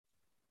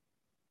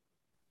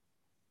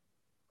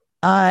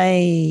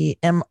I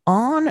am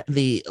on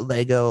the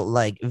Lego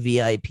like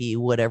VIP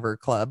whatever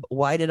club.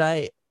 Why did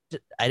I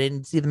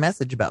didn't see the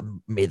message about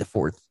May the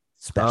 4th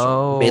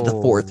special, May the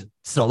 4th Oh,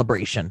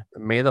 celebration.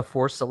 May the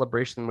 4th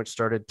celebration, which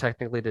started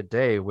technically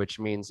today, which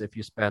means if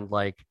you spend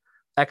like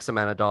X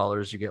amount of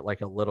dollars, you get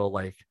like a little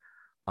like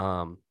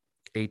um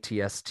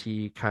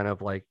ATST kind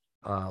of like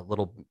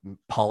little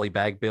poly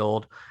bag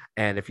build.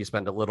 And if you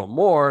spend a little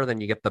more,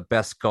 then you get the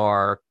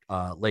Beskar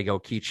Lego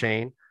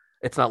keychain.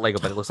 It's not Lego,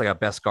 but it looks like a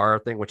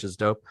Beskar thing, which is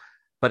dope.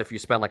 But if you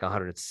spend like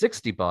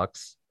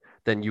 $160,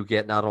 then you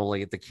get not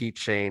only the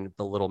keychain,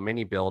 the little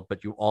mini build,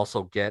 but you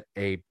also get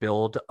a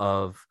build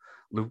of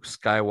Luke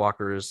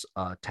Skywalker's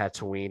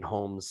Tatooine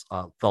homes,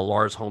 the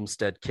Lars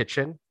Homestead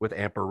kitchen with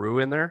Aunt Beru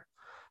in there,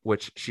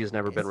 which she's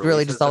never been It's really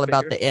released just as a all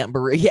about figure. the Aunt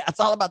Beru. Yeah, it's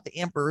all about the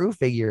Aunt Beru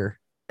figure.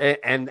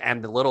 And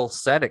the little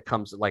set it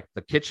comes like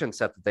the kitchen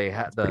set that they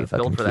had It's pretty the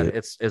build fucking for that cute.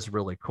 it's is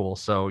really cool.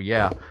 So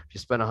yeah, if you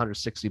spend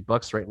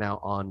 $160 right now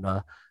on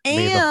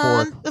May the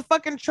 4th. And the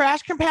fucking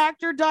trash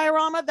compactor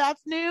diorama,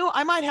 that's new.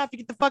 I might have to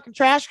get the fucking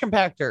trash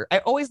compactor. I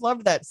always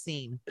loved that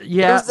scene. There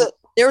Yeah. was a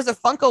there was a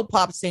Funko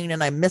Pop scene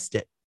and I missed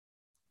it.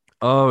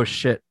 Oh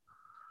shit.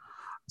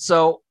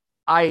 So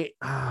I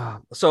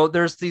so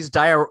there's these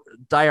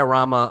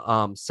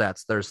diorama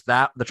sets. There's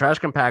that the trash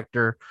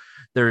compactor,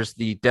 there's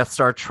the Death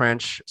Star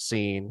trench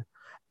scene,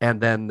 and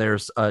then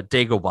there's a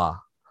Dagobah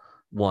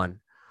one.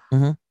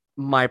 Mhm.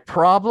 My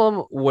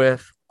problem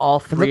with all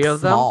It three looks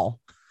of them, small.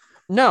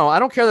 no, I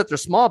don't care that they're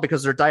small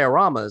because they're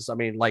dioramas. I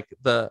mean, like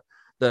the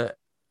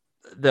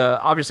the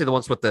obviously the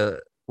ones with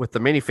the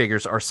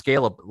minifigures are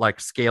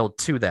scaled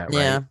to that, right?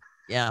 Yeah.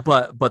 Yeah.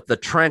 But the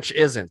trench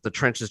isn't. The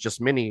trench is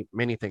just mini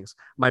things.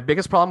 My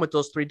biggest problem with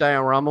those three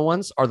diorama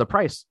ones are the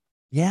price.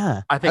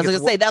 Yeah. I I think was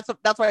it's gonna say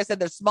that's why I said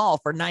they're small.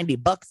 For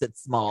 $90,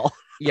 it's small.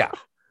 yeah.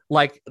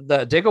 Like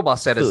the Dagobah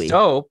set is Fooey.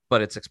 dope,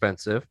 but it's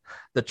expensive.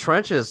 The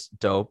trench is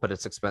dope, but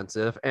it's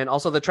expensive, and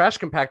also the trash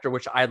compactor,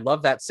 which I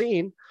love that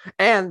scene.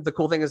 And the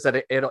cool thing is that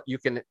it you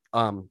can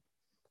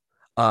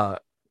uh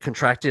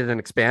contract it and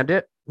expand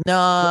it,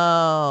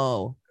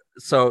 No.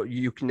 so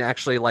you can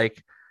actually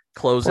like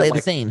close it Play the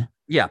like scene.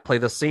 yeah, play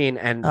the scene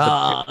and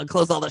the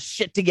Close all the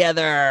shit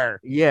together.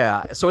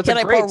 yeah. So it's a Can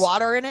I pour great.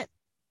 water in it?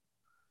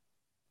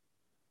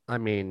 I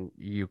mean,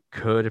 you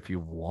could if you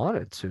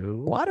wanted to.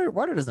 Water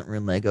doesn't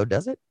ruin Lego,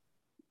 does it?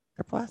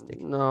 They're plastic.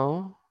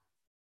 No.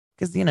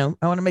 Because I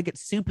want to make it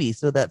soupy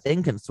so that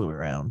thing can swim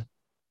around.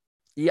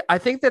 Yeah, I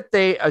think that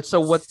they so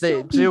what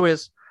they do Soupy.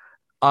 is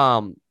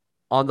um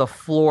on the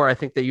floor, I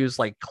think they use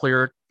like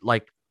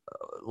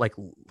like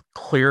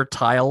clear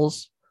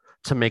tiles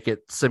to make it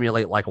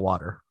simulate like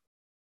water.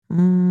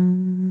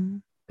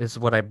 Mm, Is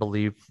what I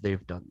believe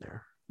they've done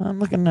there. I'm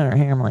looking at her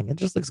hair. I'm like, it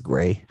just looks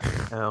gray.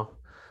 Oh.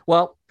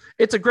 Well,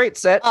 it's a great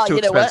set, Oh, too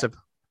you know what? expensive.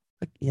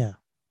 Yeah,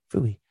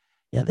 fooey.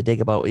 Yeah, the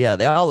Dagobah. Yeah,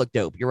 they all look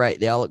dope. You're right.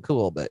 They all look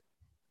cool, but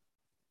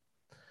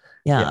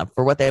Yeah. yeah,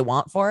 for what they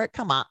want for it,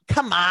 come on,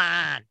 come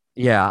on,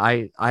 Yeah,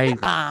 come I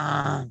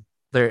on.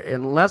 there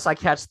unless I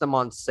catch them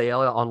on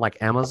sale on like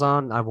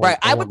Amazon, Right,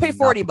 I I would will pay not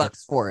 40 be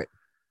bucks touching. for it.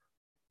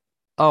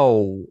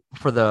 Oh,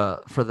 for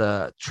the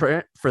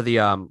trash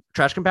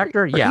compactor?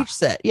 For Yeah. each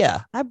set.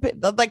 Yeah, I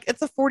bet like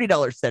it's a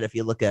 $40 set if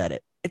you look at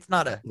it. It's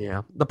not a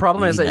Yeah. The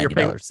problem is 80 that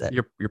 $90 set.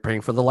 you're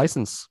paying for the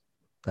license.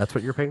 That's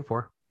what you're paying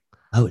for.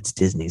 Oh, it's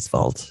Disney's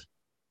fault.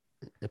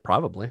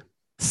 Probably.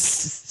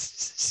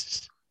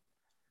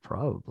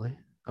 Probably.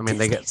 I mean,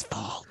 Disney's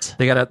fault.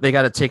 they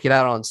gotta take it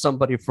out on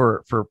somebody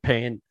for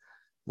paying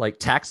like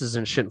taxes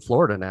and shit in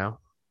Florida now.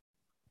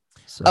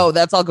 So Oh,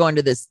 that's all going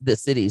to the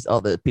cities.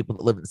 All the people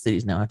that live in the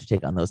cities now have to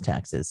take on those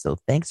taxes. So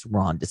thanks,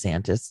 Ron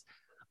DeSantis.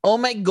 Oh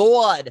my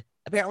God.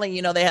 Apparently,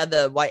 they had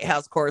the White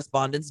House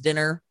Correspondents'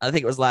 Dinner. I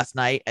think it was last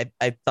night.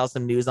 I saw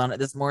some news on it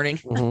this morning.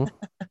 mhm.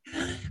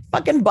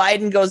 Fucking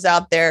Biden goes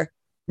out there.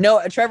 No,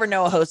 Trevor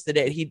Noah hosted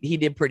it. He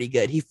did pretty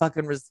good. He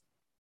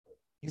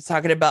was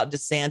talking about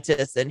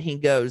DeSantis and he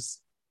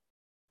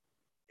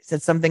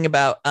said something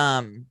about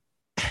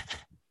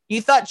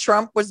you thought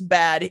Trump was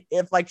bad.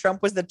 If like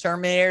Trump was the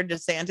Terminator,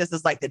 DeSantis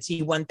is like the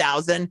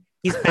T-1000.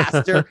 He's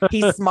faster,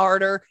 he's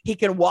smarter, he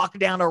can walk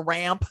down a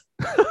ramp.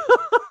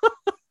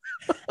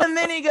 And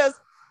then he goes,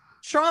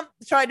 Trump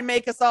tried to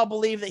make us all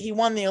believe that he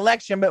won the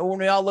election, but when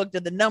we all looked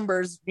at the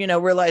numbers,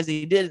 realized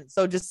he didn't.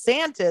 So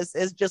DeSantis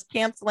is just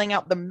canceling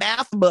out the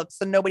math books,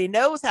 and nobody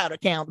knows how to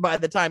count by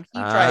the time he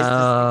tries to speak.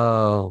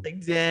 Oh.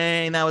 Like,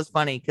 dang, that was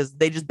funny because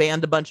they just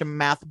banned a bunch of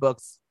math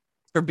books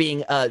for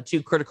being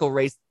too critical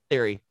race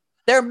theory.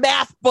 They're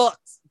math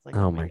books. It's like,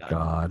 Oh my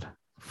God.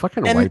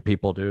 Fucking And white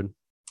people, dude.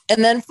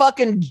 and then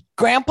fucking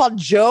Grandpa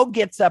Joe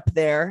gets up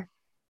there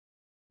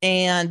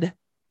and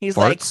he's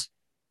like, Farts.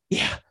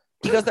 yeah.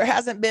 He goes, there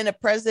hasn't been a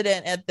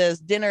president at this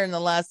dinner in the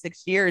last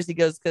 6 years. He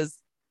goes, because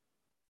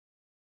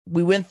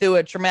we went through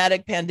a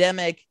traumatic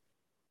pandemic,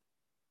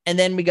 and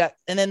then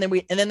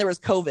there was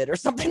COVID or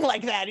something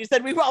like that. He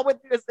said we all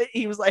went through this.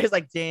 He was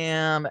like,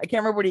 damn, I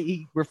can't remember what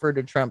he referred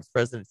to Trump's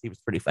presidency. It was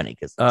pretty funny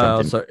because Trump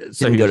Oh, didn't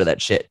so go to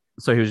that shit.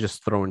 so he was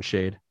just throwing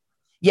shade.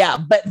 Yeah,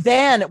 but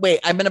then wait,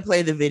 I'm gonna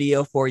play the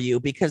video for you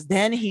because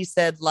then he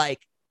said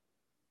like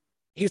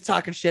he was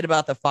talking shit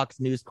about the Fox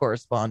News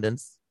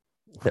correspondents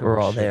that were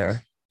all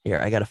there. Here,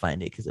 I gotta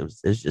find it because it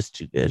was just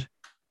too good.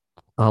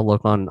 I'll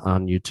look on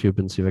YouTube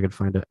and see if I can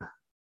find it.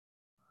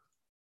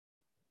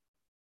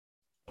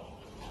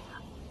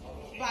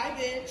 Bye,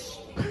 bitch.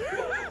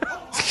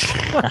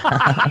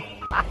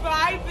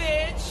 Bye,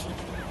 bitch.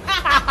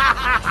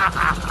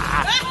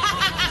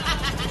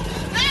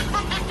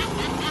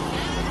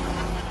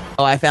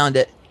 Oh, I found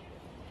it.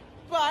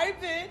 Bye,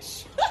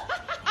 bitch.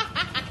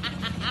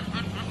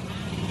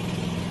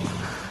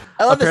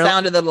 I love the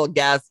sound of the little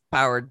gas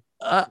powered.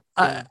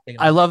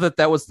 I love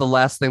that was the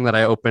last thing that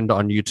I opened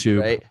on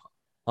YouTube right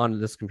on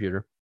this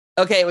computer.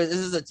 Okay, well, this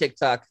is a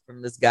TikTok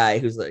from this guy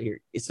who's here.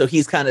 So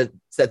he's kind of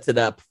sets it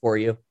up for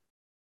you.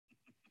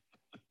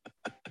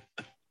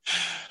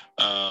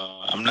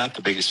 I'm not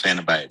the biggest fan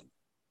of Biden,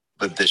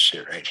 but this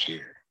shit right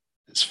here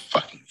is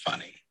fucking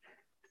funny.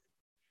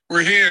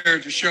 We're here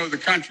to show the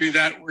country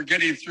that we're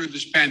getting through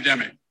this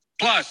pandemic.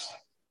 Plus,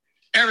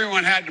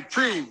 everyone had to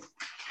prove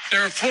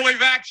they're fully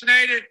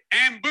vaccinated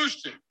and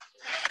boosted.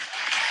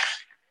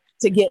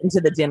 To get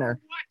into the dinner.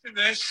 Watching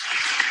this,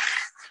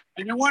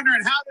 and you're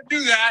wondering how to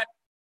do that,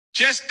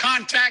 just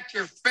contact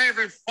your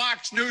favorite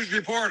Fox News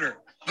reporter.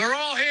 They're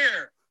all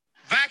here,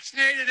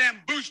 vaccinated and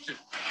boosted.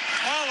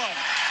 All of them.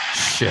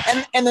 Shit.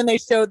 And then they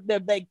showed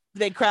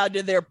they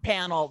crowded their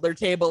panel, their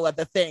table at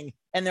the thing,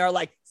 and they're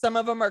like, some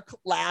of them are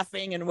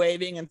laughing and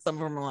waving, and some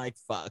of them are like,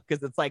 fuck,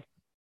 because it's like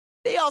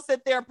they all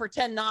sit there and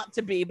pretend not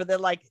to be, but they're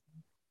like,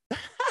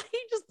 he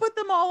just put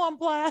them all on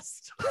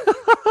blast.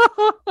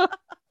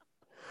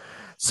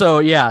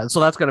 So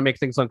that's gonna make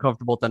things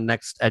uncomfortable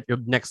at your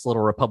next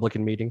little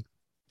Republican meeting.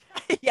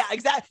 Yeah,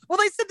 exactly. Well,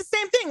 they said the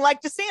same thing,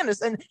 like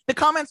DeSantis, and the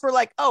comments were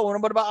like, "Oh,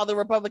 and what about all the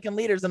Republican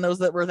leaders and those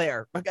that were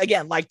there?"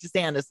 Again, like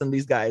DeSantis and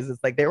these guys,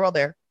 it's like they were all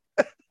there.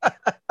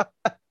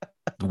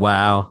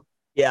 Wow.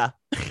 Yeah,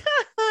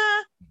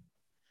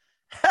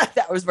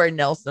 that was very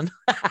Nelson.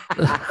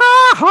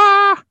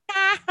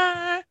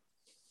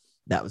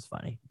 That was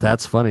funny.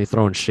 That's funny,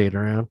 throwing shade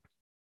around.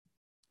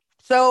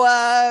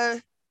 So,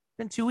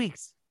 been 2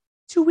 weeks.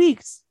 2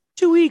 weeks.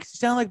 2 weeks. You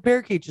sound like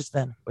Parakeet just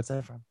then. What's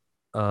that from?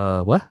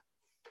 What?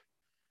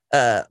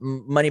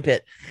 Money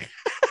Pit.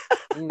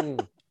 2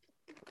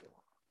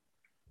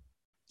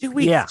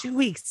 weeks. Yeah. 2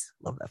 weeks.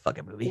 Love that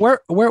fucking movie.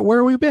 Where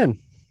have we been?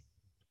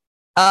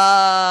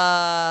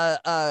 I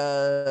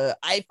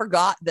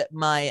forgot that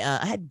I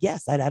had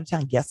guests. I had out of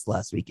town guests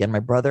last weekend. My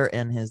brother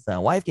and his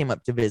wife came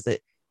up to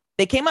visit.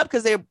 They came up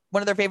because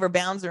one of their favorite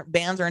bands are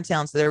in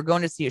town, so they were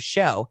going to see a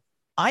show.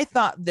 I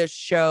thought the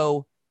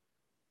show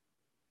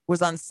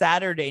was on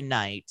Saturday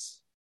night,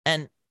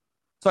 and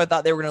so I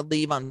thought they were going to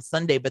leave on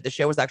Sunday, but the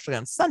show was actually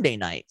on Sunday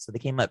night. So they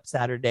came up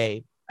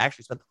Saturday,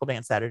 actually spent the whole day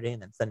on Saturday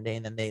and then Sunday,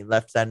 and then they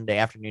left Saturday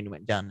afternoon and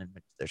went down and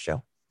went to their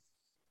show.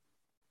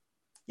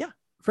 Yeah.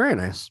 Very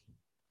nice.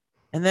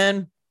 And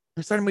then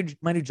I started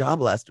my new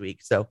job last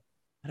week, so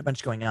I had a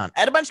bunch going on.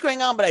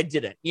 But I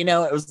didn't.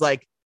 It was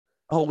like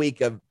a whole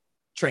week of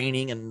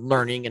training and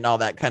learning and all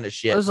that kind of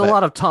shit. There's a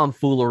lot of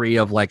tomfoolery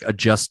of like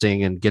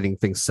adjusting and getting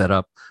things set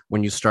up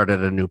when you start at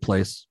a new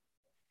place.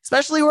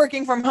 Especially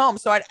working from home.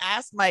 So I'd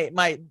asked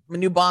my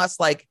new boss,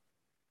 like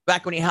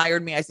back when he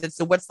hired me, I said,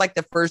 so what's like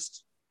the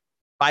first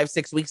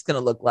 5-6 weeks going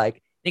to look like?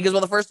 And he goes,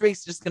 well, the first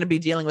week's just going to be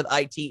dealing with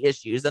IT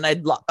issues. And I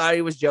thought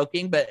he was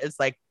joking, but it's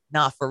like,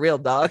 nah, for real,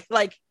 dog.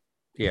 Like,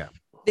 yeah,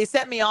 they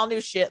sent me all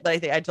new shit that I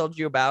think I told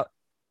you about.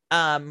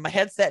 My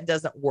headset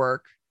doesn't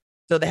work.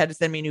 So they had to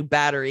send me a new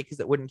battery because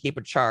it wouldn't keep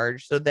a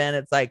charge. So then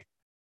it's like,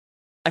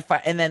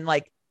 and then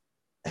like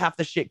half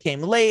the shit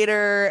came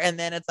later. And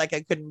then it's like,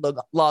 I couldn't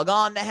log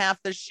on to half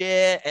the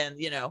shit.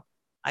 And,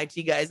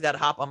 IT guys got to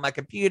hop on my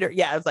computer.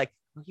 Yeah. I was like,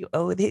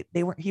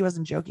 they weren't, he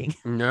wasn't joking.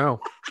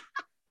 No.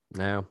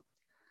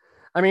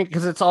 I mean,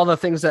 because it's all the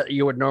things that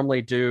you would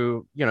normally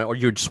do, or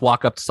you'd just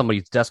walk up to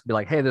somebody's desk and be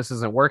like, hey, this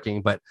isn't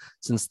working. But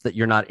since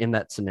you're not in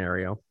that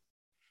scenario.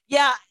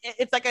 Yeah,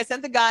 it's like I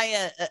sent the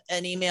guy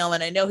an email,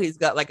 and I know he's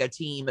got like a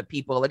team of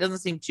people. It doesn't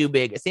seem too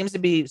big. It seems to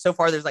be, so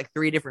far, there's like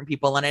 3 different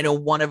people, and I know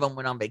one of them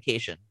went on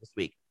vacation this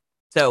week.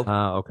 So,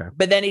 okay.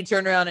 But then he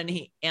turned around and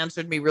he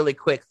answered me really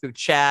quick through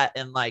chat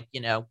and like,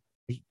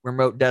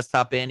 remote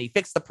desktop in. He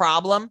fixed the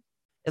problem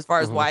as far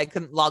as why I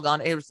couldn't log on.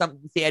 It was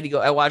something he had to go.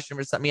 I watched him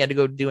or something he had to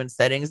go do in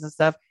settings and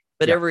stuff.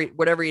 But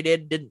whatever he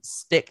didn't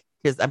stick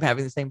because I'm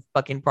having the same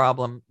fucking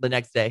problem the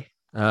next day.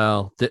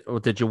 Oh,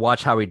 did you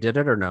watch how he did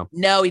it or no?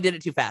 No, he did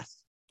it too fast.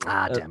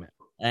 Damn it.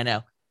 I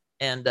know.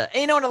 And,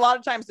 and a lot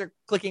of times they're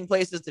clicking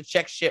places to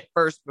check shit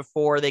first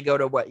before they go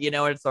to what,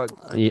 it's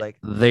like,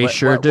 they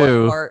sure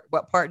do.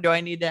 What part do I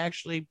need to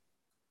actually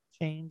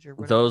change or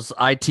whatever? Those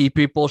IT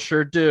people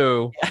sure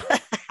do.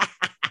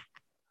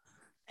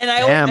 And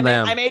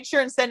I made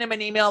sure and send him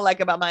an email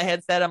like about my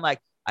headset. I'm like,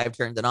 I've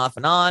turned it off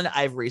and on.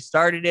 I've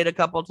restarted it a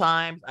couple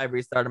times. I've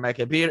restarted my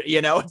computer.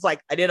 It's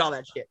like I did all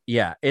that shit.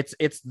 Yeah, it's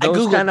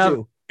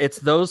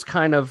those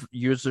kind of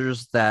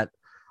users that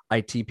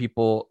IT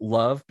people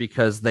love,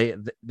 because they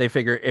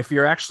figure if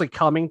you're actually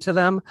coming to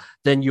them,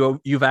 then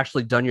you've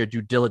actually done your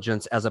due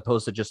diligence, as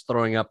opposed to just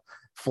throwing up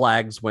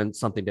flags when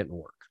something didn't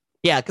work.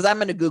 Yeah, because I'm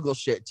gonna Google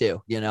shit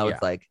too. You know, Yeah.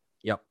 it's like,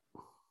 Yep.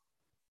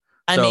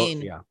 I So,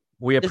 mean, yeah,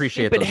 we the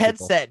appreciate stupid those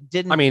headset people.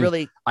 didn't I mean,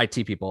 really.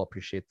 IT people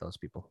appreciate those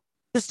people.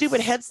 The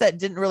stupid headset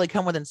didn't really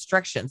come with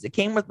instructions. It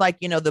came with like,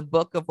 the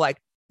book of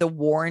like the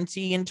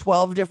warranty in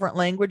 12 different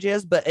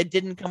languages, but it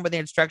didn't come with the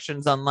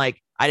instructions on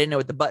like, I didn't know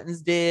what the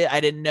buttons did. I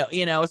didn't know,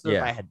 so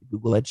Yeah. I had to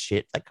Google that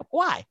shit. Like,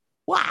 why?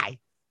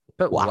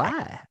 But Why?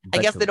 why? I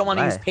guess they don't want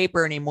to use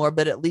paper anymore,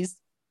 but at least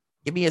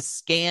give me a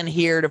scan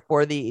here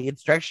for the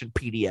instruction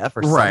PDF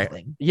or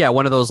something. Yeah,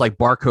 one of those like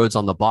barcodes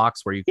on the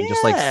box where you can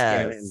just like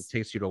scan it and Yes. it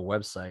takes you to a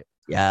website.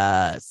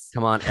 Yes.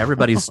 Come on,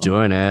 everybody's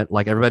doing it.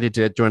 Like everybody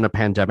did during the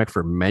pandemic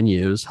for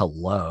menus.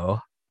 Hello.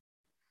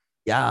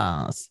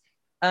 Yes.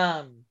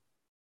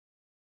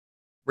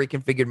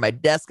 Reconfigured my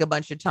desk a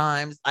bunch of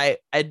times. I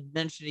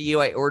mentioned to you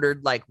I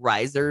ordered like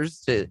risers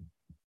to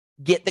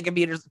get the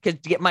computers, to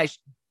get my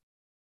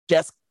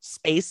desk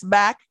space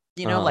back,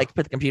 like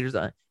put the computers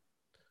on.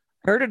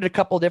 Heard it a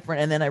couple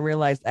different, and then I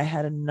realized I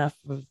had enough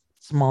of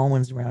small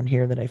ones around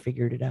here that I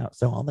figured it out.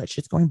 So all that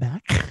shit's going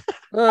back.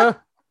 And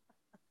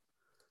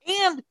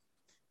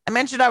I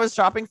mentioned I was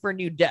shopping for a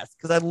new desk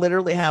because I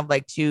literally have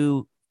like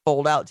 2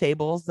 fold-out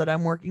tables that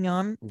I'm working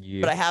on.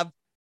 Yep. But I have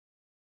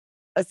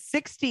a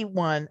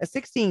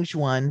 60-inch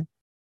one,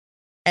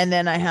 and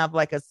then I have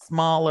like a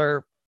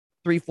smaller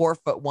 3-4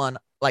 foot one,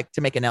 like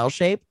to make an L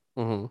shape.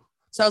 Mm-hmm.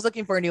 So I was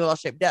looking for a new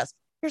L-shaped desk.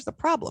 Here's the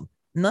problem: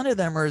 none of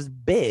them are as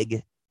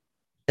big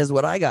as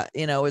what I got.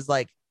 Is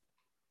like,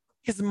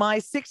 because my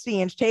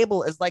 60-inch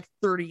table is like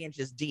 30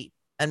 inches deep,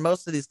 and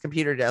most of these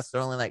computer desks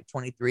are only like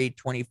 23,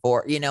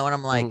 24. And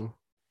I'm like,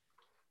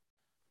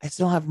 I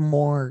still have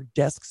more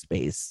desk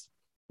space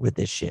with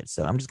this shit,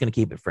 so I'm just gonna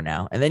keep it for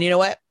now. And then you know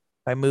what?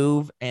 If I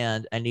move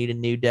and I need a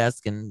new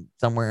desk and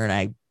somewhere,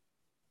 and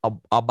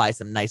I'll buy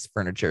some nice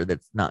furniture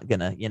that's not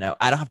gonna,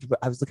 I don't have to.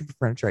 I was looking for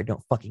furniture I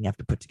don't fucking have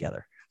to put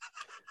together.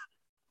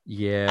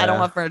 Yeah, I don't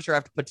want furniture I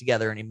have to put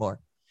together anymore.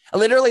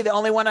 Literally, the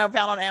only one I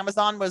found on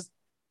Amazon was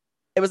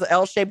an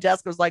L-shaped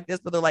desk. It was like this,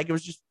 but they're like, it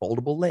was just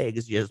foldable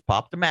legs. You just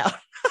popped them out.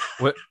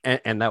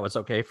 and that was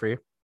okay for you?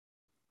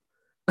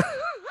 I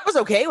was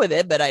okay with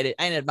it, but I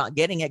ended up not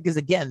getting it because,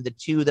 again, the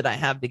 2 that I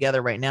have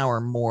together right now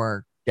are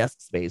more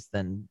desk space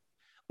than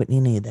what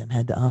any of them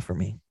had to offer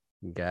me.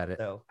 Got it.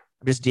 So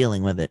I'm just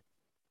dealing with it.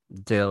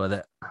 Deal with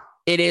it.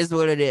 It is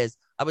what it is.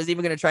 I was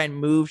even going to try and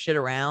move shit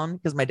around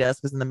because my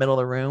desk is in the middle of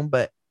the room,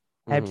 but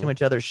I have too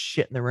much other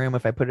shit in the room.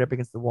 If I put it up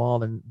against the wall,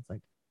 then it's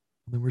like,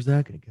 then where's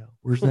that going to go?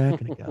 Where's that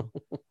going to go?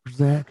 Where's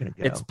that going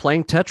to go? It's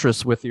playing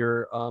Tetris with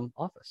your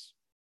office.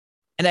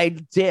 And I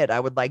did. I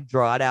would like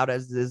draw it out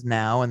as it is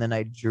now, and then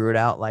I drew it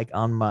out like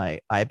on my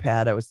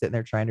iPad. I was sitting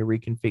there trying to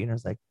reconfigure, and I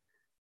was like,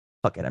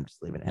 fuck it, I'm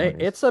just leaving it. Hey,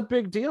 it's a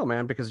big deal,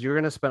 man, because you're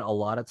going to spend a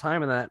lot of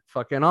time in that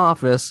fucking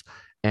office,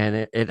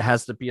 and it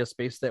has to be a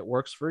space that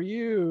works for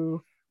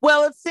you.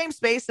 Well, it's the same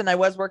space, and I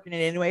was working in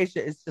it anyway.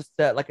 It's just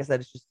like I said,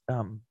 it's just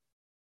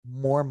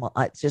more.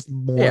 It's just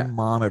more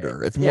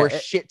monitor. It's more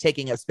shit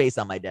taking up space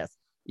on my desk.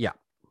 Yeah.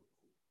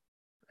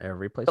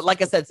 Every place. But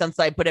like I said, since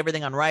I put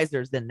everything on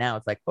risers, then now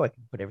it's like, I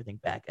can put everything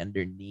back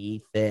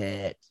underneath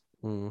it.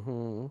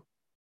 Mm-hmm.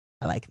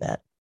 I like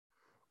that.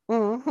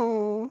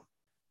 Mm-hmm.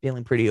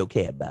 Feeling pretty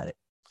okay about it.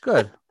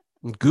 Good.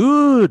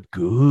 Good.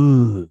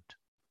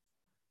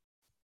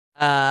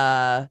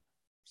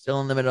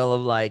 Still in the middle of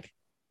like,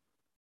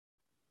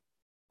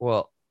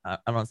 well, I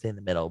don't want to say in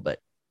the middle, but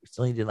we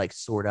still need to like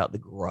sort out the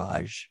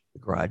garage. The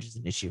garage is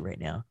an issue right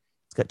now.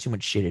 It's got too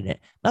much shit in it.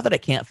 Not that I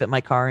can't fit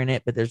my car in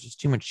it, but there's just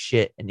too much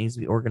shit. It needs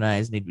to be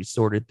organized, need to be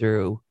sorted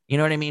through. You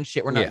know what I mean?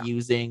 Shit we're not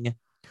using.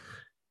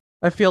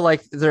 I feel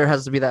like there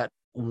has to be that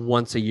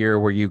once a year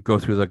where you go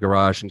through the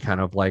garage and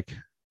kind of like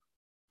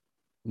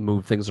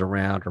move things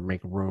around or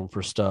make room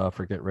for stuff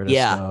or get rid of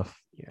stuff.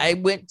 Yeah. I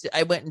went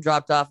and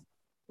dropped off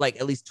like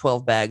at least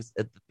 12 bags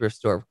at the thrift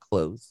store of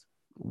clothes.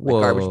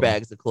 Like garbage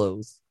bags of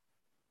clothes.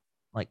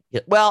 Like,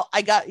 well,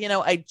 I got,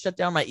 I shut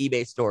down my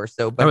eBay store.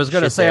 So I was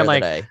going to say, I'm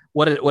like,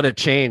 what it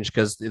changed?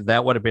 Because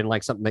that would have been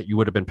like something that you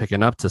would have been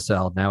picking up to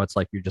sell. Now it's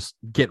like you're just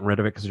getting rid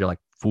of it because you're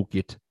like, fuck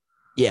it.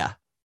 Yeah.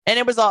 And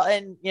it was all,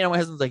 and my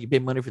husband's like, you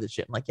paid money for this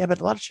shit. I'm like, yeah,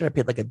 but a lot of shit I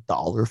paid like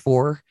 $1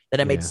 for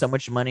that I made so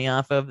much money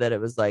off of that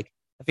it was like,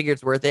 I figure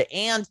it's worth it.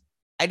 And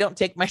I don't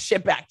take my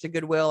shit back to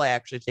Goodwill. I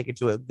actually take it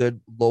to a good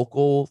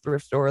local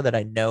thrift store that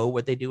I know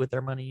what they do with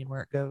their money and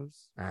where it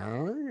goes.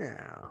 Oh,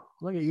 yeah.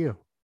 Look at you.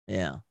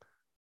 Yeah.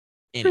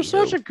 You're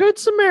such a good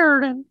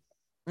Samaritan.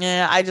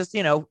 Yeah, I just,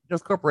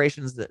 those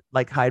corporations that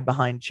like hide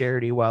behind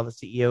charity while the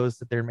CEOs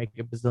sit there and make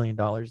 $1 bazillion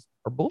are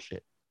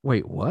bullshit.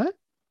 Wait, what?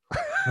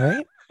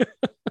 Right?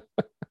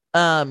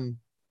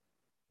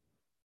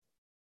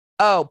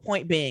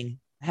 Point being,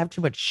 I have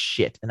too much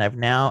shit, and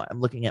I'm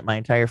looking at my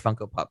entire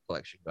Funko Pop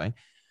collection going,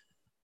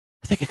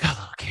 I think I got a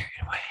little carried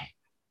away.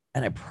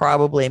 And I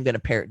probably am going to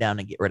pare it down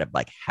and get rid of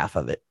like half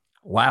of it.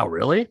 Wow,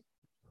 really?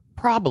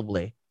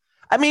 Probably.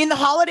 I mean, the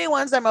holiday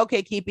ones I'm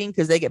okay keeping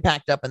because they get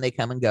packed up and they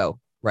come and go.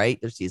 right?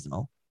 They're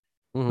seasonal.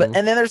 Mhm. But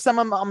and then there's some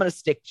of them I'm gonna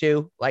stick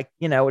to, like,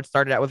 it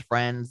started out with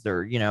friends,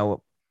 or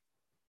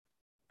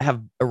I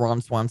have a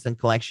Ron Swanson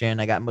collection.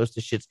 I got most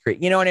of Shit's Creek.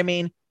 You know what I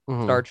mean?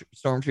 Mhm.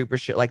 Stormtrooper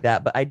shit like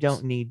that. But I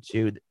don't need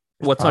to.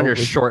 What's on your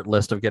short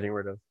list of getting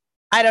rid of?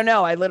 I don't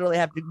know. I literally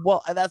have to.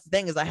 Well, that's the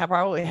thing is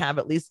probably have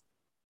at least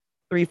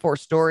 3-4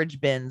 storage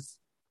bins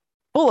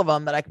full of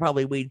them that I could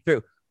probably weed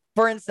through.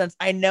 For instance,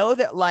 I know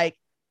that like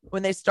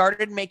when they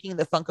started making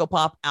the Funko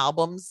Pop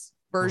albums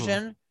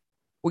version,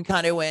 we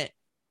kind of went,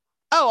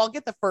 oh, I'll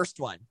get the first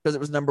one because it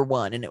was number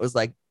one, and it was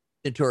like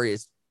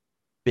Notorious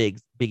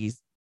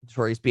Biggie's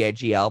Notorious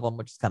B.I.G. album,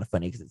 which is kind of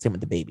funny because it's him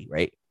with the baby,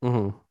 right?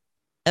 Mm-hmm.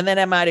 And then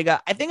I might have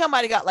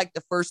got like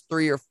the first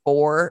 3 or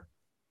 4.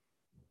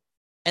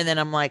 And then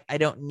I'm like, I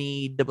don't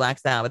need the Black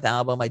Sabbath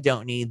album. I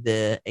don't need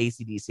the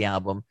AC/DC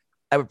album.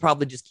 I would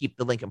probably just keep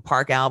the Linkin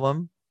Park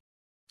album.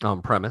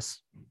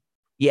 Premise.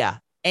 Yeah.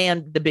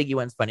 And the Biggie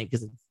one's funny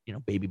because it's,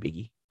 Baby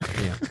Biggie.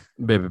 Yeah.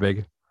 Baby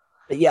Big.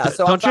 But yeah.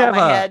 So don't off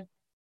my head.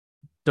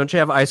 Don't you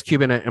have Ice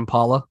Cube in an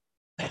Impala?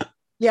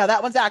 Yeah,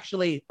 that one's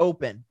actually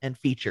open and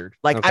featured.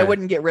 Like, okay. I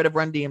wouldn't get rid of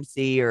Run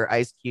DMC or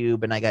Ice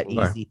Cube, and I got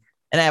Easy.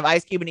 And I have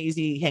Ice Cube and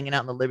Easy hanging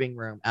out in the living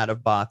room out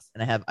of box,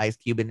 and I have Ice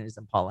Cube and his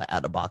Impala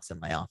out of box in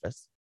my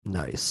office.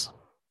 Nice.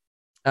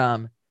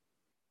 Yeah,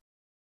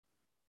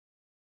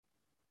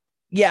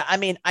 I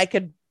mean, I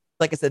could,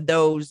 like I said,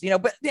 those,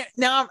 but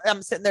now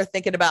I'm sitting there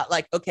thinking about,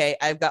 like, okay,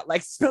 I've got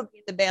like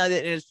Smokey the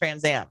Bandit in his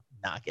Trans Am.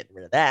 Not getting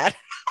rid of that.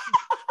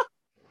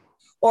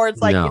 Or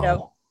it's like,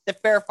 the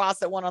Farrah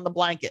Fawcett one on the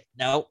blanket.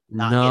 No,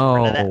 not getting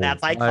rid of that.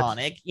 That's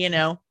iconic,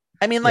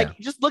 I mean, like,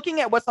 just looking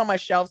at what's on my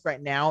shelves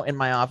right now in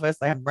my office,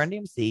 I have Run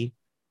DMC,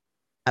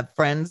 I have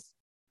Friends,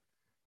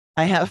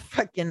 I have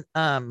fucking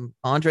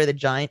Andre the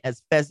Giant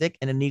as Fezzik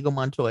and Inigo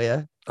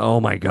Montoya. Oh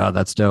my god,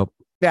 that's dope.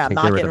 Yeah, I'm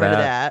not getting rid of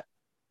that.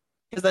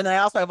 Because then I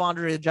also have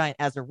Andre the Giant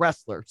as a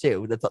wrestler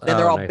too.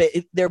 They're all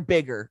nice. They're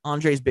bigger.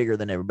 Andre's bigger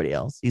than everybody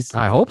else.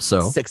 I hope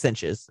so. 6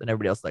 inches, and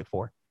everybody else is like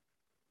 4.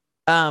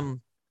 My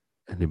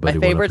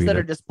favorites that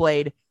are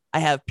displayed, I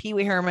have Pee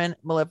Wee Herman,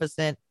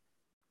 Maleficent,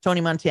 Tony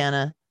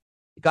Montana,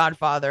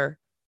 Godfather,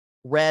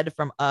 Red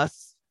from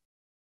Us.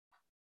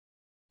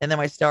 And then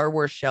my Star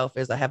Wars shelf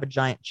is I have a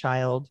giant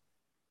child.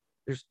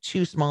 There's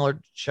 2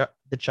 smaller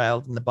the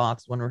child in the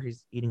box, one where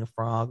he's eating a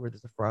frog, where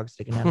there's a frog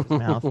sticking out of his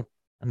mouth,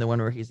 and the one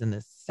where he's in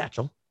this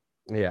satchel.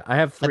 Yeah, I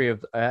have 3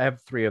 of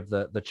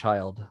the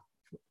child.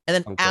 And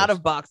then out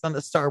of box on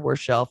the Star Wars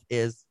shelf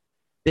is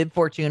Bib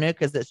Fortuna,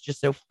 because it's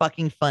just so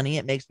fucking funny.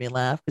 It makes me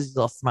laugh because he's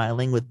all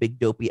smiling with big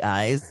dopey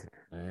eyes.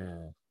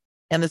 And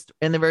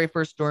the very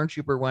first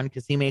Stormtrooper one,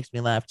 because he makes me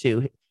laugh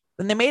too.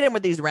 When they made him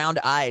with these round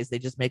eyes, they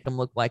just make him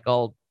look like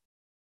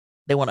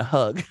they want to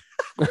hug.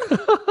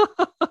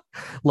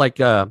 Like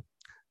the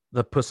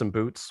Puss in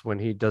Boots when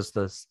he does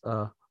this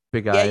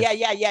big eyes.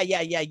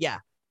 Yeah.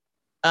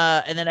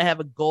 And then I have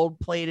a gold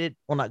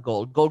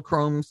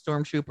chrome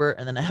Stormtrooper,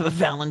 and then I have a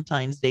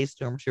Valentine's Day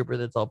Stormtrooper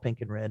that's all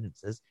pink and red. It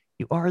says,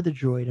 "You are the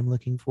droid I'm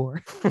looking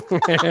for."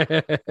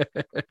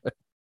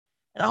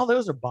 And all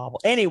those are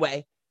bauble.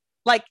 Anyway,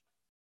 like,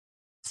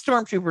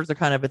 Stormtroopers are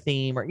kind of a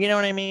theme, or you know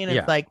what I mean?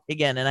 It's like,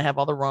 again, and I have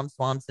all the Ron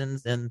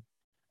Swansons and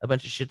a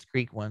bunch of Schitt's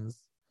Creek ones.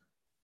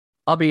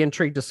 I'll be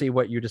intrigued to see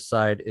what you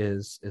decide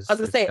is I was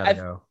gonna say,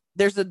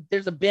 there's a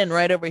bin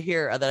right over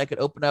here that I could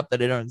open up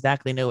that I don't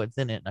exactly know what's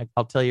in it.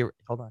 I'll tell you.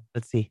 Hold on.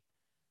 Let's see.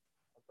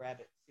 I'll grab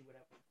it. See what I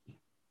would keep.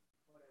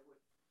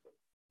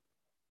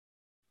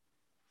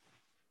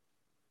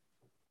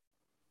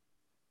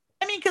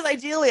 I mean, because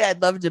ideally,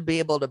 I'd love to be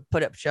able to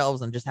put up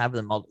shelves and just have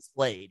them all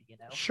displayed.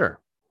 Sure.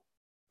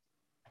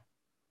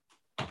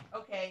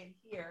 Okay,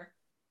 here.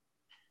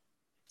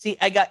 See,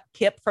 I got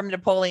Kip from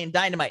Napoleon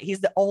Dynamite.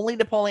 He's the only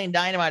Napoleon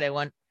Dynamite I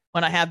want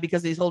when I have,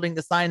 because he's holding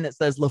the sign that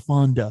says La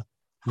Fonda.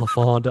 La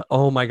Fonda.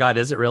 Oh my god,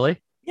 is it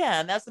really?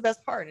 Yeah, and that's the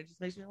best part. It just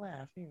makes me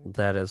laugh. Here.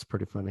 That is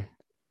pretty funny.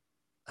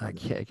 I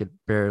could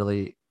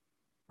barely.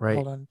 Right.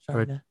 Hold on.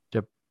 Sorry.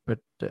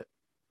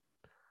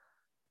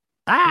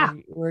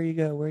 Where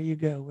you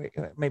go?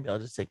 Maybe I'll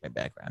just take my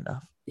background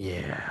off.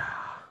 Yeah.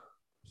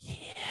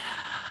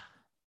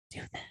 Do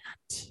that.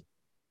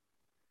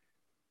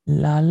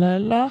 La la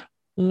la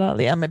la.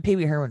 Yeah, my Pee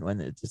Wee Herman one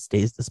that just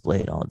stays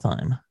displayed all the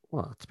time.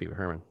 Well, it's Pee Wee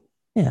Herman.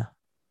 Yeah.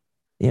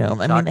 I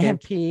mean, they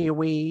have Pee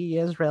Wee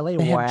is really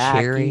they wacky.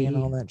 Have Cherry and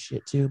all that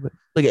shit too. But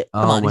look at,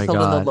 come on, he's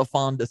holding the La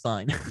Fonda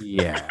sign.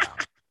 Yeah,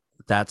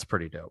 that's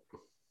pretty dope.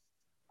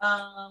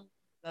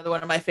 Another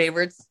one of my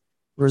favorites,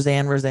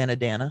 Rosanna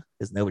Dana,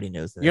 because nobody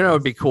knows that. It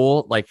would be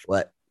cool. Like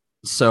what?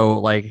 So,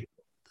 like,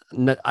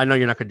 I know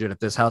you're not gonna do it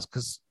at this house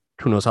because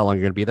who knows how long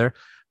you're gonna be there.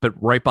 But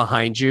right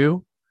behind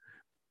you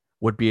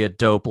would be a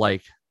dope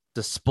like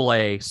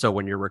display. So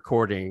when you're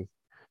recording,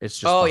 it's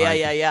just. Oh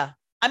yeah.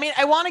 I mean,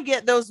 I want to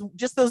get those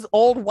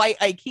old white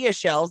IKEA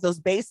shelves, those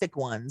basic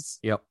ones.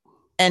 Yep.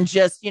 And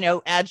just,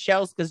 add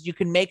shelves, because you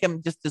can make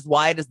them just as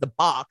wide as the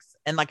box.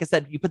 And like I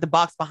said, you put the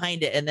box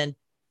behind it and then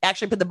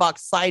actually put the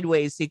box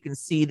sideways so you can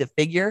see the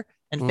figure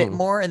and fit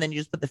more. And then you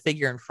just put the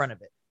figure in front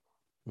of it.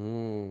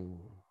 Mm.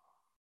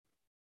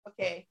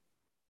 Okay.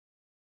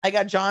 I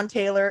got John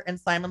Taylor and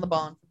Simon Le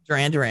Bon from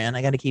Duran Duran.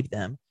 I got to keep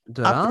them.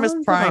 Optimus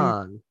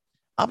Prime.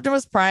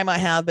 Optimus Prime I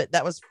have, but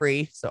that was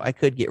free, so I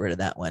could get rid of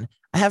that one.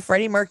 I have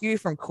Freddie Mercury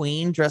from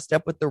Queen dressed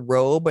up with the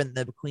robe and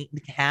the Queen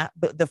hat,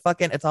 but the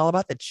fucking it's all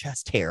about the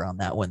chest hair on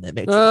that one that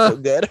makes it so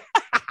good.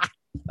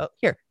 Oh,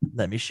 here,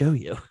 let me show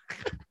you.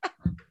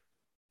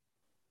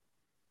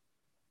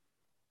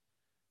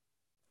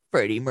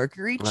 Freddie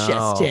Mercury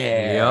chest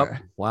hair.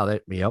 Yep. Wow,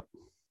 that's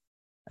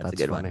a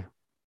good funny. one.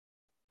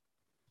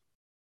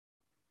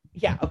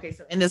 Yeah. Okay.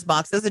 So in this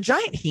box, there's a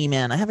giant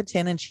He-Man. I have a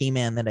 10-inch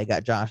He-Man that I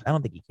got Josh. I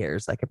don't think he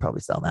cares. I could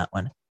probably sell that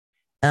one.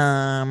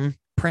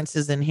 Prince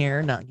is in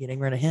here. Not getting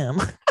rid of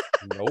him.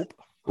 Nope.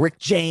 Rick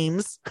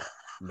James.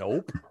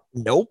 Nope.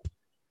 Nope.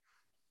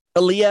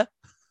 Aaliyah.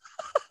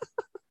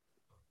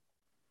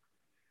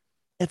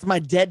 It's my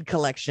dead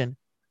collection.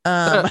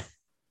 The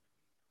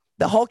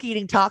Hulk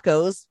eating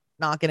tacos.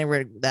 Not getting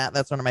rid of that.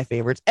 That's one of my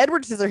favorites.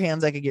 Edward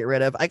Scissorhands I could get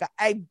rid of.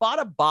 I bought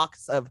a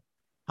box of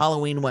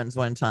Halloween ones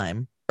one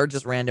time, or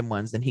just random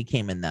ones, and he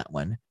came in that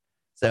one.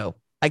 So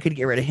I could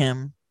get rid of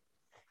him.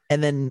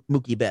 And then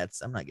Mookie Betts.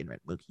 I'm not getting rid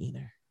of Mookie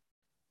either.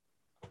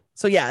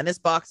 So yeah, in this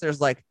box,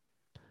 there's like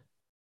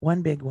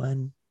one big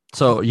one.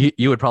 So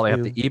you would probably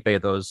have to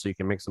eBay those so you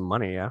can make some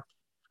money, yeah?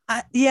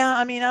 Yeah,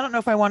 I mean, I don't know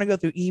if I want to go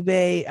through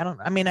eBay.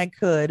 I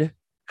could.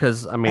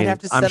 Because, I mean, I'd have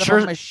to set up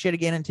all my shit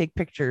again and take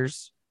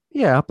pictures.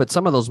 Yeah, but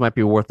some of those might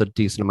be worth a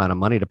decent amount of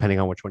money depending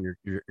on which one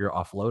you're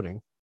offloading.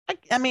 I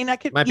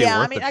could. Might be Yeah,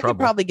 worth I mean, the I trouble. could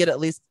probably get at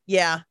least.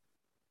 Yeah,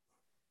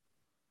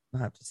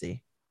 I'll have to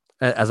see.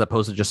 As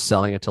opposed to just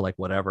selling it to like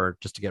whatever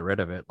just to get rid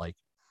of it. Like,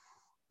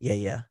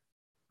 yeah.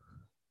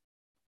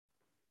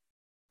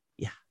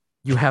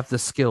 you have the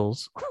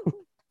skills. That's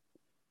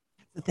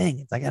the thing.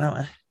 It's like I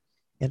don't.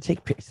 Gotta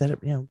take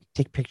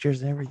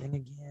pictures and everything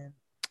again.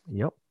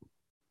 Yep.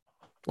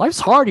 Life's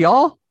hard,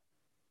 y'all.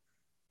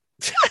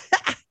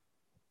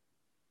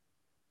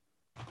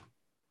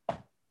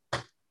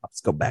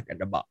 Let's go back in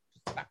the box.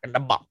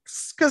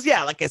 Because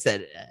yeah, like I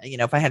said,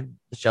 if I had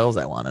the shelves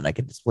I wanted, I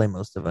could display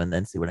most of them and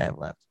then see what I have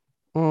left.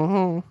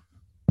 Mm-hmm.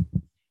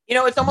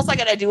 It's almost like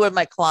what I do with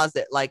my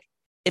closet. Like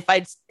if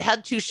I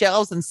had 2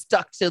 shelves and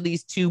stuck to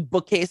these 2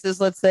 bookcases,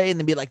 let's say, and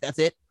then be like, that's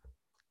it.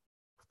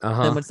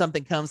 Then when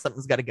something comes,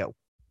 something's got to go.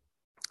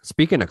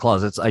 Speaking of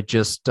closets, I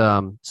just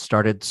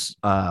started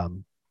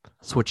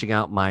switching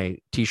out my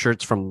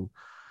t-shirts from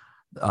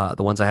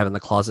the ones I have in the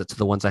closet to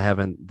the ones I have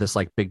in this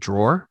like big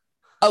drawer.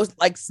 Oh,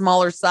 like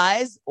smaller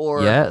size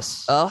or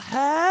yes. Oh,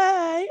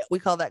 hey, we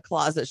call that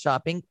closet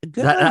shopping.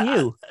 Good on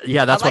you.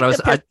 Yeah, that's what I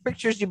was.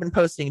 Pictures you've been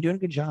posting, doing a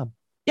good job.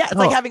 Yeah, it's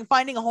like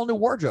finding a whole new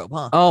wardrobe,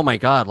 huh? Oh my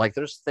god! Like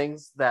there's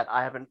things that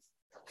I haven't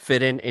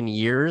fit in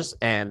years,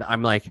 and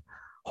I'm like,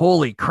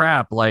 holy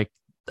crap! Like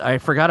I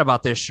forgot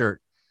about this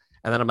shirt,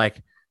 and then I'm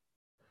like,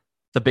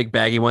 the big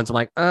baggy ones. I'm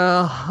like,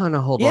 oh, I'm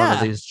gonna hold on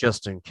to these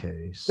just in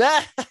case.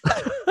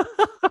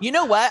 You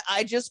know what?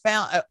 I just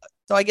found.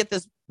 So I get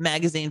this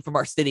magazine from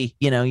our city.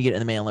 You get it in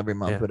the mail every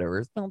month, whatever.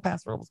 It's Film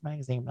Pass Rebels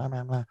magazine, blah,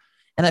 blah, blah.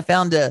 And I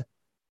found a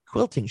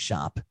quilting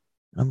shop.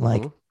 I'm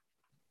like,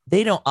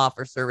 they don't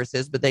offer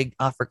services, but they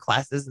offer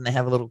classes, and they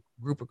have a little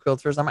group of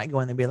quilters. I might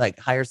go in and be like,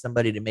 hire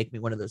somebody to make me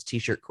one of those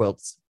t-shirt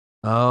quilts.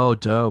 Oh,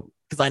 dope.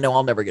 Because I know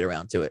I'll never get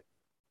around to it.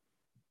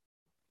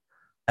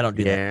 I don't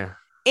do that.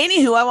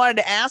 Anywho, I wanted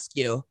to ask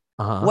you,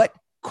 what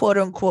quote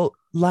unquote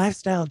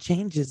lifestyle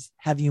changes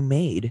have you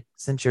made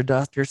since your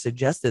doctor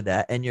suggested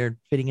that and you're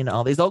fitting into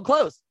all these old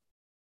clothes?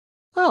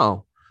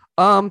 Oh,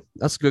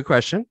 that's a good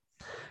question.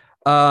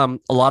 A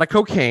lot of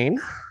cocaine.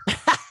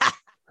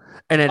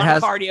 And it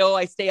has cardio.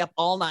 I stay up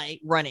all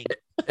night running.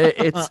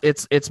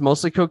 It's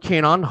mostly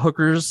cocaine on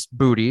hookers'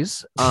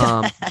 booties.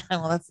 But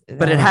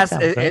it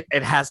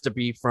has to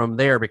be from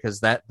there because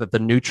that the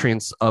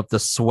nutrients of the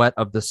sweat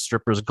of the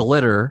strippers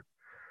glitter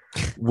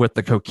with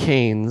the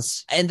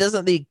cocaines. And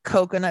doesn't the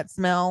coconut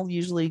smell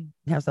usually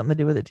have something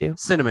to do with it too?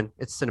 Cinnamon.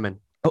 It's cinnamon.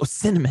 Oh,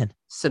 cinnamon.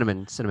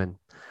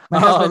 My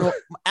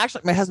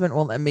husband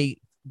won't let me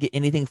get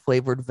anything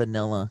flavored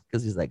vanilla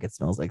because he's like, it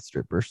smells like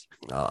strippers.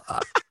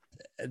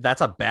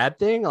 That's a bad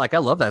thing. Like I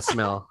love that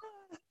smell.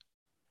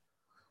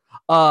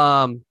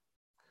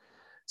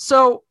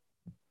 So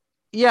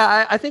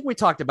yeah, I think we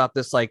talked about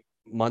this like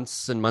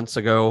months and months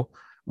ago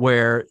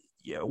where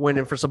went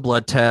in for some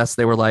blood tests.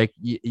 They were like,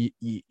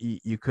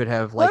 you could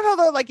have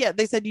like,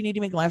 they said you need to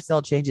make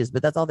lifestyle changes,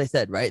 but that's all they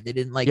said, right? They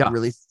didn't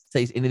really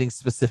say anything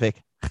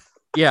specific.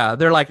 Yeah,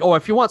 they're like, oh,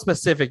 if you want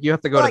specific, you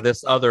have to go to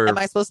this other. Am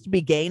I supposed to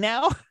be gay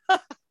now?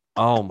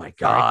 Oh my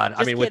god!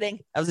 Just kidding.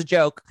 That was a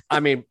joke. I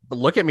mean,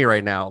 look at me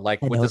right now,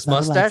 like with this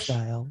mustache.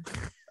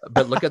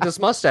 But look at this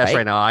mustache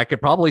right now. I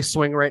could probably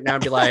swing right now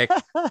and be like,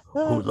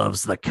 "Who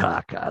loves the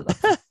cock? I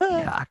love the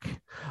cock."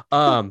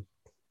 I'm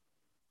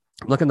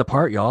looking the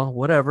part, y'all.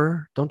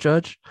 Whatever. Don't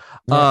judge.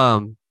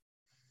 Yeah.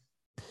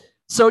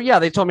 So yeah,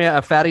 they told me I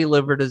have fatty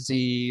liver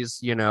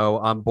disease.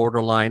 I'm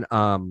borderline.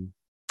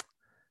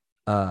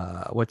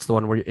 What's the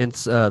one where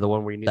the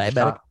one where you need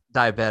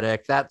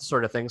diabetic, that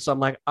sort of thing. So I'm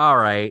like, all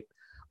right,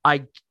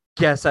 I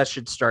guess I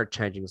should start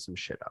changing some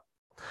shit up.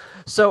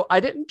 So I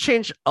didn't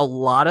change a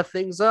lot of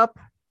things up.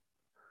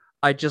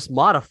 I just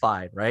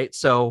modified, right?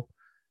 So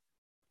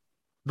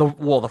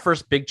the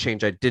first big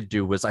change I did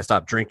do was I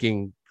stopped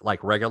drinking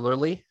like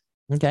regularly.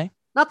 Okay.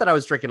 Not that I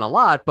was drinking a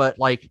lot, but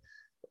like,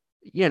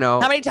 you know,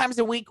 How many times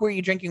a week were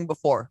you drinking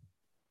before?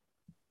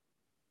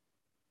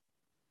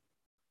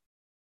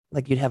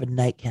 Like you'd have a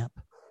nightcap.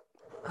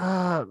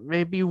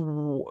 maybe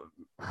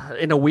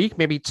in a week,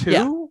 maybe two.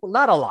 Yeah.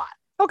 Not a lot.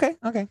 Okay.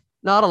 Okay.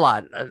 Not a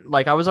lot.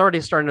 Like I was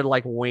already starting to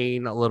like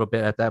wane a little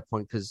bit at that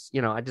point because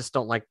I just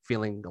don't like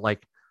feeling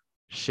like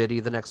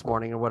shitty the next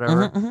morning or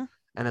whatever. Mm-hmm.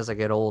 And as I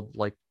get old,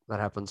 like that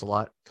happens a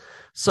lot.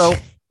 So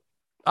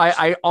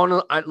I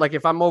like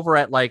if I'm over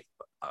at like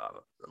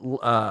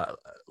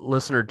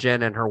listener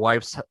Jen and her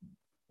wife's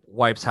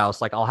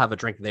house, like I'll have a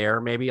drink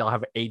there. Maybe I'll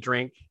have a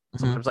drink.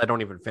 Sometimes I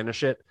don't even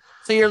finish it.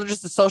 So you're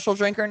just a social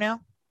drinker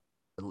now?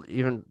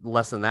 Even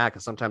less than that,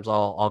 because sometimes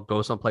I'll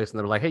go someplace and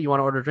they're like, "Hey, you want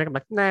to order a drink?" I'm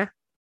like, "Nah."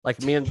 Like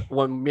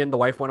when me and the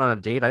wife went on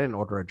a date, I didn't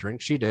order a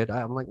drink. She did.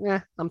 I'm like, "Nah,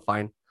 I'm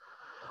fine."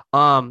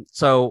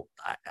 So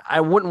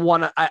I wouldn't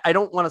want to. I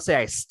don't want to say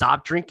I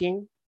stopped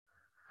drinking,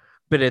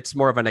 but it's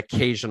more of an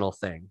occasional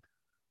thing.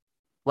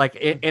 Like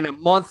in a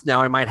month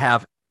now, I might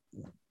have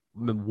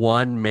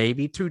one,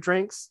 maybe two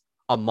drinks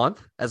a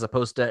month, as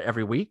opposed to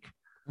every week.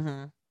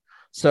 Mm-hmm.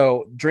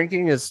 So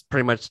drinking is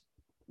pretty much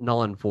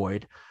null and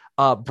void.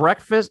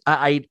 Breakfast,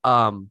 I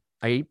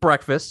eat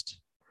breakfast.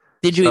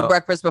 Did you eat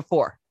breakfast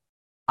before?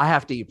 I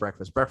have to eat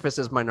breakfast. Breakfast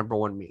is my number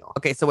one meal.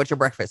 Okay, so what's your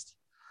breakfast?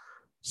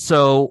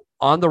 So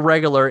on the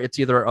regular, it's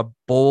either a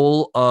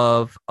bowl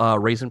of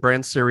Raisin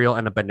Bran cereal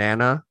and a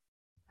banana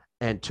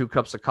and 2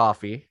 cups of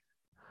coffee.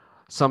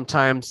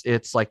 Sometimes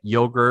it's like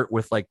yogurt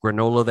with like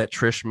granola that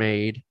Trish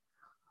made.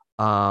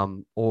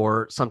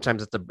 Or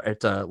sometimes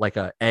it's a like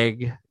a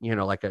egg,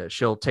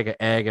 she'll take an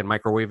egg and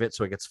microwave it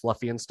so it gets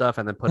fluffy and stuff,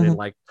 and then put in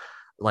like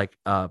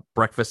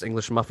breakfast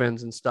English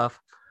muffins and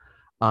stuff.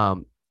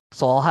 So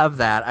I'll have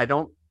that. I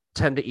don't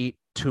tend to eat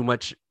too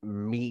much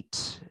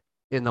meat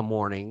in the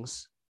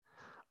mornings.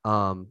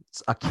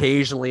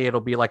 Occasionally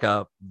it'll be like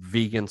a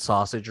vegan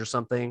sausage or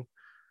something,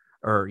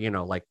 or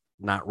like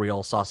not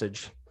real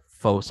sausage,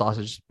 faux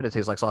sausage, but it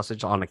tastes like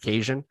sausage on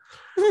occasion.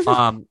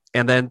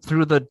 And then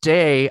through the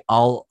day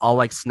I'll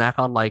like snack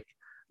on like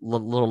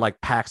little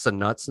like packs of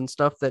nuts and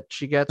stuff that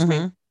she gets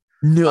me.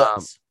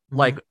 Nuts.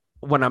 Like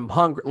when I'm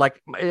hungry,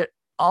 like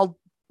I'm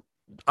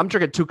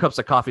drinking 2 cups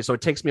of coffee, so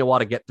it takes me a while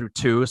to get through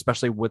 2,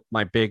 especially with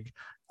my big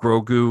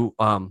Grogu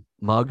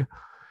mug.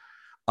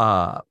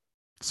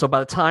 So by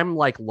the time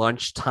like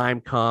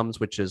lunchtime comes,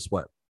 which is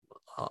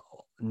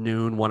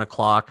noon,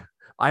 1:00,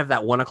 I have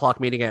that 1:00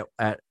 meeting at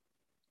I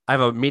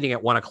have a meeting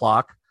at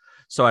 1:00.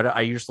 So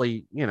I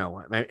usually,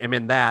 I'm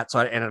in that. So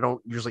I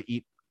don't usually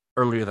eat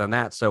earlier than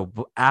that. So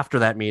after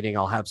that meeting,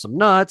 I'll have some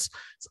nuts.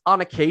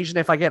 On occasion,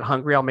 if I get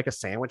hungry, I'll make a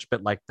sandwich,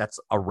 but like that's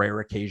a rare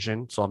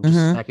occasion. So I'm just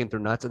snacking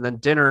through nuts. And then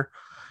dinner,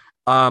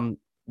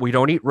 we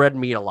don't eat red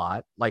meat a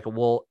lot. Like,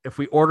 if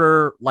we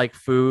order like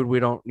food, we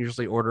don't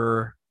usually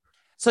order.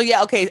 So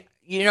yeah, okay.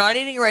 You're not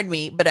eating red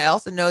meat, but I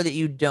also know that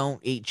you don't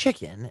eat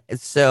chicken.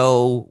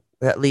 So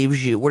that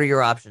leaves you, what are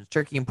your options?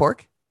 Turkey and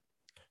pork?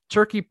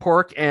 Turkey,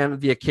 pork,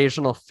 and the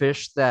occasional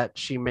fish that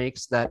she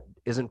makes that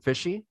isn't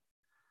fishy.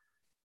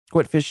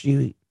 What fish do you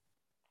eat?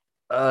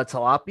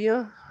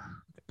 Tilapia.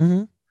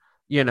 Mm-hmm.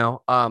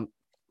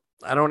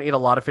 I don't eat a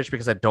lot of fish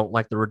because I don't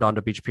like the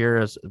Redondo Beach Pier,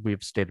 as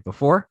we've stated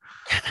before.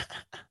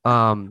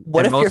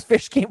 What if your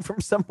fish came from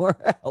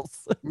somewhere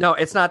else? No,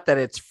 it's not that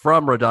it's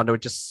from Redondo.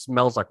 It just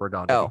smells like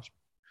Redondo Beach.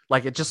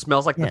 Like it just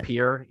smells like the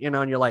pier,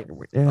 and you're like,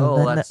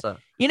 that's a.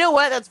 You know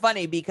what? That's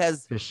funny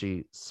because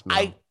fishy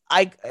smell.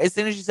 I as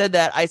soon as you said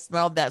that, I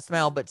smelled that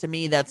smell, but to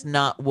me, that's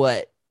not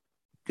what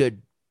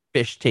good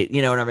fish taste.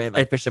 You know what I mean?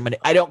 Like fish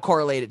I don't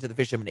correlate it to the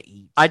fish I'm gonna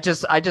eat. I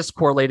just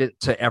correlate it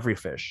to every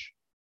fish.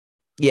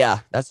 Yeah,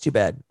 that's too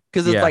bad.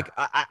 Because it's like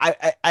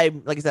I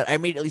like I said, I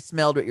immediately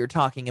smelled what you're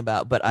talking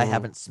about, but I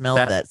haven't smelled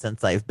that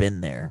since I've been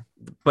there.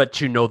 But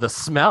the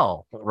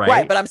smell, right?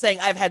 Right, but I'm saying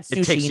I've had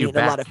sushi and eaten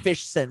a lot of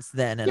fish since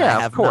then, and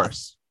I have not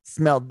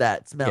smelled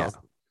that smell. Yeah.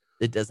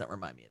 It doesn't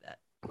remind me of that.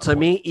 To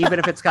me, even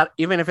if it's got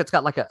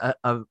like a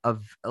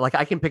like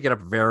I can pick it up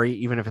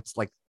even if it's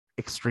like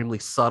extremely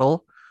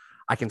subtle,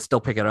 I can still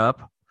pick it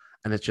up,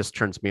 and it just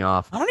turns me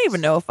off. I don't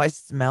even know if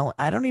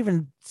I don't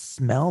even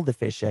smell the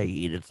fish I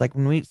eat. It's like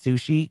when we eat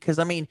sushi, because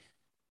I mean,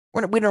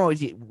 we don't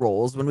always eat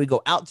rolls. When we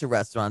go out to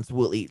restaurants,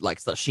 we'll eat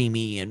like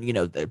sashimi and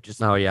they're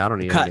just I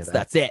don't eat cuts.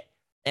 That's it.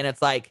 And it's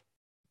like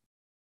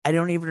I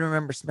don't even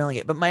remember smelling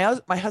it. But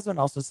my husband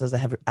also says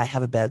I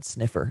have a bad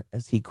sniffer,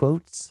 as he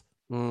quotes.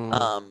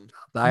 I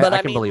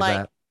can believe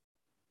that.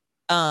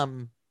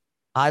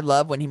 I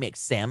love when he makes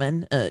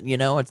salmon.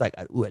 It's like,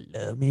 I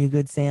love me a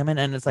good salmon,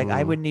 and it's like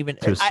I wouldn't even.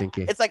 Too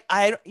stinky. It's like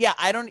I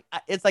don't.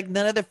 It's like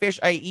none of the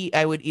fish I eat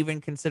I would even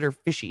consider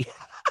fishy.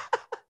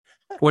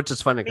 Which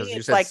is funny because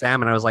you said like,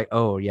 salmon. I was like,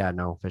 oh yeah,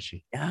 no,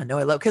 fishy. Yeah, no,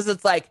 I love because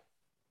it's like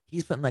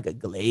he's putting like a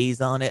glaze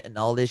on it and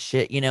all this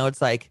shit.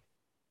 It's like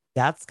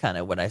that's kind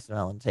of what I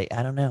smell and say.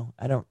 I don't know.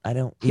 I don't.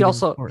 He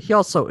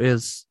also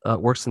is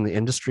works in the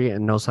industry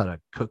and knows how to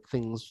cook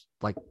things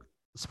like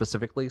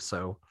specifically.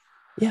 So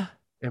yeah.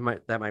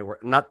 That might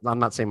work. I'm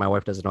not saying my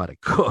wife doesn't know how to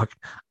cook.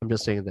 I'm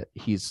just saying that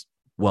he's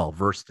well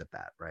versed at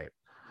that, right?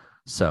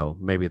 So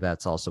maybe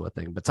that's also a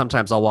thing. But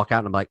sometimes I'll walk out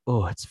and I'm like,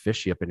 oh, it's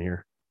fishy up in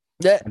here.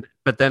 Yeah.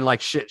 But then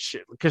like shit,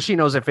 because she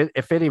knows if it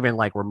even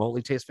like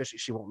remotely tastes fishy,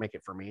 she won't make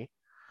it for me.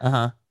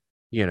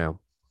 You know.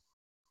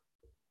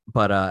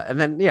 But and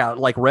then yeah,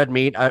 like red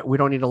meat. We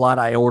don't eat a lot.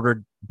 I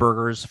ordered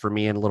burgers for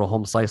me and a little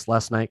home slice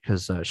last night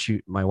because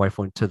my wife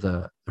went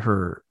to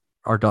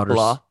our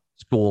daughter's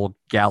school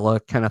gala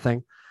kind of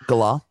thing.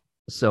 Gala.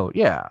 So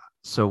yeah,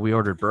 so we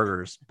ordered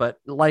burgers, but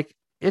like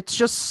it's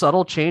just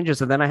subtle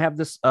changes. And then I have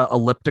this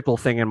elliptical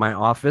thing in my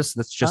office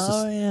that's just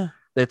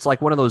it's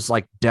like one of those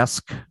like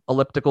desk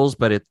ellipticals,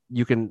 but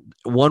you can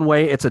one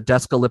way it's a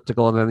desk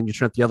elliptical, and then you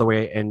turn it the other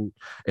way, and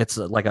it's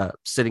like a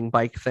sitting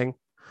bike thing.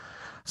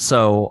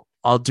 So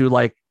I'll do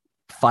like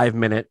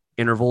 5-minute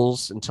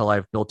intervals until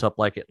I've built up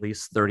like at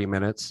least 30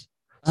 minutes.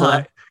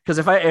 So because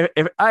if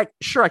I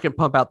sure I can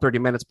pump out 30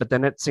 minutes, but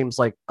then it seems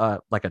like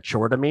a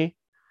chore to me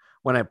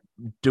when I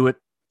do it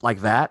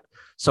like that.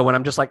 So when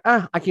I'm just like,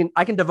 I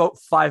can devote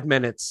 5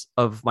 minutes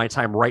of my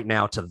time right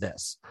now to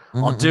this.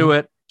 I'll do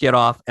it, get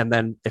off, and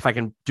then if I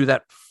can do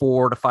that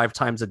 4 to 5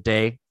 times a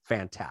day,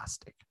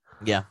 fantastic.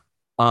 Yeah.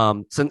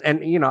 So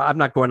and you know, I'm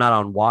not going out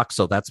on walks,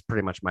 so that's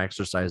pretty much my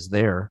exercise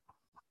there.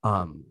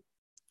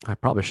 I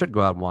probably should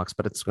go out on walks,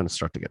 but it's going to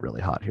start to get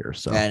really hot here.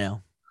 So I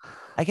know.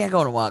 I can't go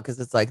on a walk because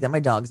it's like then my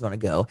dogs want to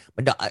go.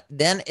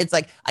 Then it's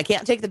like I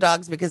can't take the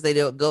dogs because they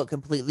go at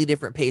completely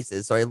different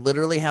paces. So I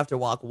literally have to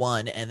walk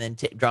one and then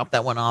drop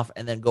that one off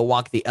and then go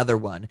walk the other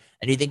one.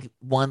 And do you think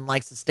one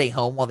likes to stay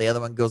home while the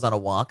other one goes on a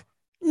walk?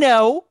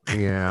 No.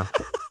 Yeah.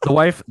 The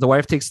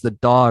wife takes the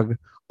dog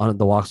on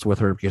the walks with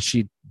her because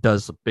she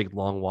does big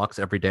long walks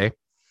every day.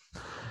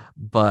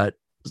 But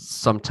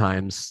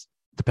sometimes,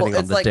 depending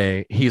on the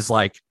day, he's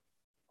like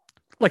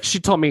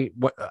she told me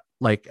what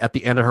like at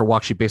the end of her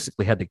walk, she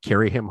basically had to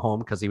carry him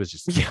home because he was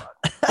just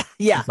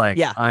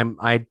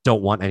I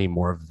don't want any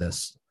more of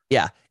this.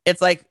 Yeah.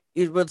 It's like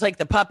we'll take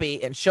the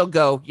puppy and she'll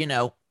go, you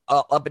know,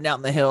 up and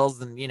down the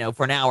hills and, you know,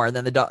 for an hour. And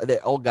then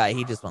the old guy,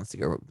 he just wants to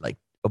go like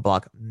a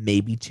block,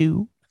 maybe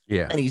 2.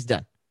 Yeah. And he's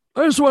done.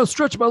 I just want to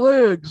stretch my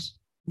legs.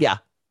 Yeah.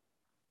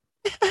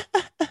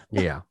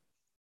 Yeah.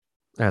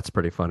 That's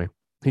pretty funny.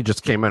 He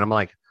just came in. I'm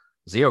like,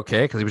 is he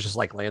okay? Because he was just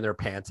like laying there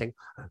panting.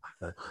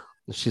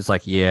 She's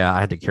like, yeah, I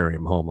had to carry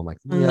him home. I'm like,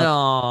 yep.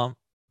 No.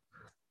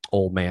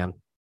 Old man.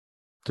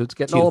 Dude's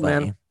getting old,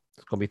 man.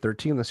 It's going to be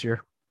 13 this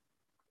year.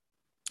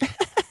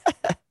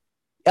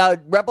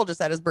 Rebel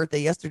just had his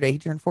birthday yesterday. He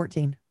turned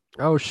 14.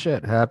 Oh,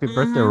 shit. Happy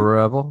birthday,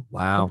 Rebel.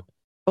 Wow.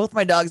 Both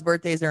my dogs'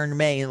 birthdays are in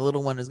May. The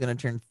little one is going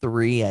to turn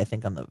 3, I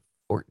think, on the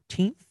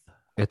 14th.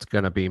 It's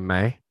going to be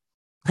May.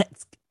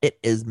 It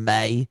is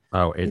May.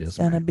 Oh, it's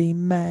going to be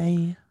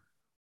May.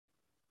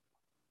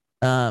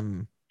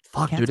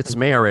 Fuck, dude, it's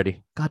May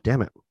already. God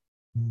damn it.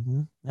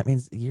 Mm-hmm. That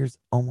means the year's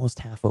almost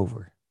half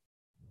over.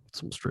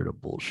 Some straight up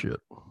bullshit.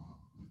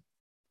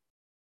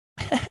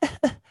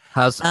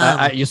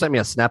 You sent me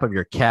a snap of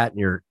your cat and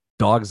your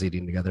dogs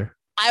eating together.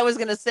 I was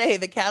gonna say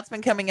the cat's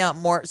been coming out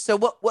more. So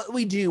what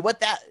we do?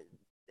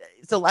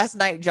 So last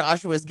night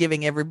Josh was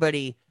giving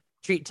everybody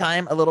treat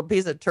time, a little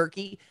piece of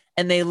turkey,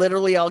 and they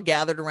literally all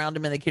gathered around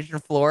him in the kitchen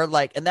floor.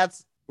 Like, and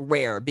that's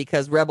rare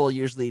because Rebel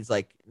usually is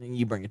like,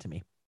 you bring it to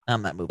me.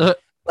 I'm not moving.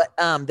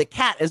 But the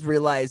cat has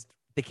realized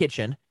the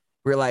kitchen,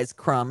 realized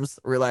crumbs,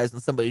 realized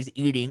when somebody's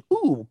eating,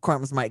 ooh,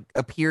 crumbs might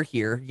appear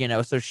here, you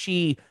know. So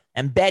she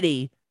and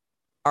Betty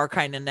are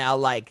kind of now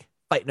like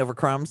fighting over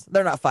crumbs.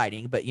 They're not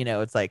fighting, but you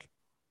know, it's like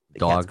the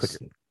dogs,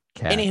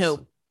 cats,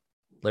 anywho,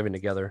 living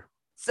together.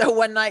 So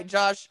one night,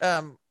 Josh,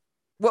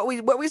 what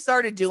we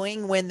started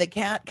doing when the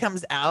cat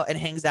comes out and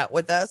hangs out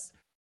with us,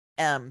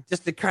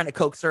 just to kind of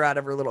coax her out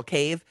of her little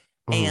cave.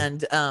 And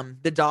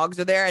the dogs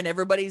are there and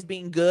everybody's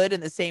being good in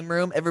the same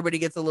room. Everybody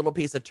gets a little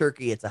piece of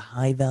turkey. It's a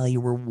high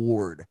value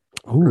reward.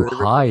 Ooh,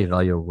 high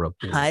value reward.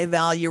 High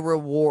value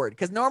reward.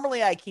 Because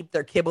normally I keep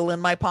their kibble in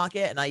my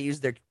pocket and I use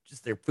their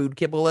food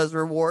kibble as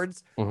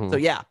rewards. So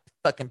yeah,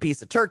 fucking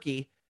piece of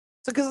turkey.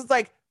 So because it's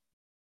like,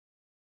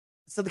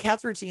 so the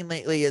cat's routine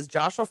lately is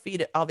Josh will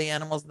feed all the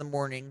animals in the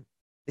morning.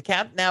 The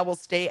cat now will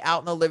stay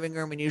out in the living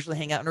room and usually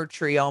hang out in her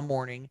tree all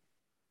morning.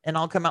 And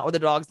I'll come out with the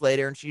dogs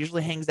later and she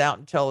usually hangs out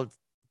until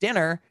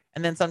dinner,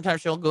 and then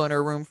sometimes she'll go in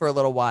her room for a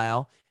little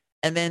while,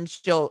 and then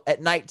she'll at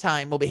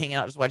nighttime we'll be hanging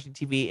out just watching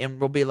TV, and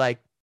we'll be like,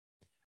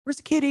 "Where's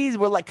the kitties?"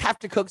 We'll like have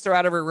to coax her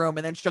out of her room,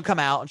 and then she'll come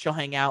out and she'll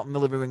hang out in the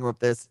living room with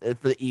this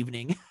for the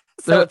evening.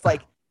 So it's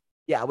like,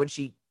 yeah, when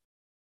she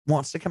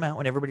wants to come out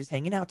when everybody's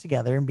hanging out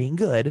together and being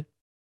good,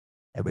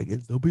 everybody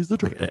gets no piece of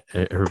turkey.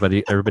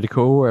 Everybody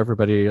cool.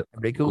 Everybody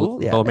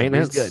cool. Yeah, low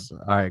maintenance. Good.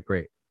 All right,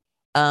 great.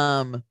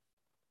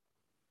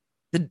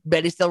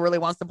 Betty still really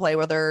wants to play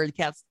with her. The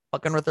cat's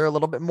fucking with her a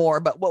little bit more.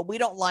 But what we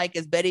don't like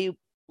is Betty,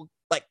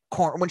 like,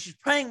 when she's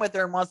playing with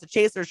her and wants to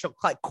chase her, she'll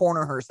like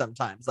corner her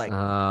sometimes. Like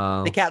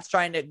the cat's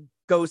trying to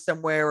go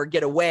somewhere or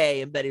get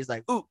away, and Betty's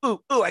like, "Ooh,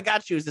 ooh, ooh, I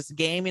got you. Is this a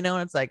game?" You know,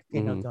 and it's like,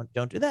 you know,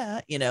 don't do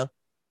that. You know,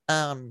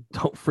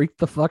 don't freak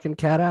the fucking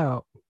cat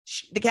out.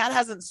 the cat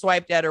hasn't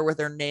swiped at her with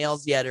her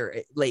nails yet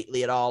or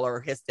lately at all or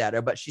hissed at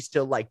her, but she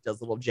still like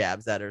does little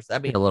jabs at her. So, I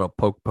mean, a little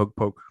poke.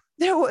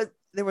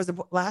 there was a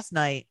last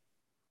night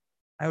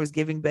I was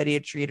giving Betty a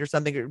treat or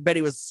something.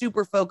 Betty was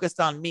super focused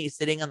on me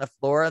sitting on the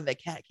floor, and the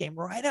cat came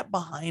right up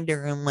behind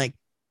her and like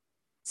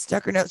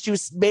stuck her nose. She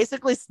was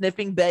basically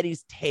sniffing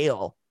Betty's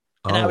tail.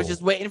 And I was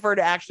just waiting for her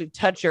to actually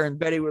touch her, and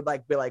Betty would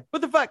like be like,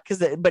 "What the fuck?"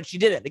 But she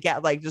didn't. The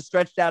cat like just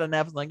stretched out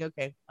enough. I was like,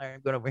 "Okay, all right, I'm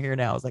going over here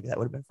now." I was like, "That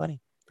would have been funny."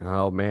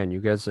 Oh man, you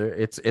guys are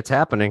it's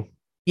happening.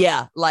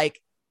 Yeah,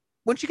 like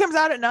when she comes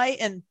out at night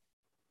and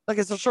like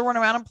I said, she'll run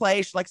around and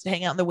play. She likes to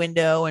hang out in the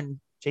window and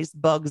chase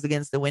bugs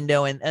against the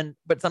window, and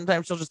but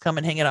sometimes she'll just come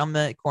and hang it on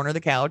the corner of the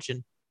couch,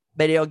 and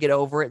Betty will get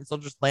over it, and she'll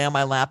just lay on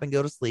my lap and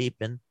go to sleep.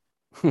 And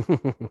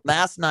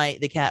last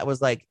night the cat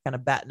was like kind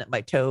of batting at my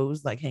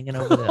toes, like hanging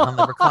over on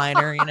the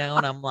recliner, you know,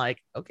 and I'm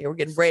like, okay, we're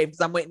getting brave because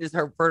I'm waiting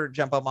for her to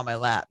jump up on my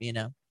lap, you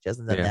know. She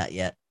hasn't done that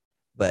yet.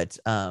 But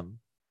then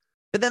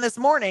this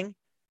morning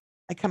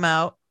I come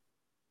out,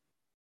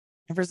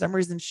 and for some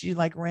reason she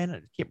like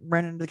kept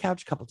running into the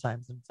couch a couple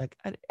times, and it's like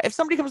if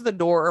somebody comes to the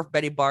door or if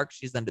Betty barks,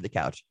 she's under the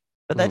couch.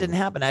 But that didn't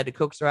happen. I had to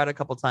coax her out a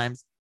couple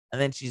times,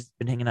 and then she's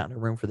been hanging out in her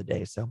room for the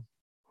day. So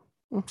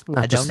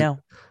I don't know.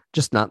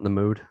 Just not in the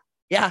mood.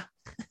 Yeah.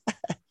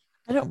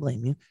 I don't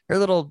blame you.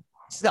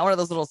 She's got one of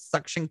those little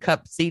suction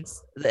cup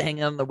seats that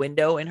hang on the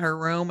window in her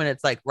room, and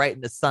it's like right in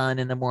the sun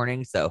in the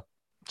morning. So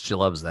she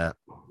loves that.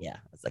 Yeah.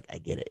 It's like, I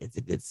get it. It's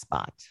a good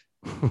spot.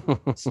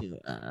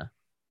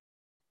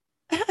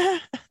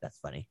 That's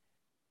funny.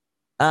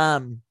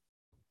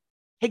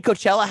 Hey,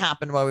 Coachella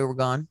happened while we were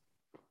gone.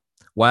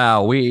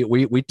 Wow,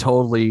 we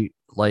totally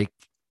like,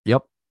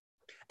 yep.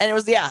 And it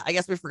was, I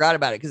guess we forgot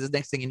about it because the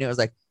next thing you knew, it was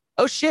like,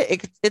 oh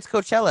shit, it's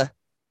Coachella.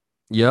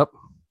 Yep.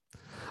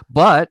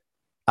 But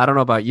I don't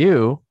know about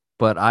you,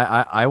 but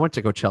I went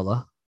to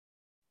Coachella.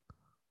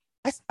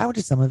 I went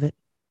to some of it.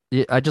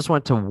 Yeah, I just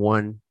went to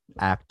one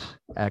act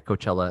at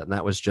Coachella, and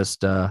that was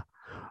just I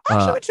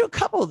actually went to a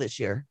couple this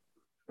year.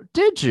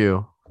 Did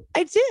you?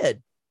 I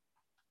did.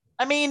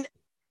 I mean,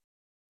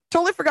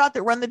 totally forgot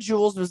that Run the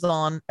Jewels was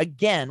on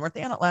again. Weren't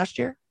they on it last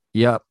year?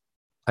 Yep,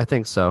 I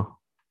think so.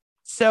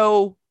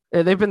 So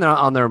they've been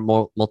on there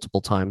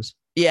multiple times.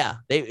 Yeah,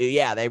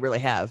 they really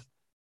have.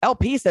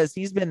 LP says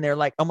he's been there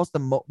like almost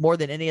more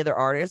than any other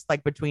artist,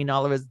 like between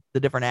all of the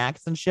different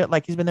acts and shit.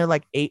 Like he's been there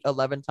like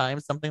 11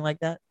 times, something like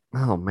that.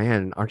 Oh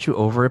man, aren't you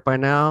over it by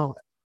now?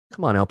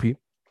 Come on, LP.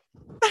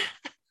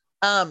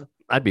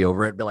 I'd be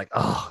over it. Be like,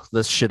 oh,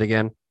 this shit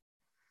again.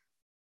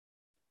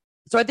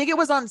 So I think it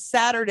was on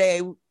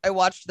Saturday. I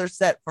watched their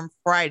set from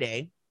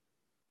Friday.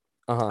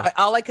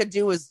 All I could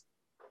do was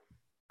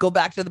go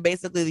back to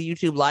basically the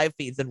YouTube live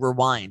feeds and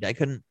rewind. I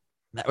couldn't.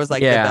 That was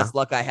like the best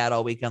luck I had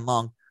all weekend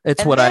long.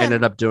 It's what I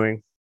ended up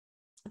doing.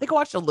 I think I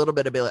watched a little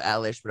bit of Billie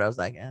Eilish, but I was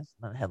like, it's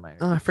not a headliner.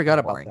 Oh, I forgot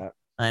about that.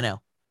 I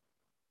know.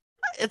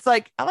 It's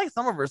like I like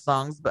some of her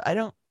songs, but I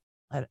don't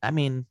think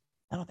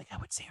I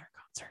would see her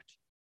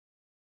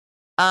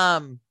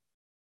concert.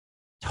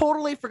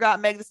 Totally forgot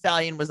Meg Thee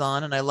Stallion was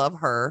on, and I love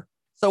her.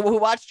 So we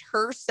watched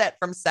her set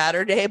from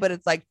Saturday, but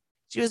it's like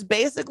she was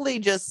basically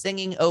just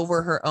singing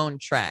over her own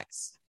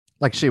tracks.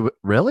 Like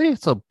really?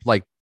 So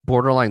like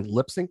borderline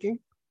lip syncing?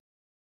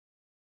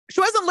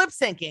 She wasn't lip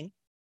syncing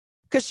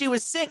because she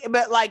was singing,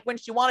 but like when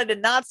she wanted to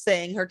not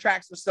sing, her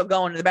tracks were still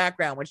going in the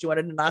background. When she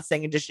wanted to not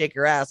sing and just shake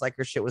her ass, like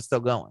her shit was still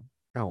going.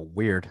 Oh,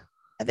 weird.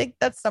 I think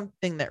that's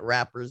something that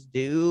rappers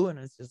do, and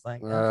it's just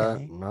like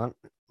okay.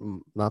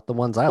 Not the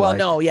ones I like. Well,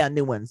 no, yeah,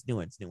 new ones.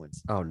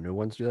 Oh, new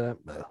ones do that.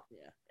 Yeah,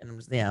 and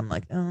I'm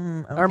like,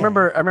 okay. I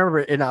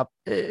remember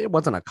it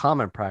wasn't a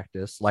common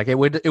practice. Like it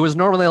was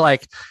normally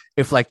like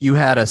if like you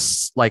had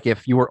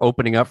if you were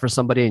opening up for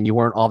somebody and you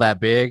weren't all that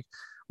big,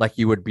 like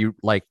you would be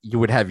like you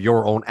would have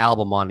your own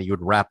album on and you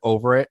would rap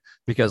over it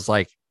because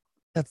like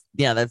that's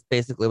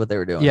basically what they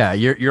were doing. Yeah,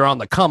 you're on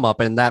the come up,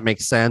 and that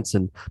makes sense,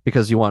 and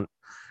because you want,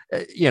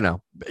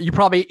 you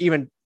probably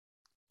even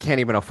can't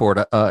even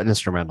afford an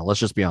instrumental.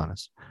 Let's just be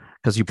honest,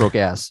 because you broke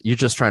ass. You're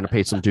just trying to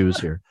pay some dues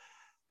here.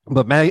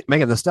 But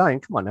Megan Thee Stallion,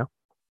 come on now.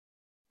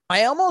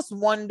 I almost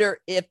wonder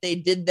if they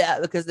did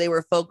that because they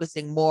were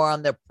focusing more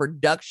on the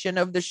production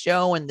of the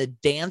show and the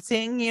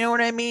dancing, you know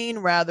what I mean?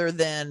 Rather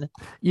than.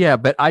 Yeah,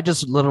 but I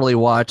just literally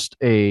watched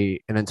an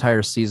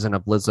entire season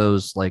of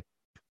Lizzo's like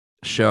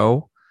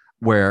show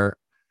where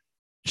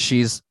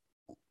she's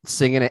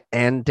singing it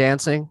and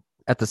dancing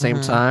at the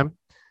same time.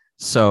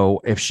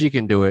 So if she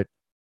can do it,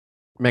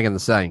 Megan Thee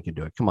Stallion can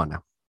do it. Come on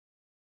now.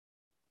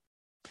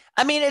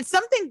 I mean, it's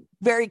something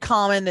very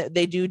common that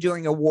they do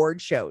during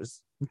award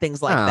shows and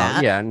things like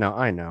that. Yeah, no,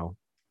 I know.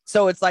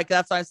 So it's like,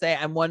 that's why I say,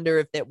 I wonder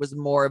if it was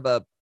more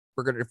of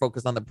we're going to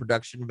focus on the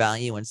production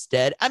value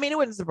instead. I mean, it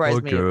wouldn't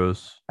surprise me.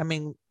 I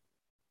mean,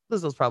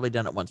 Lizzo's probably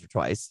done it once or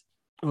twice.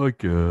 I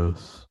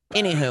guess.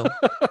 Anywho,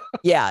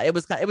 yeah, it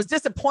was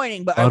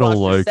disappointing, but I don't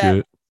like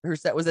it. Her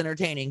set was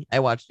entertaining. I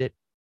watched it.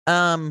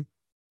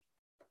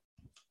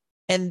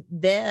 And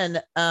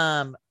then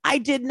I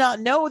did not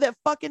know that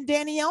fucking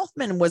Danny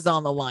Elfman was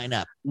on the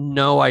lineup.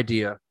 No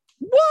idea.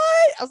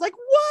 What? I was like,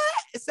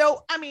 what?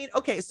 So I mean,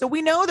 okay, so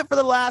we know that for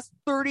the last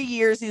 30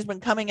 years he's been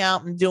coming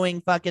out and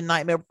doing fucking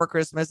Nightmare Before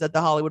Christmas at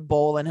the Hollywood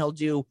Bowl, and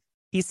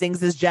he sings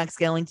this Jack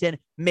Skellington.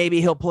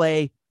 Maybe he'll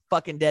play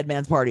fucking Dead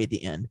Man's Party at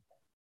the end.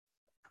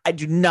 I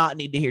do not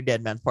need to hear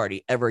Dead Man's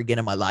Party ever again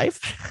in my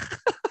life.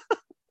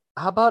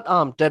 How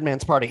about Dead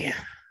Man's Party?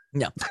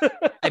 No,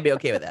 I'd be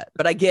okay with that.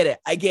 But I get it.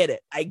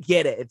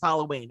 It's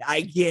Halloween.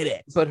 I get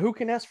it. But who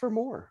can ask for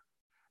more?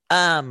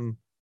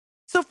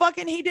 So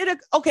fucking he did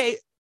okay.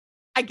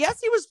 I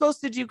guess he was supposed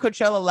to do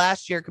Coachella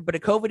last year, but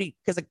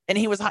and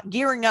he was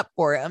gearing up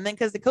for it. And then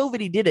because of COVID,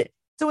 he did it.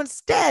 So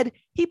instead,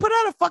 he put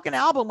out a fucking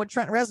album with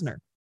Trent Reznor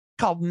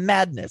called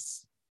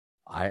Madness.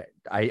 I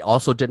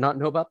also did not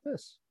know about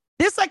this.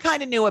 This I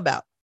kind of knew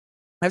about.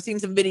 I've seen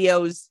some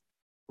videos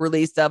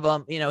released of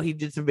him. You know, he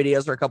did some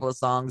videos for a couple of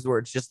songs where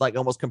it's just like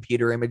almost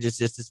computer images,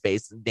 just his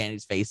face and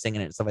Danny's face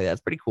singing it and stuff like that.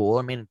 It's pretty cool.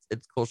 I mean,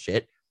 it's cool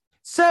shit.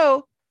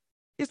 So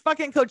his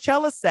fucking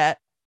Coachella set,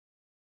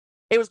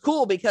 it was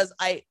cool because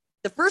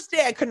the first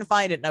day I couldn't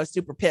find it and I was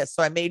super pissed.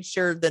 So I made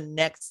sure the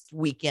next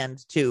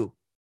weekend to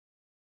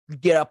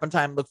get up on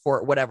time, look for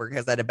it, whatever,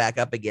 because I had to back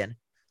up again.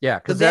 Yeah,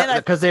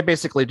 because they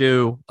basically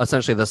do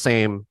essentially the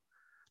same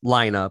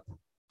lineup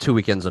 2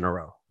 weekends in a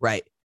row.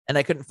 Right. And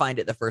I couldn't find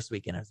it the first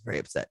weekend. I was very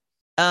upset.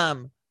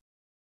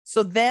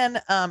 So then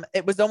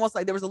it was almost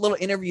like there was a little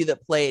interview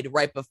that played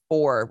right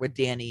before with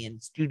Danny in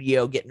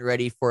studio getting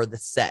ready for the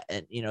set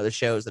and, you know, the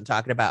shows and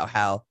talking about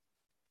how,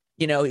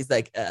 you know, he's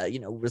like,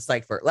 was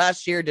like for it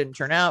last year, didn't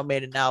turn out,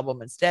 made an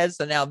album instead.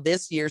 So now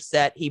this year's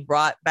set, he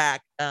brought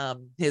back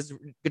his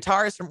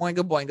guitarist from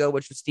Oingo Boingo,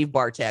 which was Steve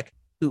Bartek,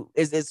 who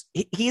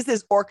he's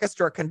his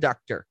orchestra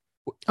conductor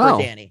for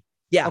Danny.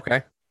 Yeah.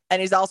 Okay.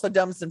 And he's also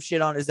done some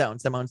shit on his own,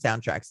 some own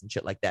soundtracks and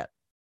shit like that.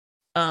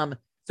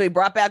 So he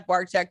brought back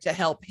Bartek to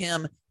help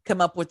him come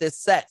up with this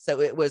set.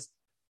 So it was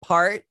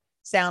part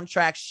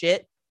soundtrack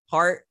shit,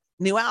 part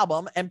new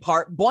album, and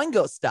part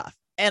Boingo stuff.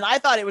 And I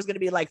thought it was going to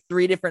be like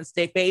 3 different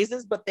state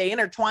phases, but they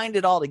intertwined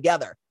it all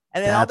together.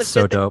 And then that's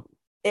so dope.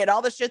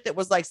 All the shit that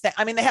was like,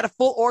 I mean, they had a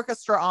full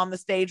orchestra on the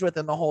stage with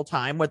them the whole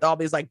time with all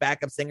these like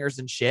backup singers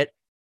and shit.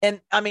 And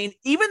I mean,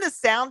 even the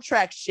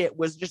soundtrack shit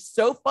was just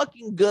so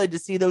fucking good to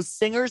see those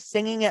singers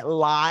singing it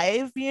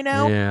live, you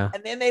know? Yeah.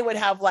 And then they would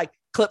have like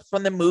clips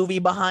from the movie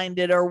behind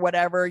it or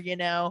whatever, you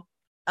know?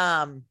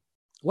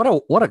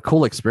 What a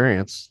cool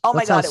experience. Oh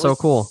my God. It so was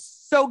cool.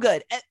 So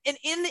good. And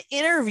in the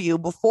interview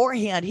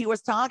beforehand, he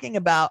was talking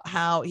about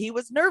how he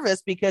was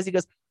nervous because he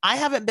goes, I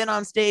haven't been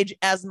on stage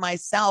as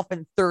myself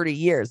in 30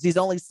 years. He's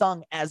only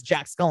sung as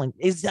Jack Skellington.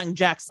 He's sung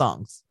Jack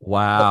songs.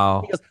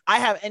 Wow. He goes, I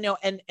have, and, you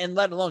know, and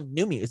let alone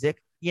new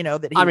music, you know,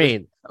 that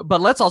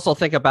but let's also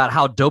think about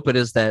how dope it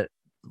is that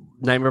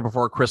Nightmare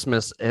Before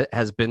Christmas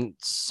has been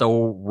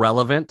so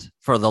relevant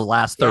for the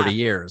last 30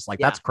 years. Like,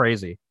 that's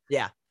crazy.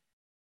 Yeah.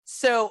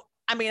 So,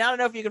 I mean, I don't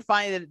know if you can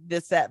find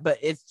this set, but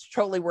it's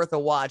totally worth a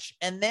watch.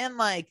 And then,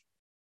 like,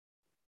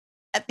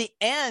 at the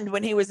end,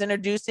 when he was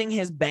introducing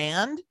his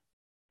band,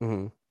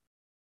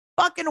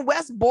 fucking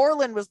Wes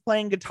Borland was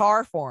playing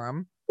guitar for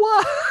him.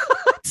 What?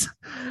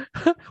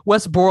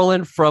 Wes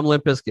Borland from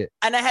Limp Bizkit.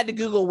 And I had to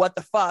Google what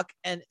the fuck.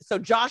 And so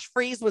Josh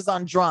Freese was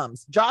on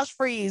drums. Josh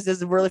Freese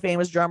is a really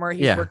famous drummer.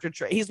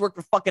 He's worked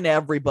with fucking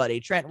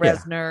everybody. Trent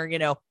Reznor, you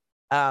know,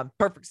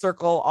 Perfect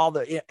Circle, all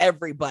the, you know,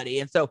 everybody.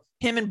 And so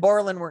him and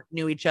Borland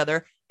knew each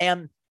other.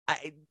 And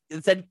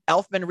it said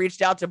Elfman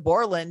reached out to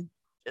Borland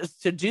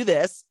to do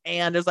this.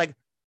 And it was like,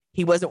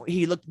 he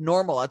looked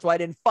normal. That's why I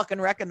didn't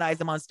fucking recognize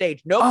him on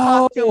stage. No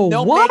costume,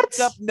 no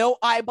makeup, no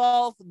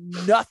eyeballs,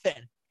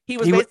 nothing. He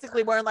was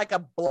basically wearing like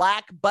a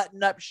black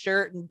button-up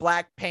shirt and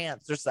black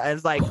pants or something.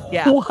 It's like,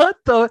 yeah. What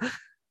the?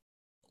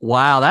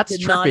 Wow, that's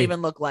did trippy. not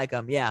even look like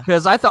him. Yeah.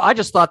 Because I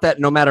just thought that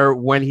no matter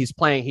when he's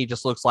playing, he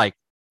just looks like,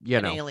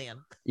 an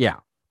alien. Yeah,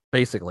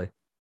 basically.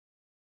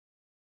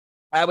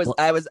 I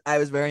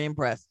was very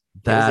impressed.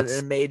 That's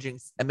an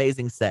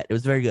amazing set. It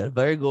was very good.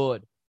 Very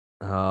good.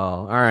 Oh,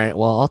 all right.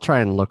 Well, I'll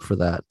try and look for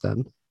that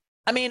then.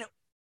 I mean,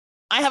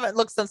 I haven't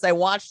looked since I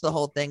watched the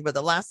whole thing, but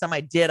the last time I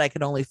did, I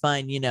could only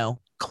find,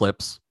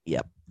 clips.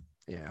 Yep.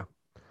 Yeah.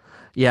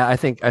 Yeah. I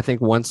think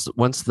once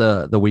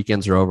the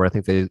weekends are over, I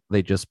think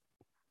they just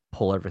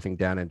pull everything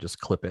down and just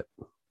clip it.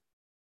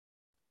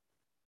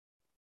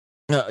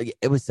 No,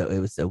 it was so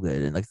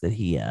good, and like I said,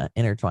 he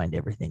intertwined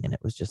everything, and it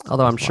was just.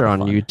 Although I'm sure on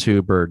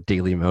YouTube or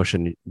Daily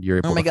Motion, you're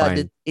able. Oh my to God!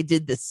 find... It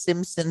did the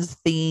Simpsons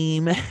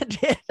theme.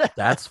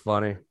 That's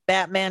funny.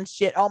 Batman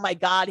shit. Oh my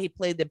God! He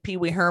played the Pee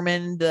Wee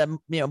Herman, the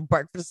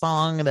breakfast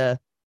song, the.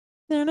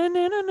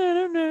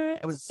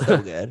 It was so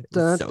good. It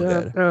was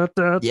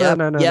so good.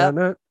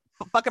 Yep.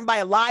 Fucking by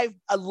a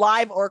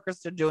live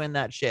orchestra doing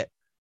that shit.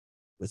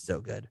 It was so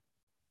good.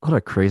 What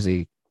a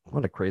crazy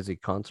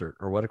concert,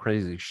 or what a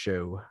crazy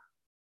show.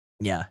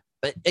 Yeah.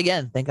 But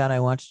again, thank God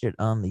I watched it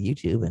on the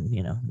YouTube and,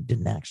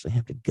 didn't actually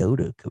have to go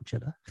to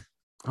Coachella.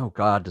 Oh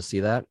God, to see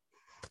that.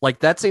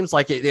 Like, that seems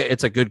like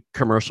it's a good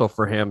commercial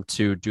for him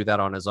to do that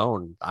on his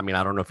own. I mean,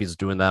 I don't know if he's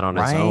doing that on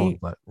his own,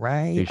 but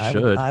he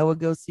should. I would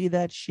go see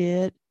that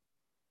shit.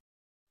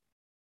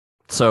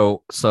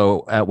 So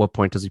at what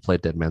point does he play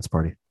Dead Man's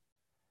Party?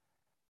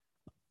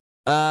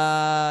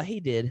 He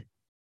did.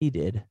 He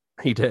did.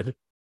 He did.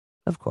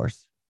 Of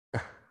course.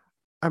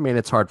 I mean,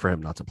 it's hard for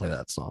him not to play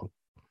that song.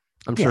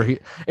 I'm Yeah. sure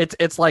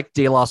it's like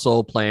De La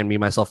Soul playing Me,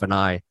 Myself, and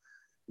I,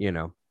 you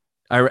know.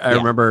 I Yeah.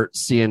 remember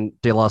seeing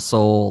De La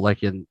Soul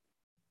like in,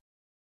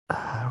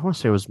 I want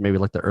to say it was maybe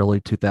like the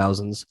early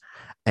 2000s.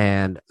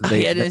 And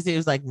He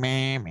was like,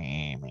 meh,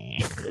 meh, meh.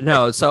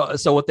 no,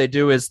 so what they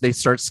do is they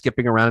start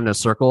skipping around in a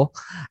circle,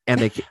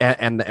 and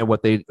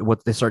what they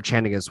start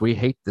chanting is, we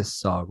hate this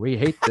song, we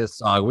hate this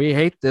song, we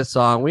hate this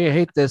song, we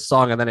hate this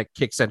song, and then it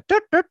kicks in.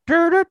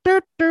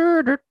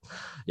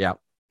 Yeah,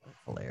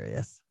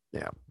 Hilarious.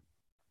 Yeah.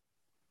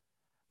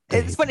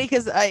 It's funny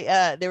because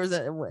there was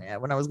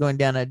when I was going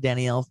down a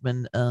Danny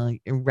Elfman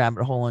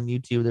rabbit hole on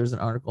YouTube, there's an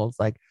article. It's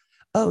like,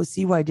 oh,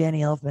 see why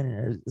Danny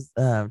Elfman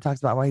talks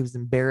about why he was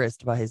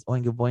embarrassed by his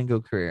Oingo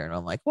Boingo career. And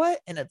I'm like, what?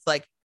 And it's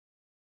like,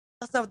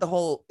 that's not what the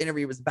whole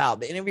interview was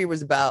about. The interview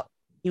was about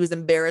he was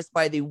embarrassed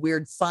by the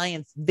Weird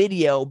Science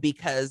video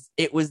because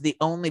it was the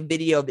only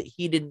video that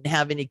he didn't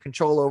have any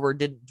control over,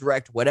 didn't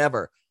direct,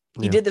 whatever.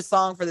 He did the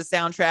song for the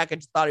soundtrack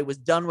and just thought he was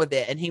done with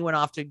it. And he went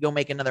off to go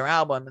make another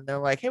album. And they're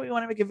like, hey, we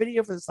want to make a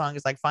video for the song.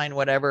 It's like, fine,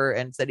 whatever.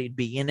 And said he'd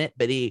be in it.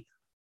 But he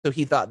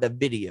thought the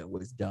video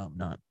was dumb,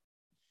 not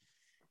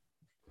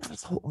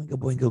his whole Oingo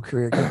Boingo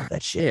career. Get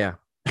that shit. Yeah.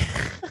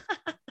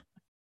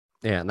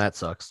 Yeah, and that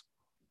sucks.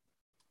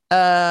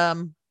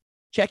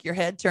 Check Your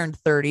Head turned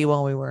 30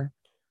 while we were.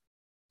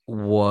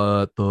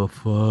 What the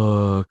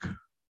fuck? Did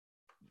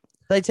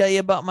I tell you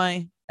about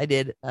my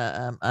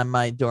on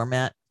my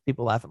doormat?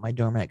 People laugh at my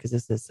doormat because it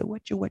says, so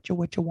what you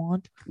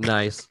want?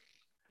 Nice.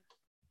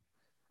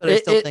 But I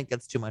still think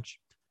that's too much.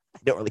 I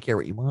don't really care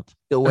what you want.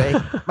 Go away.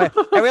 I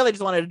really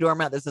just wanted a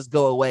doormat that says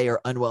go away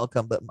or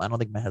unwelcome, but I don't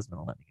think my husband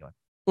will let me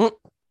go.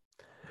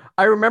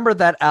 I remember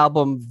that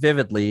album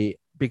vividly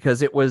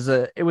because it was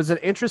an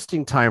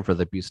interesting time for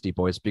the Beastie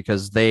Boys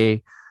because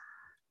they,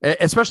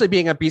 especially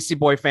being a Beastie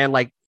Boy fan,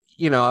 like,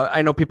 you know,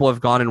 I know people have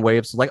gone in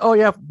waves like, oh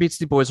yeah,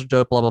 Beastie Boys are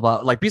dope, blah, blah,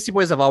 blah. Like Beastie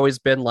Boys have always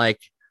been like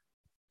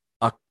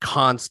a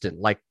constant,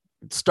 like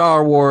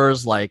Star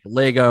Wars, like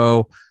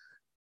Lego,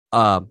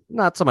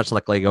 not so much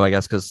like Lego, I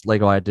guess, because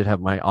Lego I did have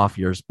my off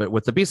years, but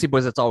with the Beastie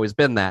Boys, it's always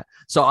been that.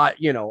 So I,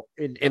 you know,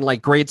 in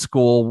like grade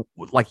school,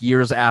 like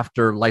years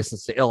after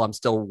License to Ill, I'm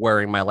still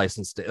wearing my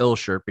License to Ill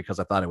shirt because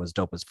I thought it was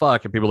dope as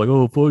fuck, and people are like,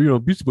 oh, well, you know,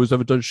 Beastie Boys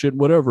haven't done shit,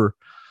 whatever.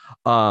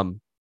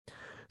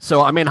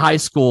 So I'm in high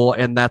school,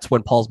 and that's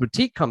when Paul's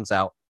Boutique comes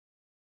out,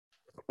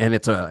 and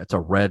it's a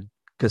red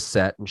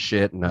cassette and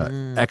shit, and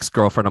an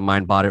ex-girlfriend of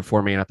mine bought it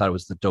for me, and I thought it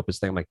was the dopest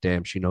thing. I'm like,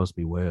 damn, she knows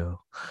me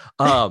well.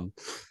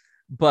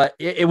 But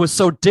it was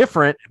so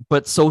different,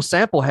 but so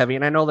sample heavy.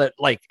 And I know that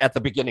like at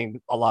the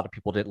beginning, a lot of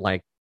people didn't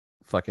like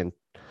fucking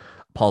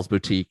Paul's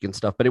Boutique and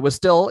stuff, but it was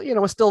still, you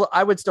know,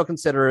 I would still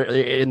consider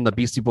it in the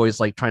Beastie Boys,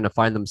 like trying to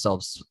find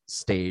themselves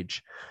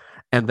stage.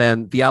 And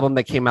then the album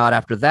that came out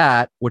after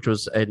that, which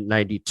was in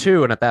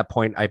 92. And at that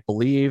point, I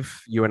believe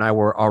you and I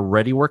were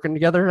already working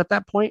together at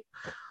that point.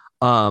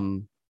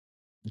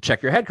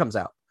 Check Your Head comes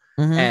out.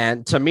 Mm-hmm.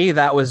 And to me,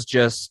 that was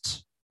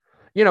just,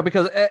 you know,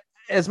 because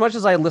as much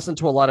as I listened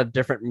to a lot of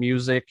different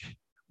music,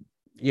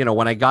 you know,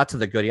 when I got to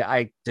the Goody,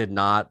 I did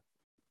not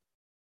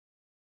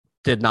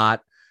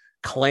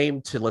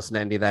claim to listen to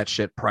any of that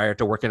shit prior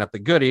to working at the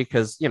Goody,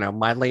 because, you know,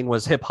 my lane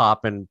was hip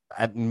hop and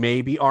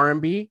maybe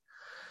R&B.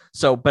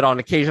 So, but on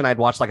occasion I'd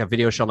watch like a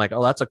video show. I'm like,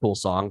 oh, that's a cool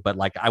song. But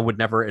like, I would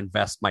never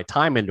invest my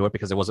time into it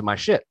because it wasn't my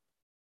shit.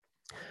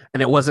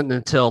 And it wasn't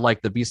until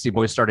like the Beastie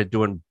Boys started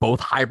doing both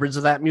hybrids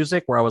of that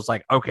music where I was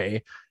like,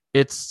 okay,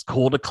 it's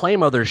cool to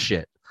claim other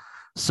shit.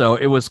 So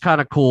it was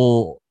kind of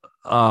cool.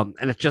 And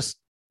it just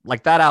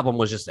like that album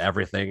was just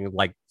everything,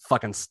 like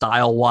fucking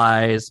style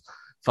wise,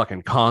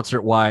 fucking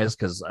concert wise.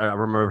 Cause I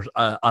remember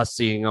us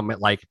seeing them at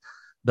like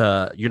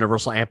the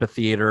Universal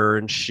Amphitheater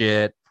and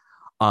shit.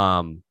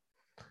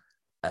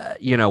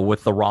 You know,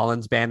 with the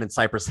Rollins band in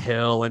Cypress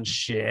Hill and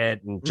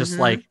shit. And just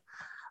like,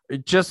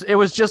 it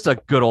was just a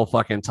good old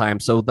fucking time.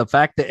 So the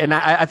fact that, and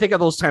I think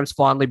of those times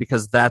fondly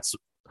because that's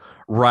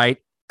right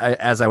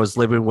as I was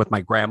living with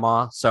my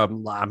grandma. So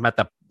I'm at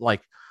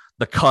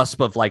the cusp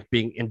of like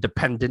being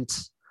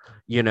independent,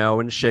 you know,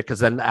 and shit. Cause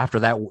then after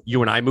that,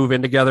 you and I move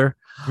in together.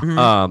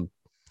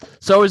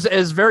 So it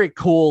was very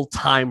cool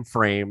time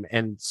frame.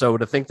 And so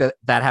to think that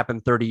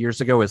happened 30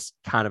 years ago is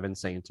kind of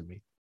insane to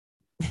me.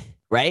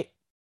 Right.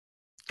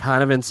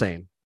 Kind of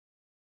insane.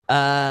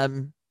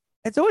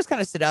 It's always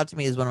kind of stood out to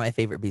me as one of my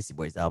favorite Beastie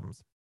Boys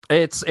albums.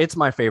 It's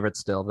my favorite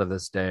still to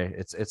this day.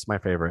 It's my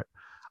favorite.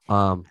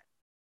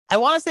 I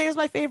want to say it's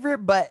my favorite,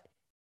 but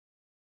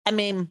I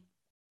mean,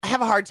 I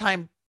have a hard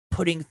time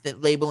putting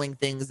labeling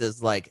things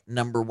as like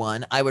number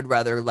one. I would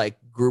rather like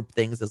group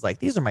things as like,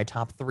 these are my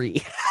top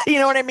three. You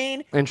know what I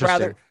mean?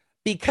 Interesting.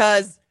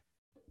 Because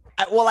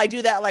I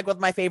do that like with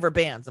my favorite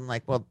bands. I'm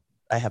like, well,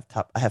 I have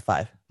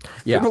five.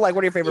 Yeah. People are like,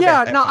 what are your favorite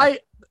bands? bands?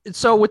 No,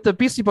 so with the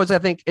Beastie Boys, I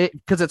think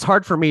because it's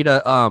hard for me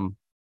to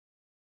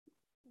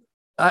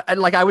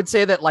I would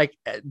say that like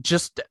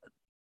just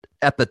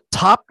at the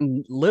top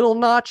little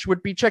notch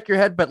would be Check Your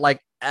Head, but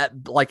like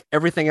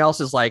everything else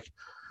is like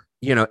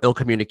ill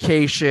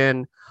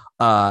communication,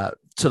 to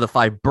the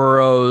 5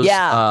 boroughs,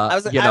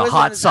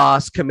 hot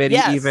sauce committee,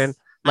 yes, even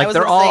like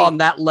they're all on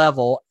that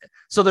level.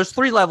 So there's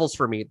 3 levels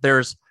for me.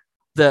 There's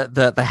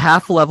the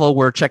half level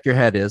where Check Your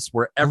Head is,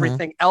 where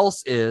everything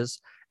else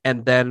is,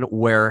 and then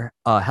where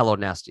Hello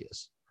Nasty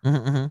is.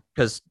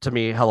 Because to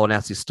me, Hello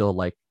Nasty is still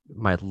like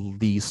my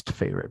least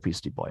favorite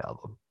Beastie Boy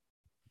album.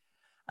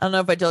 I don't know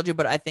if I told you,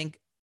 but I think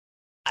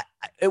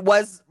it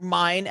was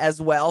mine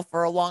as well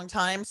for a long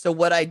time. So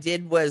what I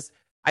did was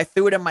I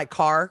threw it in my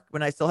car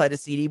when I still had a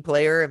CD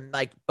player, and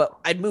but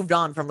I'd moved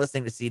on from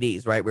listening to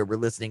CDs, right? Where we're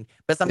listening,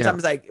 but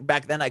sometimes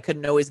back then I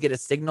couldn't always get a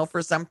signal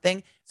for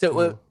something.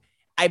 So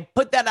I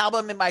put that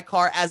album in my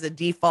car as a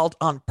default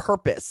on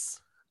purpose.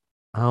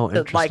 Oh, to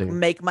interesting.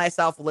 make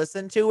myself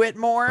listen to it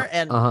more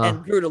and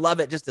grew to love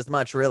it just as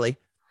much, really.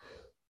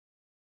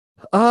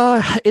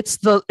 It's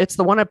the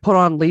one I put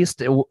on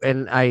least,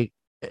 and I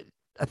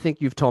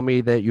think you've told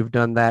me that you've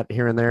done that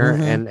here and there,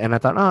 and I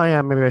thought, oh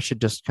yeah, maybe I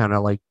should just kind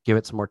of like give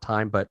it some more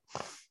time, but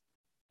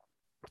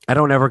I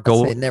don't ever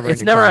go.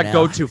 It's never a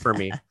go-to for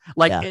me.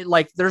 Like,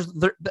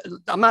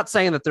 I'm not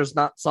saying that there's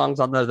not songs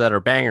on there that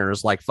are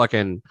bangers, like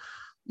fucking,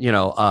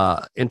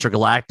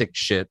 intergalactic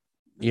shit,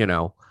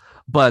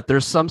 but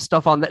there's some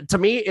stuff on that. To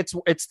me,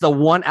 it's the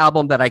one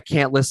album that I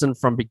can't listen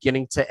from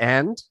beginning to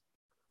end,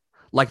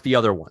 like the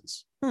other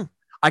ones.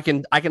 I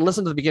can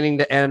listen to the beginning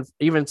to end,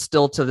 even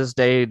still to this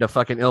day, to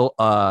fucking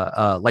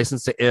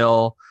License to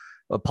Ill,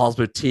 Paul's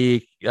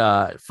Boutique,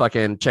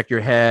 fucking Check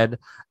Your Head,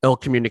 Ill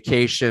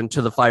Communication,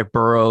 To the 5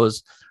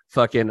 Boroughs,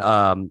 fucking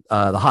the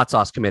Hot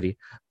Sauce Committee.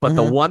 But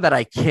the one that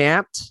I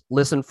can't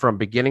listen from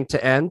beginning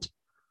to end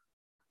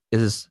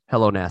is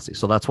Hello Nasty.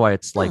 So that's why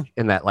it's like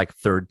in that like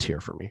 3rd tier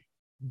for me.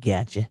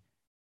 Gotcha.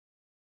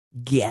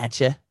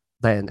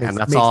 And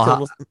that's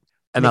all.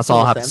 And that's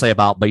all I have to say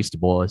about Beastie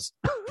Boys.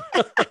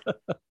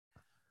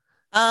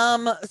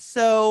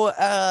 So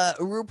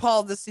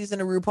RuPaul, this season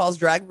of RuPaul's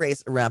Drag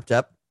Race wrapped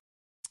up.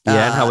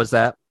 Yeah, and how was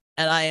that?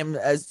 And I am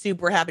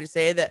super happy to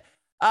say that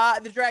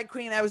the drag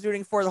queen I was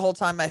rooting for the whole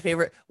time, my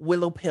favorite,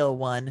 Willow Pill,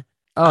 won.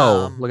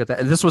 Oh, look at that.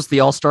 And this was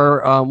the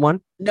All-Star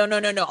one? No.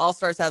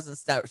 All-Stars hasn't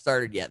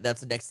started yet.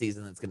 That's the next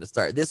season that's going to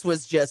start. This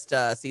was just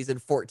season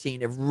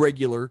 14 of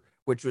regular,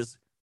 which was,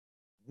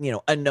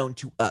 unknown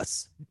to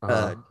us,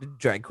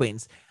 drag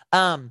queens.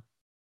 From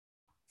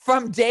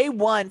day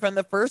one, from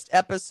the first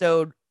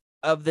episode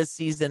of this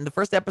season, the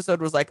first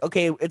episode was like,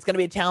 okay, it's going to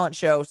be a talent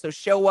show. So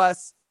show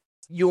us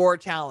your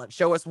talent.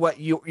 Show us what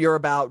you're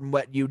about and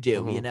what you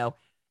do,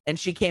 And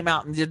she came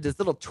out and did this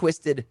little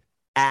twisted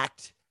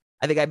act.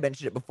 I think I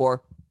mentioned it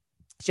before.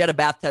 She had a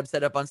bathtub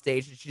set up on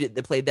stage, and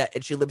they played that,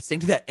 and she lip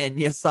synced that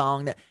Enya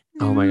song. That,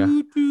 oh my god,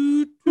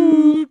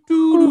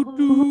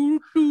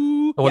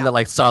 the one that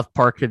like South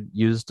Park had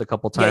used a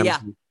couple times. Yeah.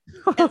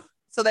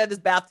 So they had this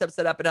bathtub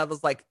set up, and it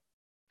was like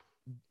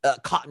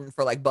cotton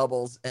for like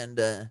bubbles,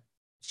 and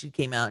she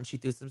came out and she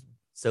threw some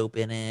soap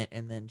in it,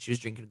 and then she was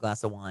drinking a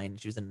glass of wine.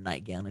 She was in a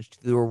nightgown and she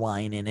threw her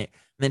wine in it.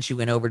 And then she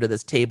went over to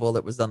this table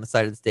that was on the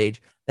side of the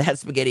stage that had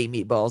spaghetti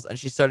meatballs, and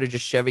she started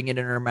just shoving it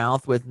in her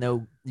mouth with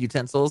no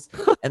utensils.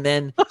 And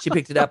then she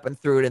picked it up and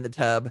threw it in the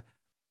tub.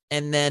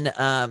 And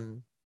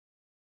then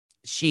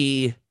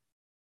she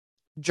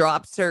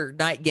drops her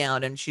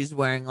nightgown, and she's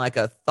wearing like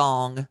a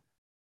thong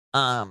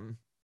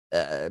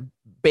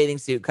bathing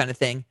suit kind of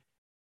thing.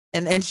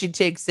 And then she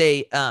takes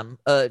picks up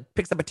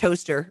a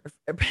toaster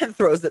and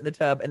throws it in the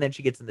tub, and then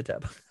she gets in the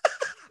tub.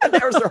 And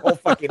that was her whole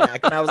fucking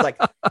act. And I was like,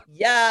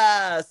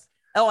 yes.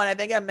 Oh, and I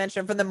think I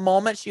mentioned from the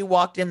moment she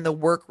walked in the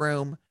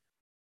workroom,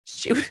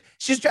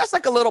 she's dressed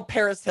like a little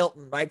Paris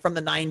Hilton, right, from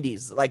the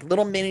 90s, like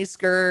little mini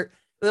skirt,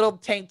 little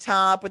tank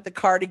top with the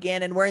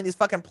cardigan, and wearing these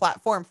fucking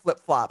platform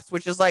flip-flops,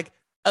 which is like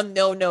a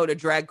no-no to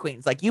drag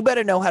queens. Like, you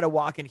better know how to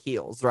walk in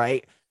heels,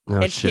 right?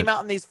 And she came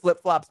out in these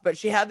flip-flops, but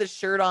she had this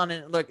shirt on,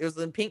 and it was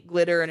in pink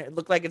glitter, and it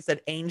looked like it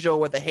said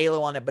angel with a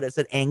halo on it, but it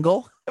said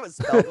angle. It was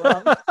spelled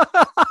wrong.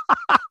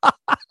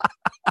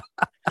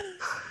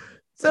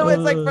 So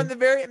it's like from the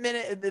very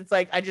minute, it's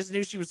like I just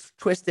knew she was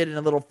twisted and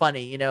a little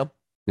funny,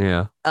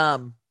 Yeah.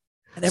 And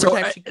every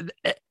time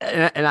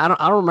and I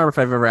don't remember if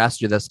I've ever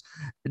asked you this.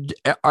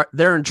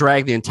 They're in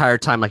drag the entire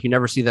time, like you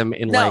never see them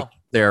in like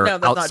their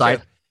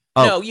outside.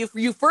 No,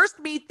 you first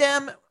meet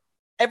them.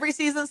 Every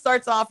season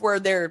starts off where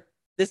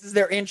this is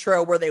their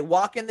intro, where they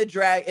walk in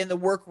the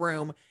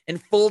workroom in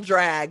full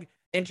drag,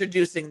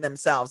 introducing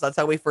themselves. That's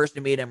how we first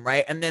meet him,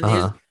 right? And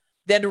then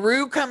then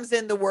Rue comes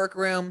in the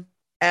workroom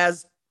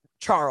as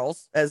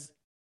Charles, as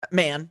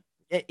man.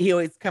 He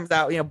always comes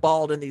out,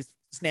 bald in these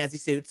snazzy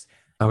suits,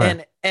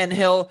 and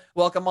he'll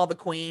welcome all the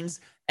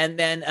queens, and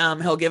then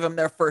he'll give them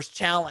their first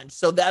challenge.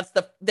 So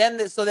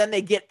then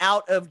they get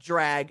out of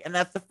drag, and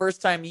that's the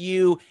first time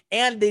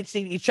they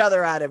see each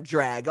other out of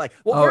drag. Like,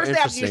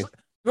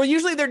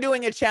 usually they're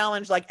doing a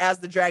challenge like as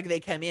the drag they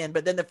come in,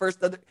 but then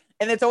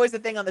and it's always the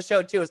thing on the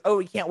show too is,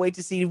 we can't wait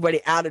to see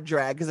anybody out of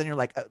drag, because then you're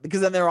like,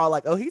 because then they're all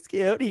like, oh, he's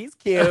cute,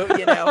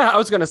 I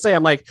was gonna say,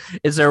 I'm like,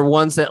 is there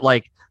ones that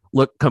like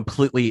look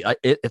completely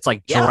it's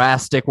like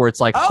drastic, where it's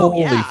like,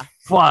 holy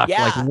fuck,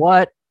 like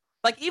what?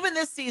 Like even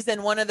this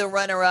season, one of the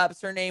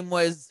runner-ups, her name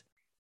was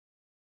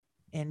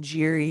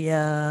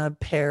Angeria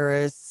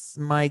Paris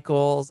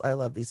Michaels. I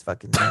love these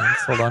fucking names.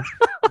 Hold on.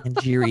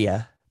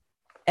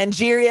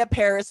 Angeria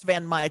Paris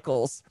Van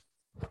Michaels.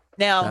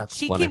 Now, That's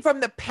she funny. came from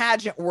the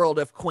pageant world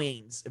of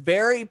queens.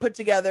 Very put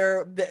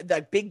together,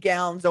 the big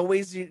gowns,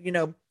 always,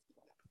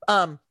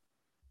 and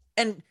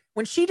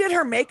when she did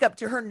her makeup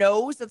to her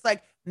nose, it's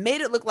like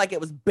made it look like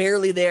it was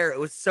barely there. It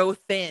was so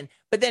thin.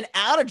 But then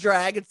out of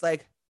drag, it's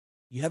like,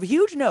 you have a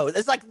huge nose.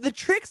 It's like the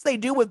tricks they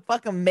do with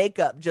fucking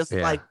makeup just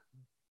like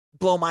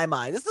blow my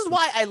mind. This is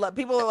why I love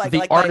people are like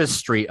the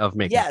artistry of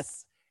makeup.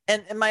 Yes.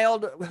 And my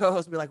old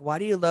co-host would be like, why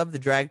do you love the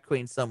drag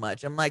queens so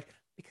much? I'm like,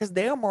 because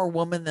they are more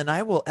woman than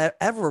I will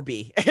ever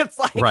be. It's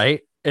like,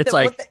 right? It's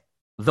like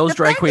those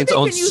drag queens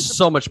own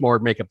so much more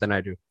makeup than I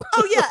do.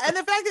 Oh, yeah. And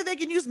the fact that they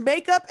can use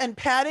makeup and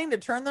padding to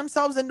turn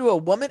themselves into a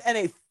woman, and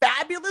a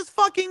fabulous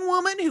fucking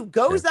woman who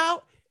goes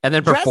out and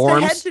then dressed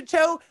performs head to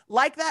toe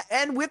like that,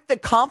 and with the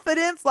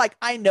confidence, like,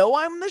 I know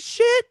I'm the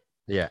shit.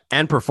 Yeah.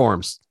 And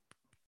performs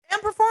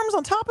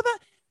On top of that.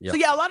 Yep. So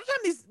yeah, a lot of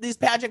times these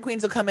pageant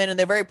queens will come in and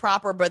they're very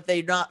proper, but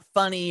they're not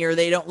funny, or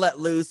they don't let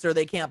loose, or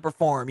they can't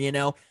perform,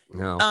 No.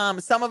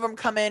 Some of them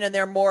come in and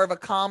they're more of a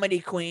comedy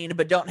queen,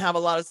 but don't have a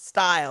lot of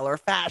style or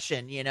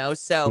fashion,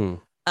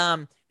 So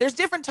there's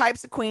different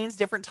types of queens,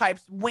 different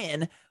types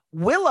win.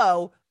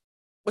 Willow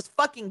was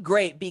fucking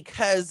great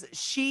because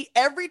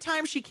every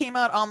time she came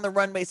out on the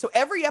runway, so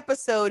every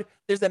episode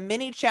there's a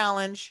mini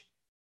challenge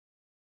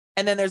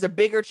and then there's a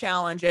bigger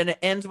challenge, and it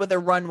ends with a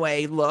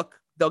runway look.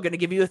 They're going to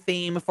give you a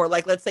theme for,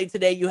 like, let's say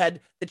today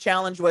the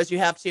challenge was you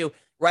have to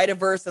write a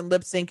verse and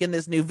lip sync in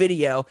this new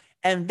video.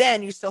 And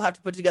then you still have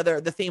to put together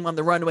the theme on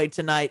the runway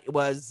tonight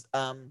was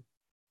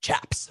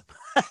chaps,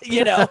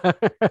 Yeah.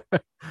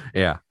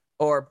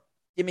 Or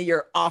give me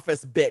your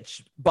office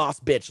bitch,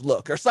 boss bitch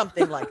look, or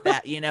something like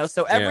that,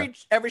 So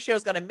every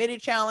show's got a mini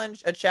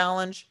challenge, a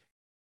challenge,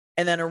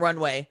 and then a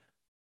runway.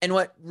 And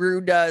what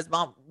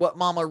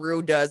Mama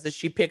Rue does is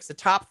she picks the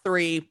top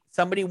 3,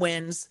 somebody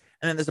wins,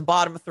 and then there's a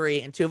bottom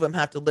 3, and 2 of them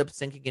have to lip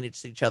sync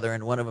against each other,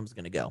 and one of them's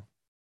going to go.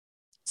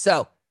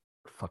 So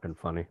fucking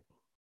funny.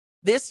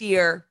 This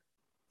year,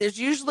 there's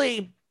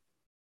usually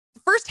the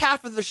first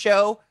half of the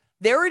show,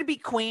 there would be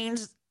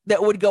queens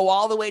that would go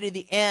all the way to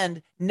the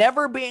end,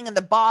 never being in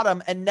the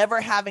bottom and never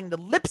having to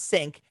lip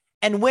sync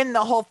and win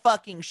the whole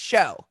fucking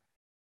show.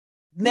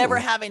 Never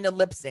having to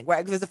lip sync, right?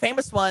 Because there's a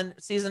famous one,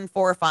 season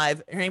 4 or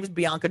 5. Her name is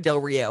Bianca Del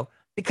Rio,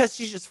 because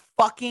she's just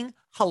fucking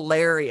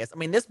hilarious. I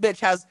mean, this bitch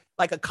has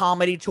like a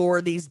comedy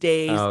tour these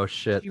days. Oh,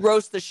 shit. She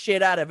roasts the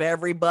shit out of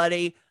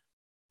everybody.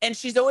 And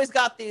she's always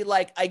got the,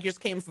 like, I just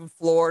came from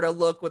Florida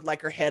look with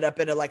like her head up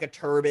into like a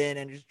turban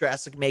and just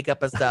dressed like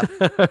makeup and stuff.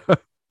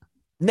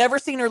 Never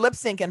seen her lip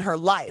sync in her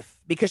life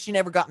because she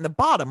never got in the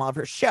bottom of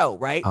her show,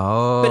 right?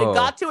 Oh. But it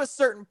got to a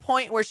certain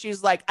point where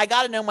she's like, I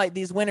got to know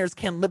these winners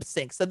can lip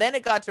sync. So then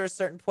it got to a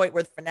certain point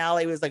where the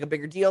finale was like a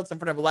bigger deal. It's in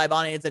front of a live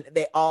audience and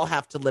they all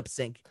have to lip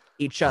sync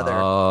each other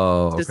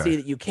to see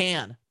that you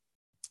can.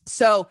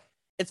 So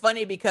it's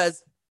funny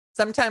because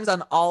sometimes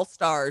on All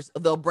Stars,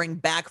 they'll bring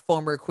back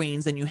former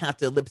queens and you have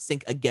to lip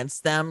sync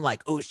against them.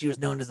 Like, oh, she was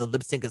known as a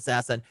lip sync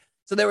assassin.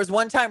 So there was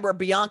one time where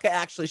Bianca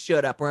actually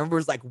showed up, where everyone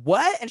was like,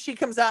 what? And she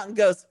comes out and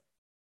goes,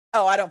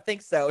 oh, I don't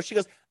think so. She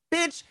goes,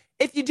 bitch,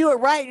 if you do it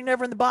right, you're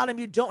never in the bottom.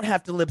 You don't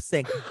have to lip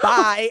sync.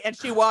 Bye. And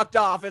she walked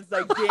off. It's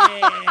like,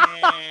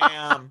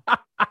 damn.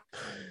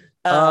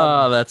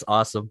 Oh, that's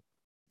awesome.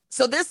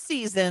 So this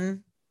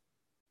season,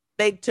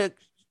 they took,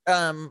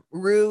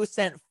 Rue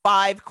sent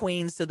 5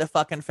 queens to the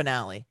fucking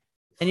finale.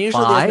 And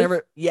usually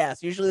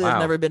there's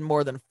never been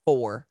more than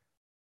 4.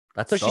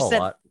 That's so she sent a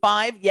lot.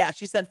 5. Yeah,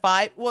 she sent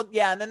 5. Well,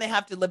 yeah, and then they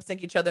have to lip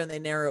sync each other and they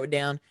narrow it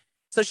down.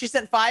 So she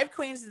sent 5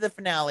 queens to the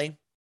finale.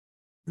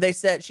 She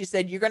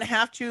said, you're going to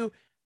have to,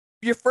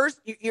 you're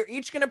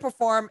each going to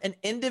perform an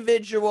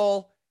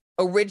individual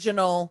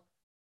original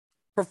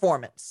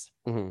performance.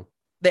 Mm-hmm.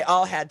 They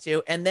all had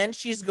to. And then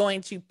she's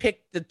going to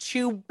pick the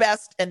 2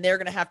 best and they're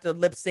going to have to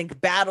lip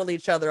sync, battle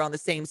each other on the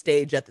same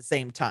stage at the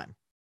same time.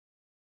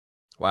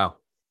 Wow.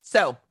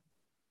 So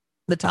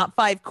the top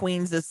 5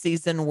 queens this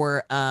season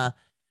were,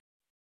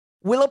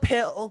 Willow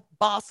Pill,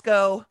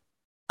 Bosco,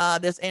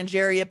 this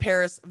Angeria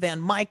Paris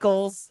Van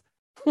Michaels,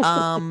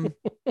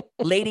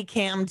 Lady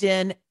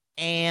Camden,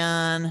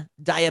 and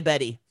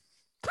Diabetes.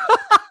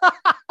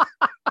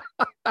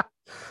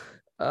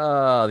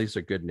 Oh, these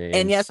are good names.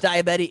 And yes,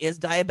 Diabetes is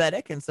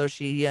diabetic, and so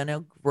she,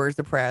 wears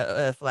the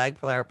flag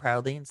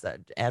proudly and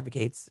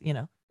advocates,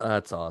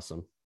 That's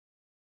awesome.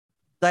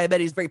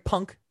 Diabetes is very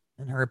punk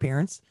in her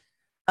appearance.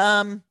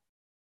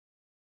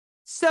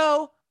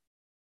 So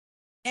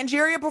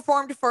Angeria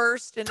performed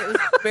first, and it was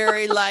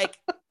very like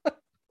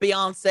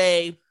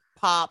Beyonce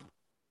pop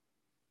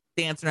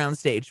dancing around the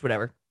stage,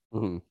 whatever.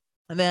 Mm-hmm.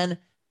 And then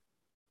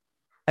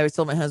I always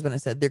told my husband, I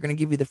said, they're going to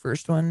give you the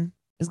first one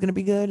is going to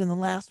be good, and the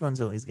last one's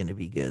always going to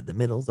be good. The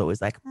middle's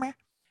always like, meh.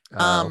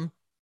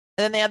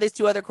 And then they had these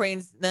two other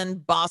queens. Then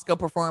Bosco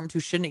performed, who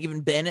shouldn't have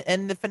even been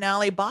in the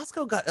finale.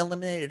 Bosco got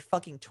eliminated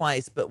fucking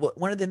twice. But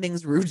one of the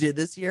things Rue did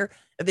this year,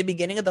 at the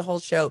beginning of the whole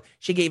show,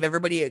 she gave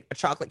everybody a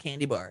chocolate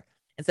candy bar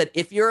and said,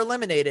 if you're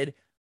eliminated,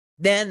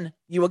 then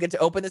you will get to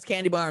open this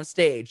candy bar on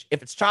stage.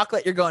 If it's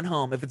chocolate, you're going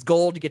home. If it's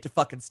gold, you get to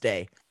fucking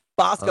stay.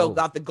 Bosco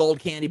got the gold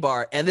candy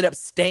bar, ended up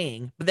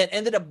staying, but then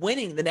ended up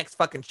winning the next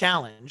fucking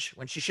challenge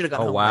when she should have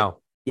gone home. Oh, wow.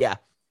 Yeah.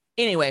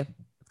 Anyway,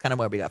 that's kind of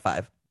where we got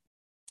 5.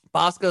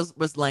 Bosco's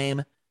was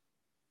lame.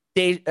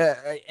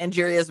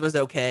 Angeria's was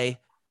okay.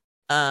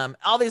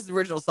 All these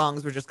original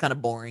songs were just kind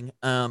of boring.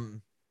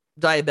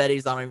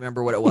 Diabetes, I don't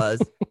remember what it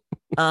was.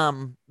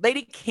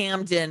 Lady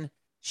Camden,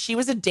 she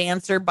was a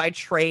dancer by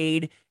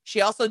trade.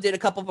 She also did a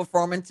couple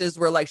performances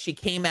where like she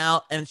came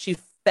out and she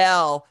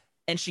fell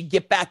and she'd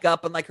get back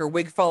up and like her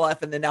wig fell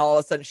off, and then now all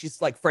of a sudden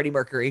she's like Freddie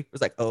Mercury. It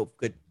was like, oh,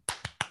 good.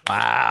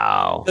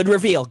 Wow. Good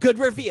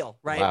reveal,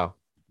 right? Wow.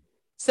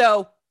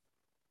 So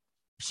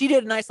she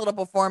did a nice little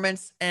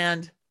performance,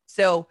 and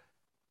so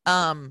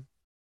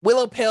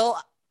Willow Pill,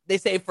 they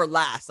saved for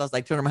last. I was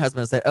like, turning to my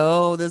husband and said,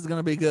 oh, this is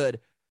gonna be good.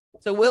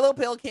 So Willow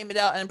Pill came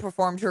out and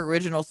performed her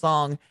original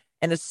song,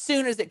 and as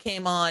soon as it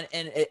came on,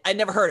 and I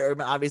never heard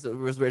it, obviously it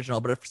was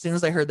original, but as soon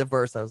as I heard the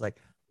verse, I was like,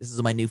 this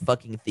is my new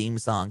fucking theme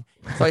song.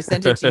 So I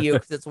sent it to you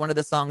because it's one of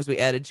the songs we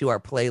added to our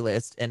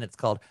playlist, and it's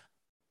called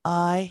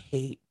I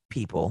Hate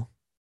People.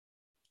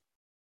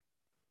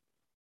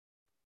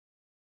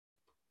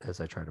 As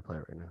I try to play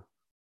it right now.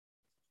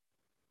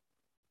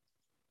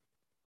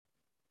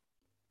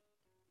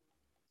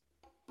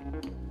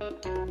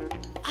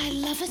 I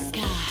love a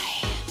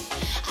sky.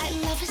 I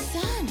love a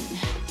sun.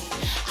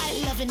 I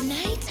love a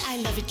night. I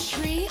love a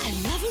tree. I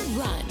love a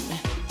run.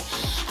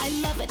 I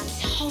love a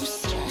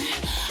toaster.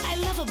 I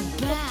love a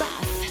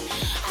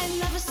bath. I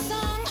love a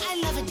song. I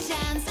love a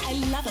dance. I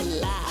love a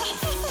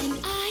laugh. And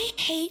I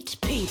hate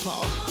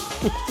people.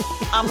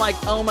 I'm like,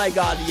 oh my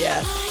God,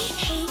 yes. I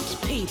hate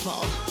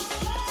people.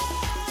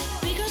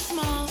 Big or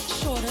small,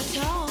 short or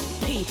tall,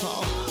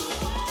 people.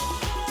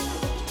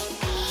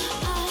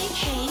 I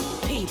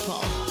hate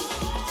people.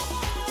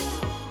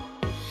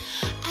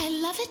 I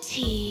love a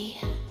tea.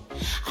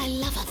 I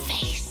love a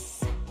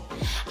face.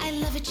 I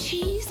love a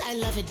cheese. I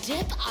love a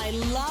dip. I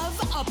love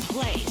a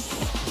place.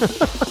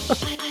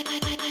 I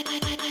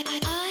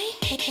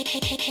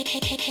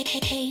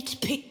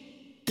hate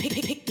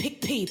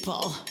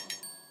people.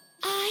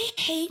 I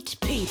hate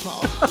people.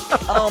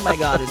 Oh my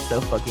God, it's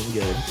so fucking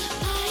good.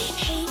 I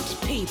hate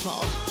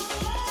people.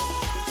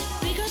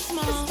 Big or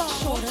small,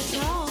 short or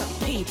tall,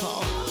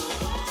 people.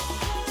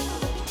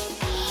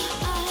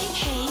 I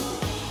hate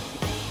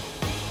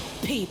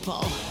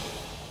people.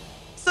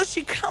 So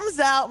she comes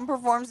out and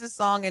performs this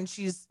song, and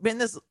she's been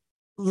this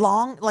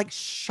long, like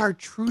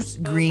chartreuse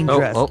green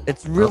dress.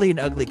 It's really an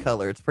ugly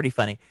color. It's pretty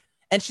funny.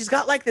 And she's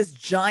got like this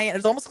giant,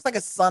 it almost looks like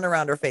a sun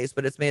around her face,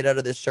 but it's made out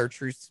of this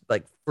chartreuse,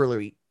 like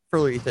frilly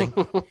thing.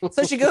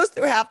 So she goes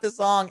through half the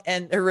song,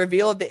 and her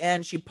reveal at the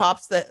end, she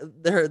pops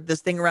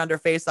this thing around her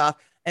face off,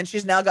 and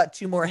she's now got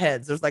 2 more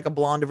heads. There's like a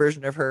blonde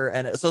version of her,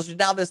 and so she's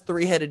now this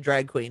 3-headed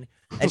drag queen,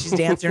 and she's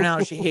dancing around,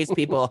 and she hates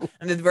people.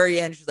 And at the very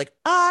end, she's like,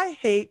 I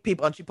hate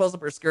people, and she pulls up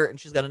her skirt, and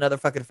she's got another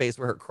fucking face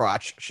where her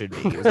crotch should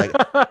be. It was like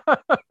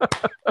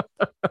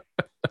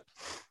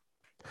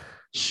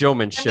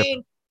showmanship. I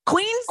mean,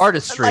 queens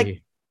artistry.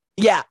 Like,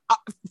 yeah,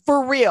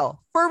 for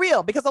real,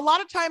 because a lot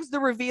of times the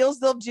reveals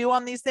they'll do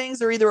on these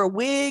things are either a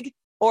wig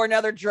or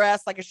another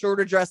dress, like a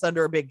shorter dress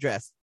under a big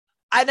dress.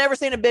 I've never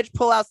seen a bitch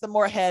pull out some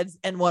more heads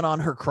and one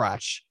on her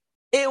crotch.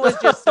 It was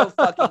just so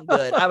fucking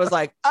good. I was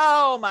like,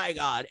 oh my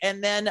God.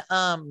 And then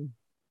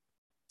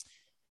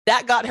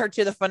that got her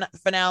to the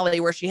finale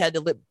where she had to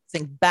lip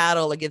sync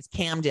battle against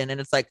Camden. And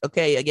it's like,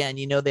 okay, again,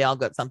 they all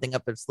got something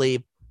up their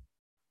sleeve.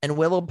 And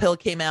Willow Pill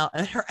came out,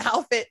 and her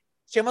outfit,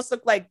 she almost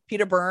looked like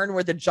Peter Byrne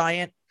with a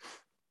giant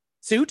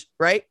suit,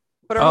 right?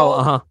 But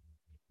her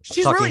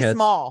she's Talking really heads.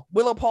 small.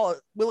 Willow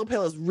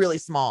Pill is really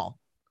small.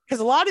 Because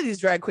a lot of these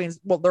drag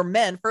queens, well, they're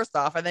men, first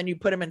off, and then you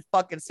put them in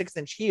fucking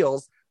 6-inch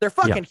heels. They're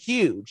fucking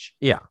huge.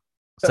 Yeah.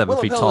 But 7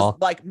 Willow feet Pill tall.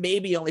 is like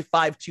maybe only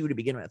 5'2" to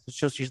begin with.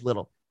 So she's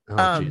little. Oh,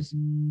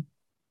 jeez.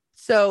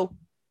 So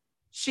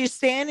she's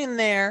standing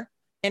there,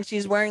 and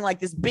she's wearing like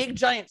this big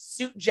giant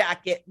suit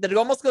jacket that it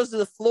almost goes to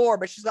the floor,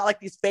 but she's got like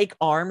these fake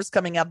arms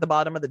coming out the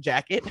bottom of the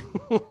jacket.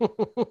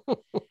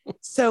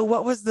 So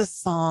what was the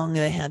song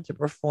they had to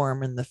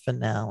perform in the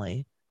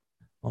finale?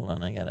 Hold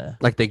on, I gotta.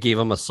 Like they gave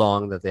them a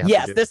song that they have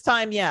Yes, to do. this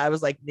time, yeah, I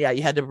was like, yeah,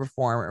 you had to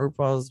perform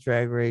RuPaul's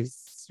Drag Race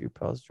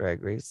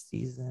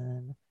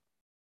season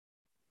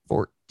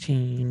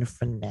 14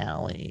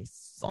 finale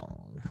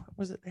song. What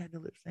was it they had to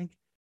lip sync?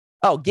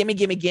 Oh, gimme,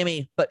 gimme,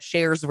 gimme, but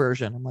Cher's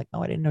version. I'm like,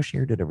 oh, I didn't know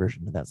Cher did a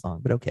version of that song,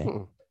 but okay.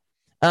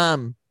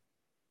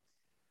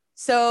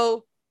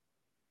 So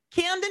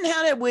Camden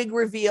had a wig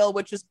reveal,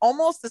 which is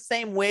almost the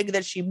same wig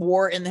that she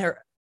wore in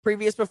her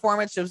previous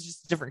performance. It was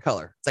just a different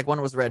color. It's like one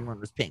was red and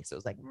one was pink. So it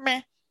was like, meh.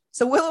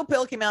 So Willow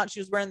Pill came out. She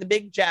was wearing the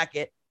big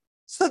jacket.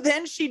 So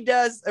then she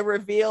does a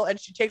reveal and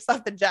she takes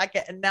off the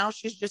jacket and now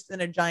she's just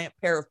in a giant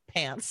pair of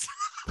pants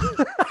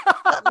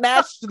that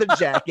matched the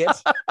jacket.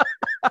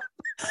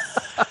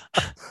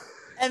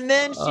 And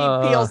then she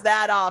peels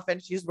that off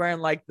and she's wearing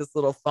like this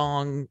little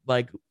thong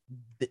like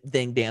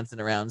thing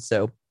dancing around.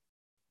 So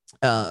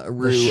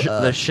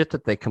the shit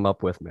that they come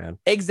up with, man.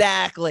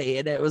 Exactly.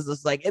 And it was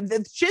just like, and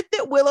the shit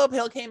that Willow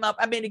Pill came up.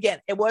 I mean, again,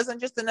 it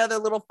wasn't just another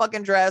little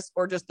fucking dress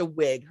or just a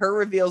wig. Her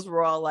reveals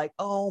were all like,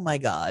 oh my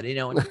God, you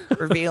know,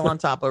 reveal on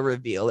top of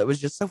reveal. It was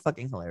just so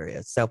fucking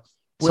hilarious. So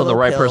the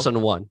right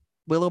person won.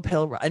 Willow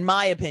Pill, in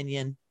my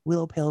opinion,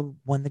 Willow Pill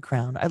won the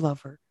crown. I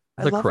love her.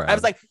 I love her. I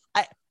was like,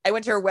 I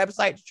went to her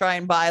website to try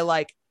and buy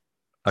like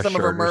some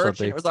of her merch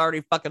and it was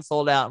already fucking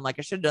sold out. I'm like,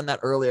 I should have done that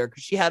earlier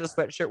because she had a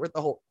sweatshirt with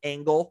the whole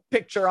angle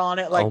picture on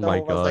it. Like, oh my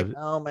God. I was like,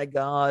 oh my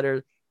God.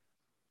 Or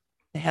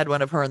they had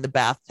one of her in the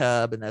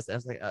bathtub and I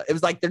was like, it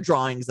was like their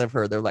drawings of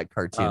her. They're like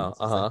cartoons.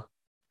 Like,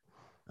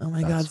 oh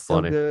my God.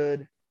 So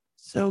good.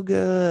 So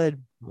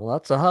good. Well,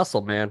 that's a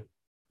hustle, man.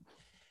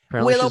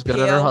 Apparently she's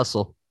good at her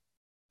hustle.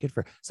 Good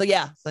for her. So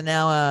yeah. So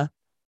now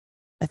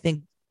I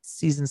think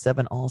season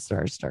 7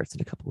 All-Stars starts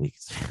in a couple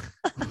weeks.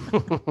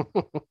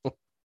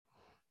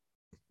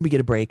 We get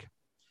a break.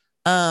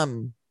 But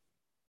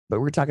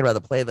we're talking about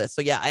the playlist.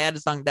 So yeah, I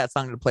added that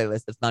song to the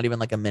playlist. It's not even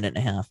like a minute and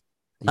a half.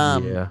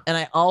 And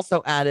I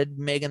also added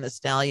Megan Thee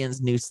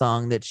Stallion's new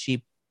song that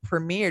she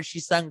premiered. She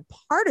sung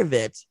part of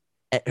it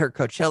at her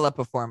Coachella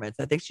performance.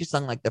 I think she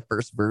sung like the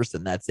first verse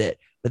and that's it.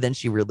 But then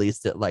she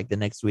released it like the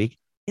next week.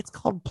 It's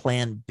called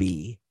Plan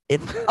B.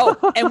 And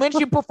when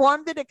she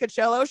performed it at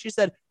Coachella, she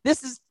said,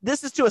 "This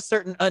is to a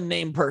certain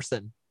unnamed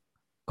person."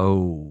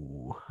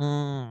 Oh,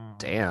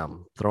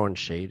 damn! Throwing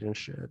shade and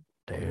shit.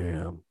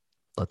 Damn.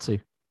 Let's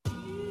see.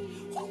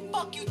 Who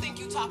fuck you think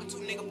you talking to,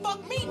 nigga?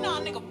 Fuck me, nah,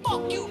 nigga.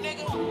 Fuck you,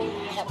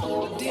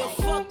 nigga. Dear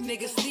fuck,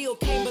 nigga. Still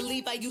can't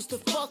believe I used to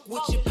fuck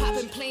with you.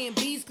 Poppin' playing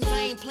B's, cause I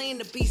ain't playing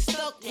to be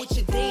stuck with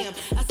you. Damn,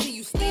 I see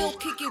you still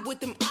kick it with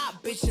them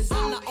op bitches.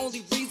 I'm the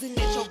only reason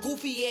that your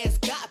goofy ass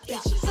got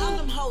bitches. All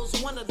them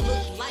hoes wanna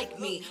look like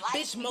me.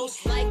 Bitch,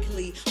 most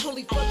likely.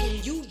 Only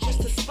fucking you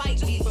just to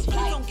spite me. But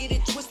please don't get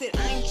it twisted,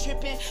 I ain't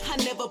tripping. I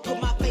never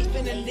put my faith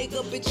in a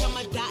nigga, bitch.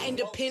 I'ma die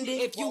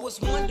independent. If you was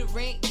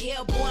wondering,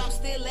 yeah, boy, I'm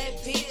still that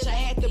bitch. I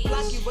had to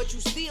block you, but you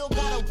still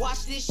gotta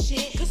watch this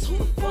shit. Cause who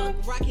the fuck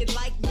rockin'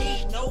 like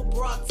me? No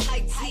bra,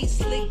 tight tee,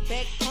 slick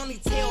back,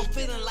 ponytail,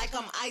 feeling like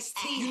I'm iced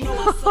tea. You know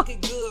I suck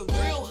it good,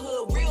 real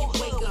hood, when you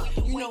wake up.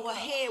 You know her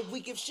head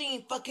weak if she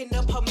ain't fucking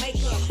up her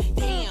makeup.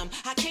 Damn,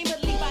 I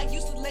can't believe I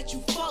used to let you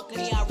fuck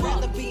me. I'd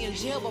rather be in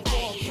jail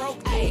before a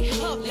broke me.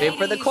 Wait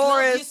for the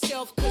chorus.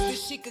 Yourself, cause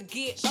this shit could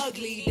get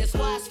ugly. That's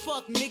why as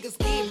fuck niggas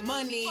get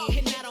money.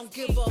 And I don't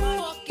give a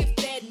fuck if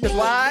that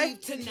nigga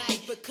leave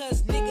tonight.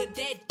 Because nigga,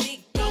 that dick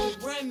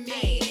don't run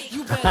me.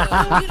 You better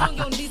get on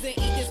your knees and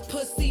eat this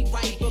pussy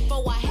right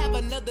before I have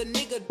another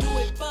nigga do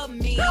it for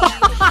me.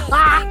 Because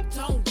dick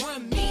don't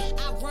run me,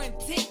 I run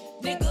dick,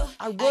 nigga.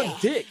 I run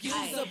dick. You's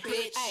a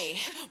bitch. Ay,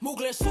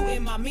 Mugler suit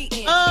in my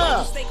meeting.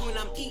 Mistake when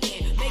I'm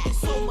eating. Making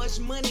so much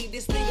money,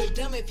 this nigga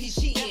dumb if he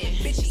cheating.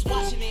 Bitches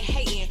watching and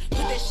hating. Put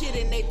that shit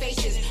in their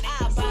faces.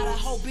 I buy the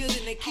whole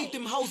building and keep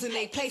them hoes in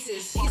their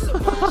places. He's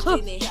submerged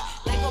in it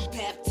like a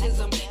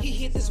baptism. He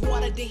hit this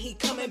water, then he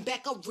coming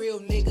back a real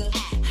nigga.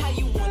 How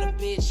you want a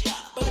bitch,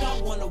 but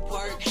don't wanna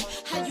work?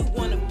 How you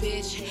want a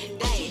bitch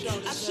that you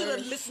don't deserve? I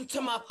should've listened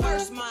to my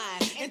first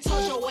mind and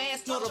told your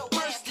ass no the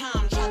first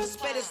time. Tried to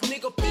spare this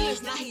nigga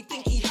feelings, now he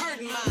think he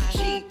hurting mine.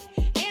 Cheap,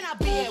 and I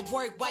be at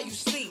work while you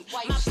sleep.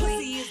 My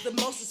pussy is the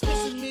most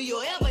expensive meal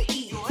you'll ever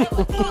eat.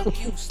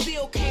 Fuck you,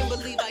 still can't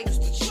believe I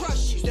used to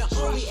trust you. The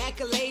only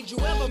accolade you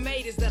ever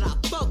made is that I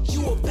fucked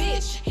you a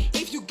bitch.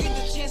 If you get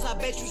the chance, I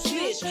bet you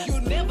snitch.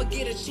 You'll never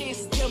get a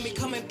chance to tell me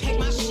come and pack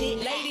my shit.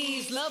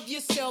 Ladies, love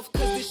yourself,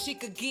 cause this shit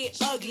could get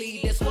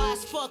ugly. That's why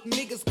as fuck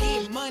niggas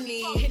get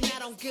money. And I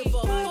don't give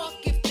a fuck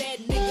if that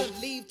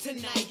nigga leave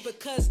tonight.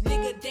 Because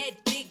nigga,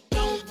 that dick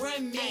don't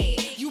run me.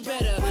 You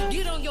better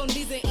get on your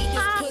knees and eat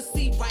this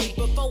pussy right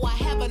before I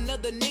have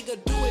another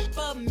nigga do it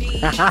for me.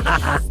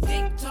 Because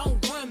dick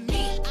don't run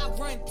me, I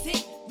run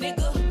dick,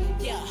 nigga.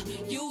 Yeah,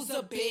 you's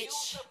a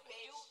bitch.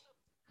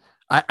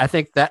 I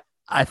think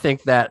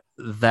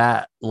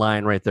that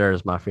line right there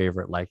is my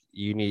favorite. Like,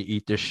 you need to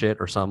eat this shit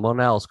or someone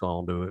else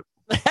gonna do it.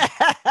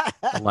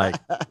 I'm like,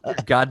 you're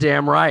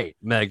goddamn right,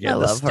 Megan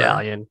Thee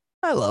Stallion.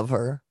 I love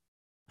her.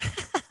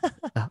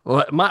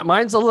 Well,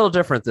 mine's a little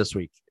different this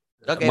week.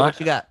 Okay, what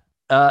you got?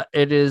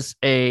 It is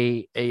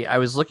I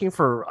was looking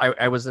for,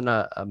 I was in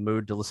a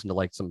mood to listen to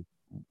like some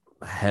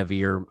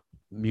heavier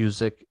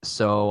music.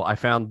 So I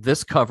found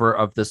this cover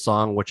of this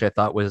song, which I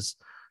thought was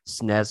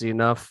snazzy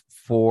enough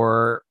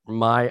for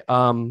my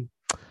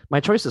my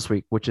choice this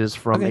week, which is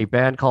from a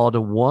band called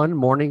One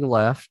Morning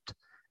Left.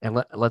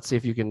 And let's see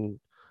if you can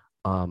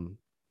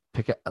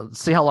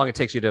see how long it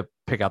takes you to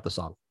pick out the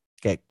song.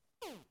 Okay.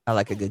 I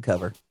like a good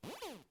cover.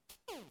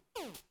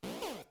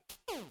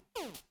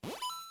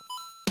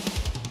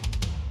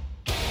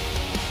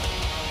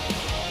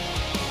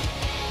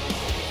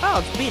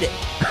 Oh, let's beat it.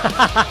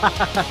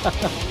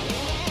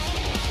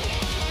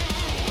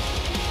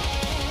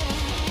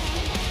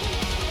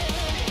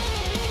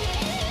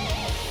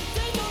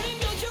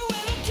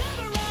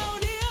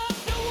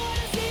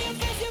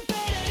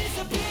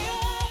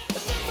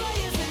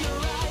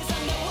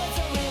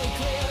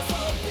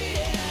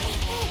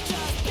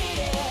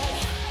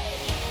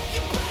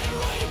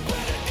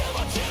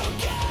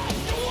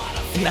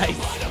 Nice.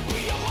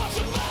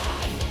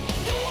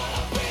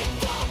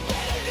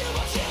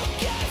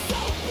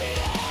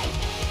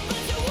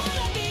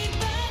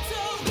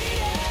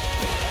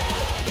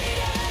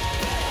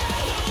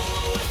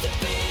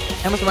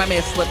 That must remind me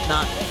of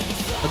Slipknot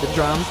with the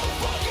drums.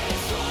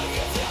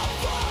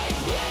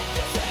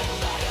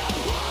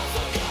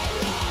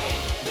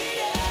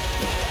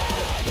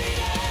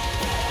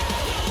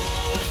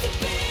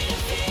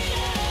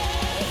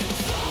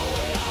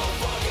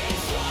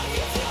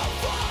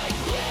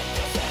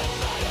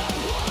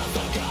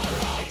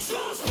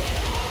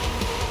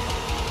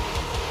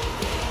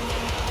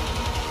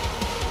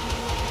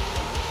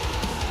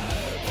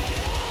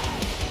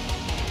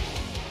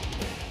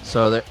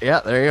 So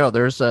there you go.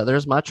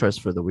 There's my choice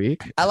for the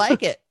week. I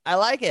like it.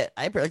 Like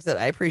I said,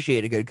 I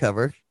appreciate a good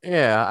cover.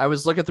 Yeah, I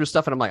was looking through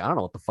stuff and I'm like, I don't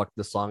know what the fuck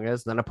this song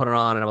is. Then I put it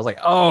on and I was like,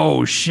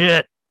 oh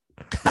shit,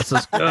 this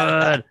is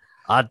good.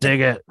 I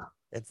dig it.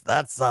 It's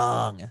that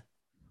song.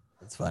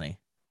 It's funny.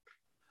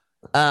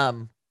 I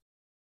want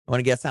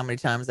to guess how many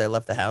times I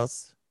left the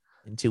house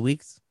in 2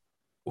 weeks?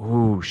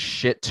 Ooh,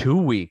 shit, 2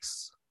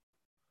 weeks.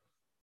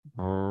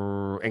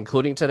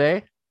 Including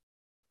today?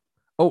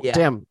 Oh, Yeah.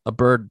 damn, a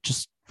bird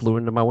just flew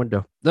into my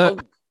window.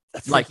 That's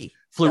like freaky.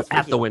 flew That's at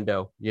freaky. the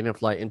window. You didn't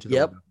fly into the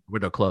Yep.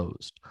 window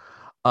closed.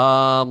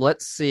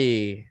 Let's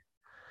see.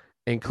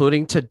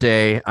 Including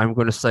today, I'm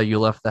going to say you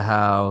left the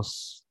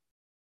house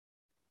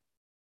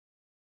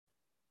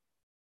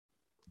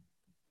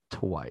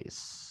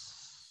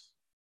twice.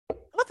 I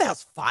left the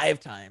house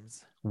 5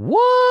 times.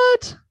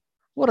 What?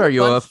 What are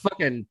you, a Bunch-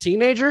 fucking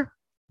teenager?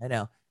 I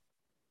know.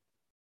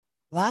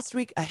 Last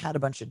week I had a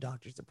bunch of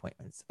doctor's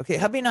appointments. Okay,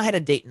 hubby and I had a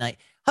date night.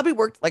 Hubby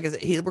worked like I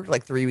said, he worked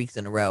like 3 weeks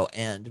in a row,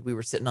 and we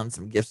were sitting on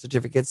some gift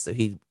certificates. So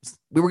we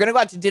were gonna go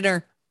out to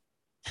dinner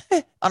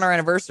on our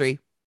anniversary,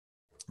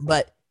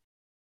 but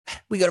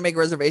we go to make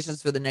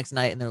reservations for the next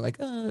night, and they're like,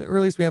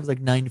 earliest we have is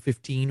like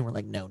 9:15. We're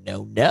like, no,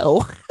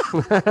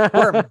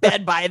 we're in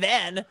bed by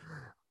then.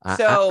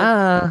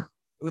 So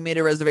we made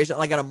a reservation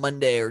like on a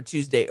Monday or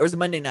Tuesday, or it was a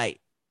Monday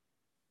night,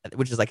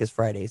 which is like his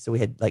Friday. So we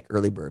had like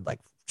early bird, like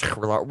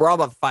we're all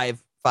about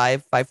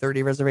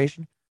 5:30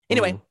 reservation.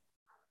 Anyway,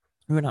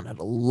 we went out and had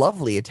a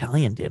lovely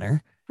Italian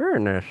dinner.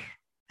 Very nice.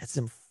 Had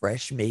some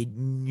fresh made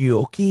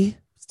gnocchi.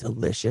 It's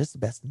delicious. The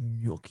best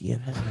gnocchi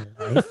I've had in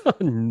my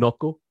life.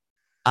 Knuckle.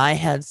 I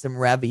had some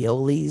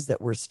raviolis that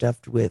were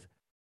stuffed with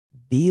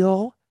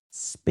veal,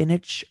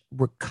 spinach,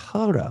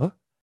 ricotta,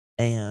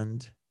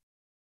 and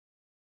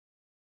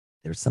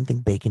there was something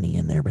bacony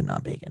in there, but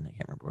not bacon. I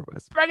can't remember what it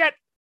was. Bring it.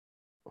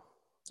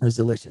 It was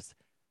delicious.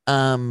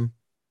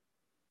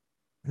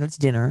 That's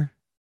dinner.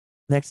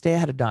 Next day I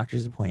had a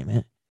doctor's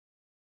appointment.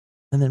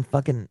 And then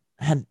fucking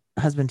had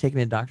husband take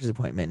me to a doctor's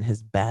appointment and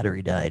his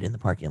battery died in the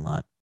parking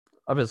lot.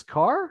 Of his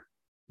car?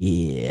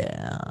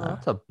 Yeah. Oh,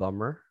 that's a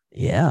bummer.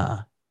 Yeah.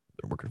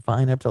 Been working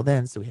fine up till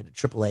then, so we had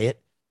to AAA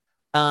it.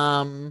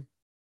 Had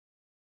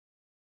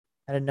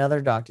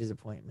another doctor's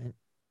appointment.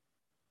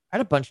 I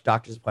had a bunch of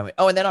doctor's appointments.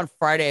 Oh, and then on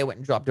Friday I went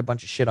and dropped a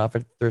bunch of shit off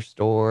at the thrift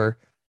store.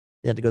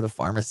 They had to go to the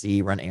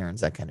pharmacy, run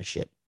errands, that kind of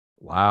shit.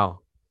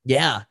 Wow.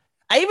 Yeah.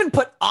 I even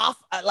put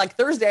off, like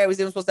Thursday, I was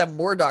even supposed to have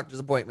more doctor's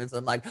appointments.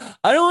 I'm like,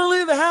 I don't want to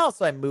leave the house.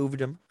 So I moved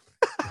them.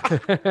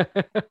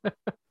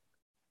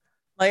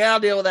 Like, I'll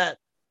deal with that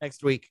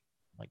next week.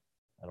 Like,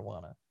 I don't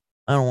want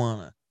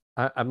to.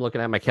 I'm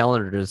looking at my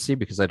calendar to see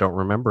because I don't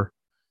remember.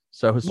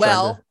 So I was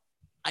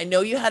I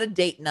know you had a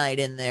date night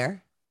in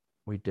there.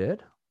 We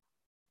did?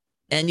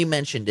 And you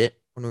mentioned it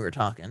when we were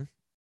talking.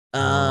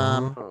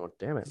 Oh,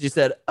 damn it. You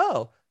said,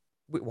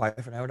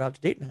 wife and I were out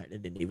to date night. I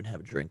didn't even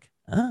have a drink.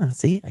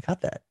 See, I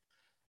got that.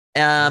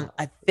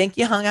 I think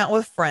you hung out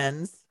with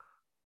friends.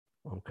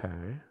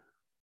 Okay.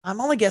 I'm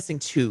only guessing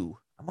 2.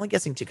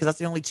 Because that's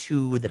the only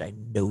 2 that I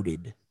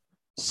noted.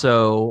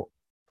 So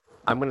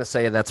I'm going to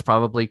say that's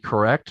probably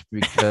correct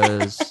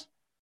because Is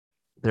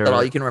that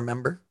all you can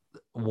remember?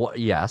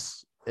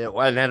 Yes.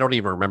 And I don't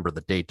even remember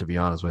the date, to be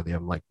honest with you.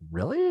 I'm like,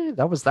 really?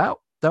 That was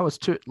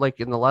 2,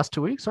 like in the last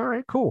 2 weeks. All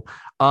right, cool.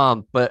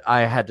 But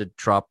I had to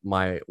drop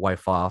my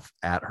wife off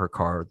at her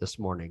car this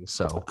morning.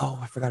 So,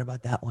 I forgot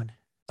about that one.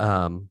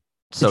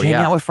 So did you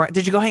hang out with friends?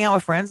 Did you go hang out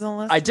with friends in the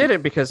last? I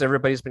didn't because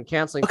everybody's been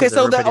canceling. Okay,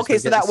 so that was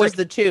sick.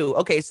 the 2.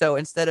 Okay, so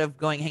instead of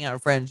going hang out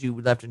with friends, you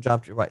left and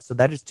dropped your wife. So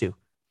that is 2.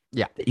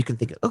 Yeah, that you can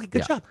think of. Okay,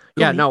 good job.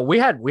 Yeah, no, we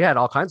had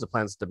all kinds of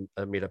plans to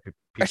meet up people.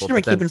 I should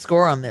have been keeping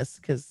score on this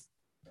because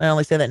I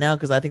only say that now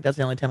because I think that's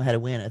the only time I had a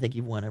win. I think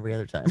you've won every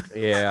other time.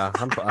 Yeah,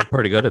 I'm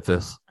pretty good at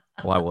this.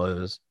 Well, I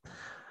was.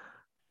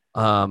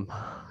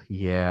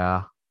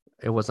 Yeah,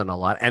 it wasn't a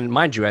lot, and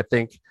mind you, I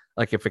think.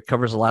 Like if it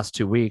covers the last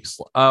 2 weeks,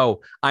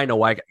 I know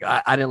why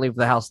I didn't leave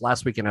the house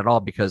last weekend at all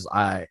because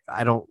I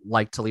don't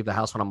like to leave the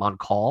house when I'm on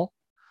call.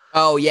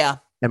 Oh yeah,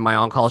 and my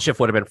on-call shift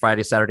would have been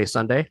Friday, Saturday,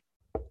 Sunday.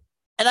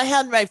 And I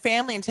had my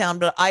family in town,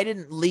 but I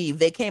didn't leave.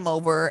 They came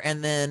over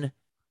and then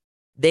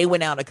they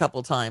went out a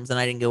couple times, and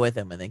I didn't go with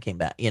them, and then came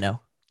back. You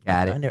know,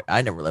 got it.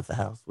 I never left the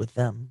house with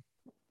them.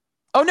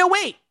 Oh no,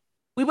 wait,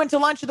 we went to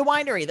lunch at the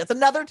winery. That's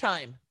another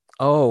time.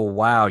 Oh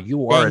wow,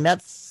 you are. Dang,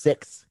 that's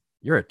 6.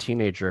 You're a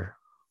teenager.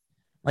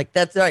 Like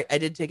that's right. I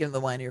did take him to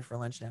the winery for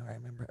lunch. Now I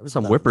remember it was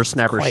Some lovely.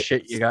 whippersnapper Quite-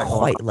 shit you got going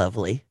quite on.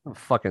 lovely.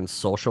 Fucking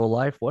social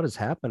life. What is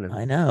happening?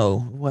 I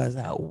know. It was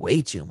out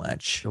way too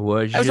much.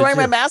 What'd I was you wearing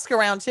my do? mask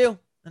around too,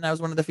 and I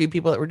was one of the few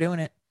people that were doing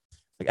it.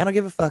 Like I don't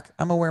give a fuck.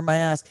 I'm gonna wear my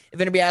mask. If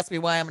anybody asks me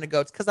why I'm gonna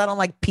go, it's because I don't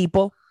like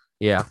people.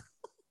 Yeah.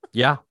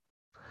 Yeah.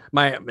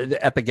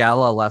 At the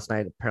gala last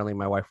night, apparently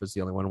my wife was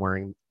the only one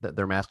wearing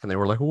their mask, and they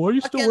were like, "Why are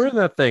you still Fucking- wearing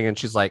that thing?" And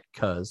she's like,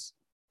 "Cause."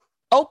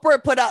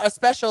 Oprah put out a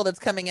special that's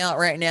coming out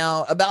right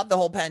now about the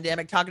whole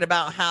pandemic, talking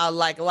about how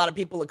like a lot of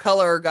people of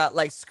color got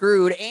like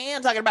screwed,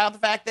 and talking about the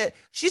fact that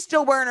she's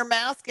still wearing her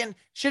mask and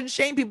shouldn't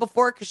shame people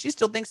for it because she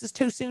still thinks it's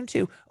too soon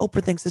too.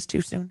 Oprah thinks it's too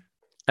soon.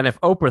 And if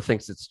Oprah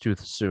thinks it's too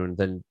soon,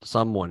 then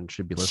someone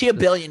should be listening. She a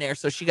billionaire,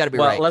 so she got to be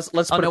Well, right. let's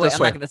Oh put no, it wait, this I'm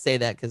way. not going to say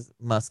that because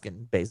Musk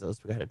and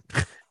Bezos. Go ahead.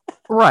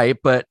 Right,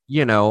 but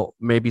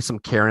maybe some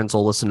Karens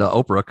will listen to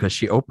Oprah because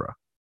she Oprah.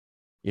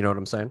 You know what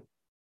I'm saying?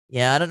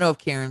 Yeah, I don't know if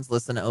Karen's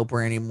listen to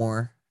Oprah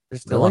anymore. They're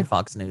still Really? on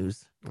Fox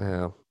News.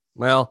 Yeah.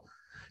 Well,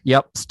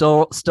 yep.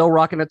 Still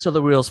rocking it till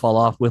the wheels fall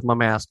off with my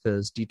mask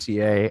because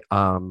DTA,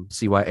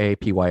 CYA,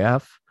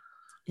 PYF.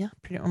 Yeah,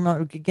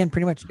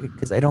 pretty much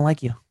because I don't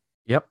like you.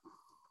 Yep.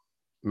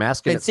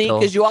 Masking it See, still.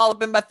 because you all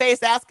up in my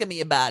face asking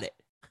me about it.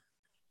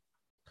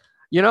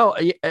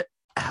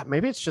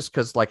 Maybe it's just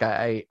because like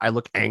I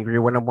look angry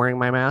when I'm wearing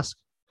my mask.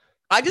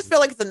 I just feel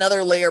like it's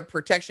another layer of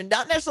protection,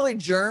 not necessarily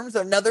germs,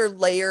 another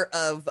layer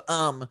of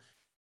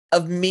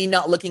me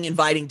not looking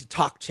inviting to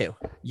talk to.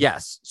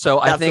 Yes. So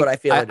I That's think what I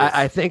feel it is.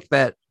 I think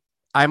that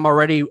I'm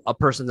already a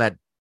person that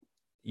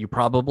you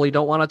probably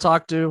don't want to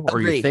talk to, or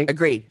you think.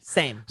 Agreed.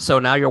 Same. So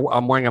now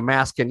I'm wearing a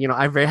mask, and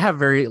I have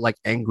very like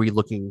angry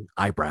looking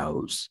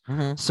eyebrows.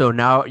 Mhm. So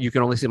now you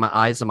can only see my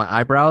eyes and my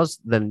eyebrows.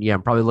 Then yeah,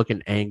 I'm probably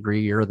looking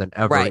angrier than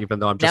ever, Right. even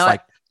though I'm just Now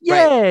like,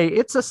 yay,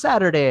 it's a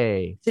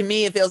Saturday. To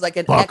me, it feels like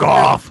an Fuck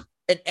off.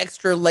 an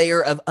extra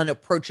layer of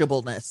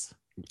unapproachableness.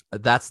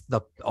 That's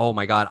oh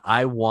my God.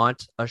 I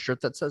want a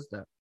shirt that says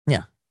that.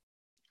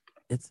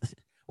 It's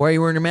why are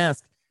you wearing your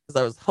mask?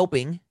 Because I was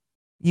hoping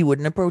you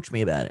wouldn't approach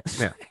me about it.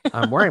 Yeah.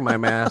 I'm wearing my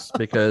mask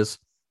because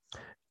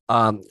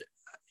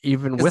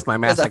even with my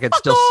mask, I could fuck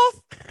still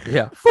off.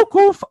 yeah. Fuck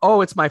off.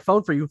 Oh, it's my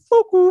phone for you.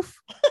 Fuck off.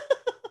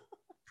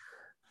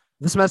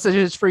 This message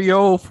is for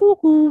you.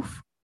 Fuck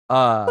off.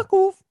 Fuck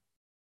off.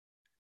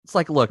 It's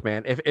like, look,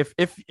 man,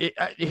 if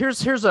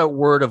here's a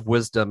word of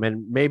wisdom,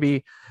 and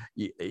maybe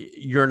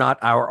you're not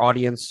our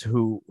audience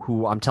who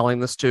I'm telling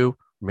this to.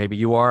 Maybe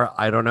you are.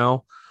 I don't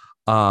know.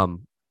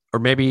 Or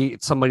maybe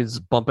somebody's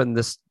bumping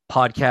this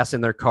podcast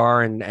in their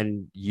car,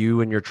 and you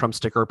and your Trump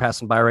sticker are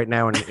passing by right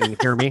now and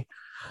hear me.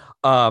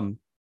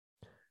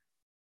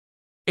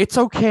 It's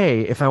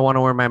okay if I want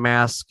to wear my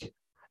mask.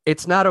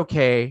 It's not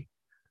okay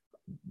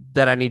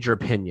that I need your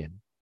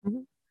opinion,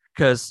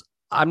 because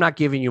I'm not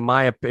giving you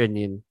my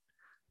opinion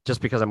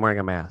just because I'm wearing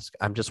a mask.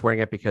 I'm just wearing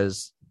it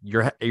because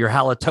your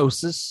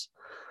halitosis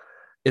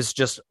is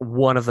just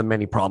one of the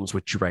many problems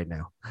with you right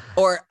now.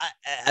 Or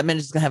I'm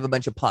just gonna have a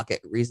bunch of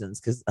pocket reasons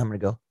because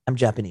I'm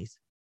Japanese.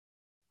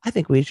 I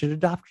think we should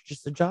adopt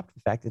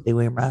the fact that they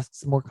wear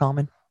masks more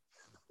common.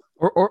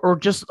 Or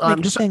just Make I'm it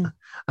a just thing.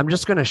 I'm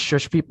just gonna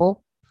shush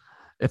people.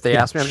 If they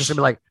ask me, I'm just gonna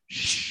be like,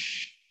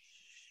 shh,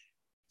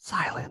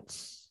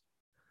 silence.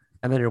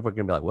 And then you're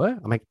gonna be like, what?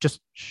 I'm like,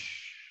 just shh.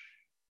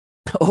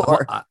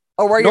 Or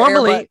wear your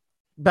Normally, earbud-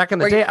 back in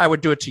the wear day, your- I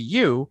would do it to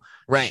you,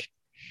 right?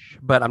 shh,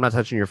 but I'm not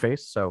touching your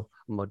face, so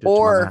I'm gonna do it to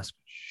Or my mask.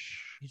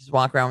 you just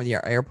walk around with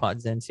your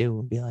AirPods in too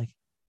and be like,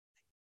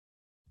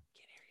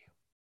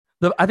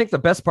 I think the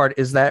best part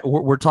is that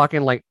we're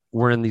talking like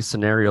we're in these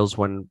scenarios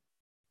when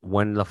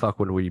the fuck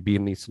would we be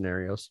in these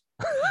scenarios?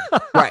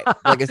 right.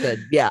 Like I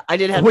said, yeah, I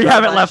did have. We to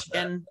haven't lunch, left-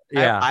 and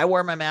yeah. I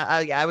wore my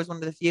mask. I was one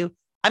of the few.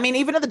 I mean,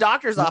 even at the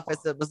doctor's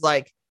office, it was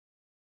like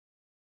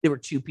there were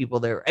two people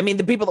there. I mean,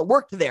 the people that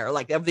worked there,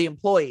 like of the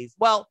employees.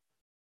 Well,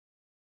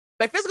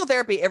 by physical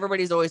therapy,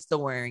 everybody's always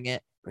still wearing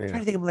it. I'm trying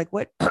to think of like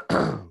what.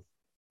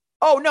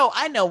 Oh no,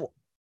 I know.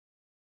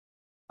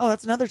 Oh,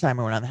 that's another time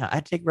I went on the house. I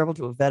had to take Rebel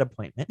to a vet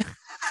appointment.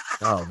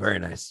 Oh, very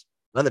nice.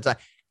 Another time,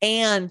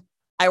 and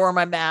I wore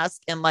my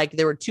mask, and like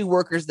there were two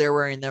workers there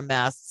wearing their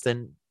masks,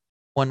 and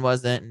one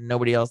wasn't, and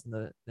nobody else in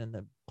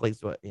the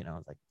place. What I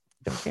was like,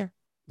 don't care.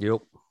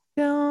 Yep.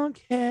 Don't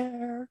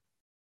care.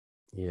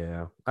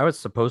 Yeah, I was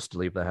supposed to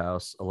leave the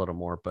house a little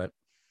more, but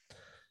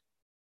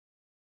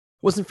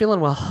wasn't feeling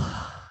well.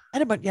 I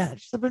had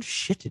just a bunch of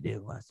shit to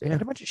do last week. I Yeah.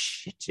 had a bunch of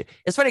shit to.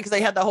 It's funny because I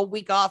had the whole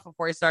week off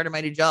before I started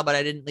my new job, but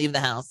I didn't leave the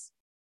house.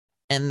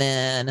 And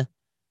then,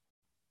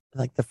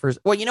 like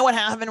you know what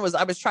happened was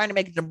I was trying to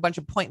make a bunch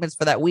of appointments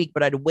for that week,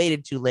 but I'd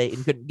waited too late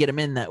and couldn't get them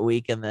in that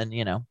week. And then,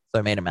 so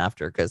I made them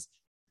after because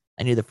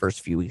I knew the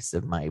first few weeks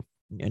of my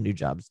new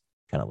job's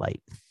kind of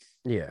light.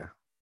 Yeah,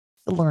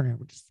 The learner,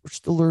 we're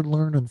still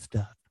learning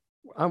stuff.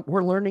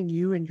 we're learning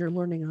you, and you're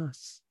learning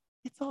us.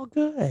 It's all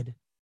good.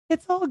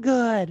 It's all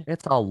good.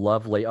 It's all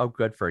lovely. Oh,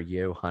 good for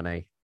you,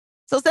 honey.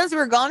 So since we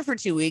were gone for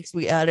 2 weeks,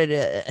 we added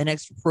an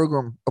extra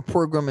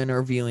program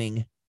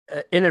interviewing.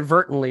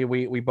 Inadvertently,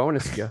 we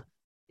bonused you.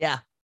 Yeah,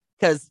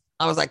 because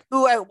I was like,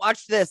 ooh, I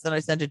watched this, and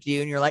I sent it to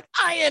you, and you're like,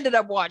 I ended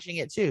up watching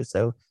it too.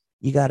 So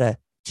you got a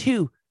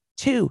two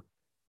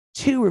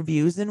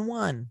reviews in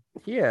one.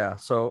 Yeah.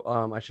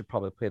 So I should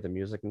probably play the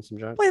music and some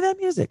junk. Play that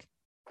music.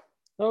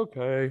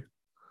 Okay.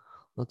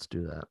 Let's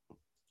do that.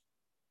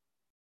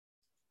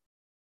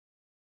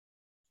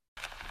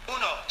 1,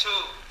 2,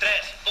 3,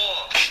 4.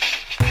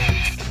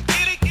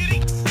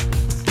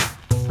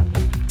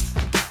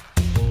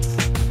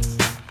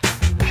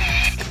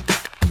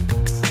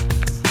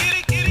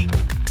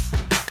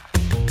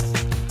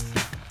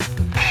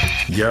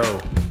 Yo,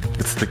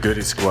 it's the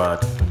Goody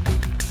Squad.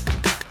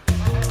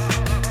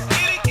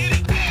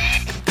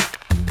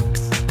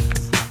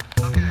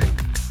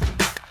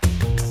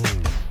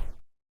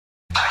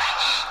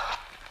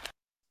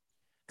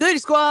 Goody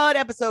Squad,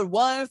 episode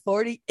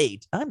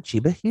 148. I'm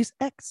Chiba. He's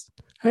X.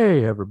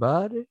 Hey,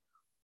 everybody.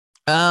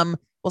 We'll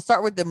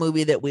start with the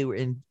movie that we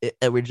were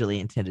originally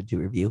intended to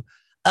review.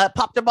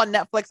 Popped up on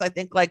Netflix, I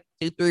think, like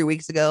 2-3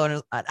 weeks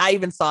ago, and I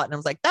even saw it, and I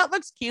was like, that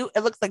looks cute.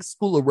 It looks like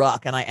School of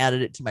Rock, and I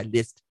added it to my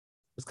list.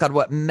 It's called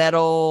what?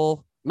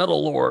 Metal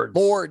Lords.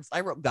 Lords. I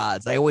wrote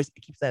Gods. I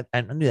keep saying,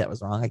 I knew that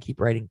was wrong. I keep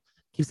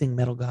saying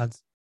Metal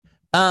Gods.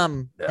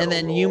 And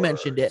then you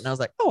mentioned it, and I was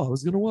like, oh, I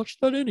was gonna watch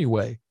that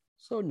anyway.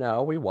 So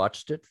now we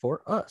watched it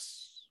for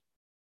us.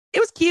 It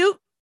was cute.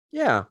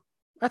 Yeah,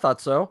 I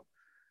thought so.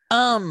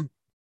 Trying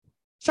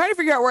to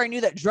figure out where I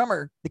knew that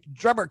the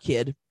drummer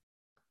kid.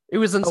 It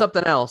was in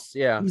something else.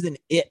 Yeah. He was in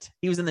It.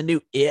 He was in the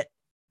new It.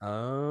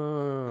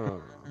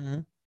 Oh. Mm-hmm.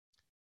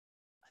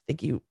 I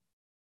think you.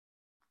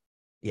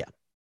 Yeah.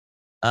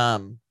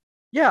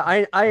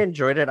 Yeah, I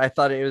enjoyed it. I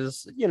thought it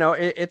was,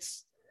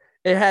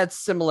 it had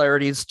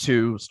similarities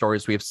to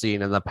stories we've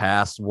seen in the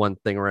past, one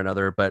thing or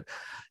another, but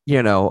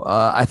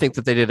I think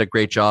that they did a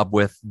great job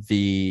with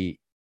the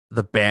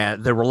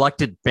band, the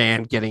reluctant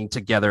band getting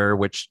together,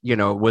 which,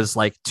 was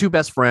like two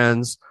best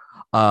friends.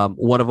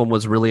 One of them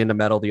was really into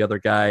metal. The other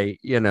guy,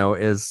 he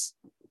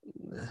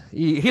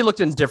looked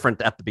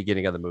indifferent at the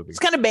beginning of the movie. He's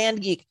kind of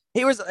band geek.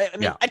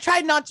 I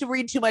tried not to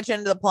read too much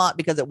into the plot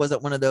because it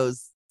wasn't one of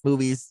those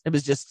movies. It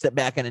was just sit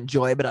back and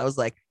enjoy. But I was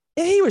like,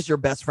 if he was your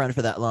best friend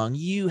for that long,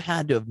 you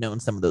had to have known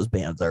some of those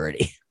bands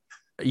already.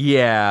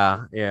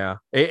 Yeah.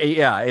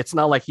 It's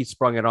not like he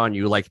sprung it on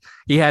you. Like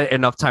he had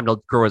enough time to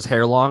grow his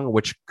hair long,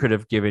 which could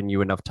have given you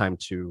enough time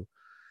to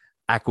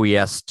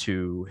acquiesce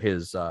to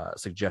his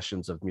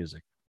suggestions of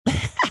music.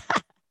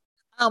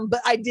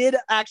 But I did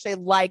actually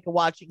like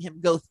watching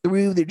him go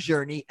through the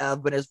journey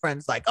of when his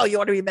friends like, oh, you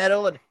want to be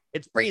metal? And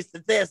it's Priest,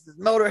 it's this, it's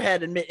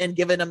Motorhead, and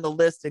giving him the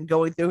list and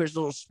going through his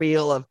little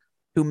spiel of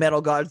who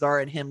metal gods are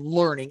and him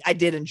learning. I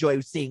did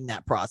enjoy seeing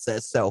that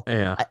process. So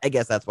yeah. I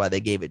guess that's why they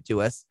gave it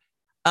to us.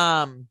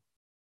 I'll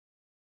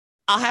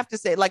have to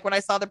say, like when I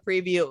saw the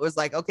preview, it was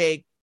like,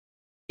 okay,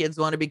 kids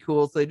want to be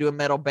cool, so they do a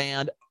metal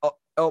band.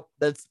 Oh,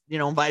 that's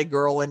invite a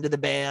girl into the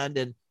band,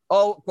 and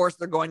of course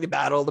they're going to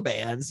battle the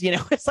bands.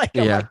 It's like,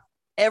 like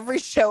every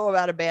show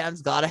about a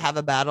band's got to have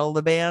a battle of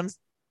the bands.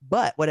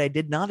 But what I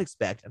did not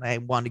expect, and I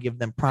want to give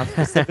them props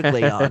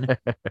specifically on,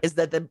 is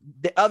that the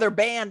other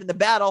band in the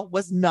battle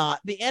was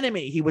not the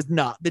enemy. He was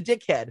not the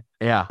dickhead.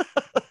 Yeah.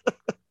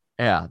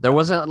 Yeah, it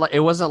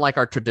wasn't like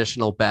our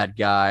traditional bad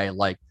guy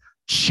like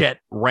Chet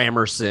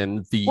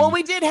Ramerson. Well,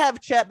 we did have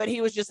Chet, but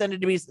he was just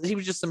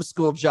some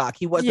school jock.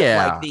 He wasn't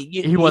like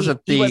he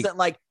wasn't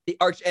like the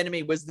arch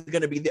enemy was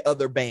going to be the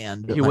other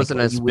band. He wasn't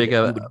as big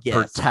a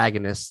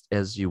protagonist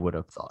as you would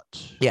have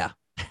thought. Yeah,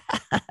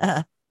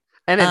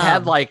 and it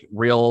had like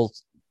real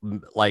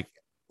like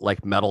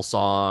metal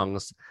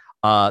songs.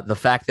 The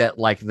fact that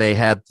like they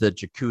had the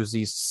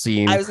jacuzzi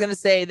scene. I was gonna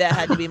say that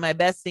had to be my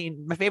best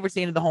scene, my favorite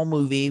scene of the whole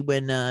movie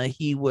when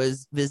he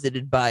was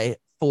visited by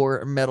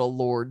 4 metal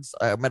lords,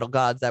 metal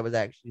gods. I would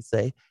actually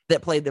say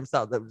that played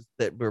themselves,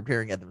 that were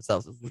appearing at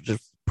themselves, which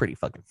was pretty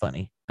fucking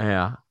funny.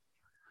 Yeah,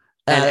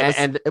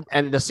 and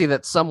to see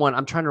that someone,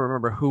 I'm trying to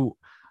remember who,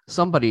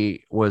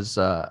 somebody was,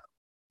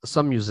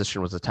 some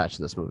musician was attached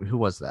to this movie. Who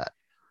was that?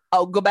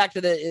 I'll go back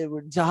to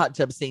the hot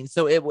tub scene.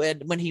 So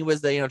when he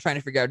was trying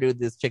to figure out how to do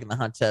this chick in the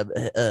hot tub,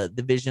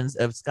 the visions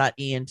of Scott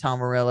Ian, Tom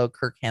Morello,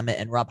 Kirk Hammett,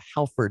 and Rob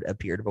Halford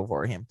appeared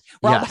before him.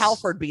 Rob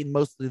Halford being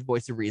mostly the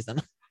voice of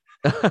reason,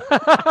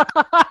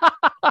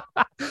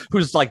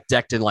 who's like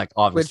decked in like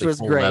obviously which was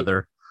full great.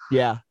 leather.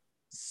 Yeah,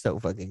 so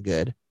fucking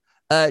good.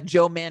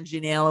 Joe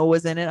Manganiello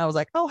was in it. I was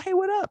like, oh hey,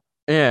 what up?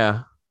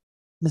 Yeah,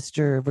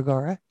 Mr.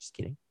 Vergara. Just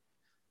kidding.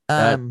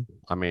 I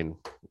mean,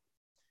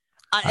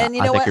 and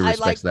you know what? He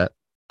respects that.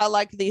 I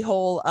like the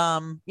whole,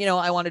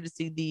 I wanted to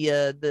see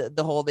the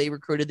whole, they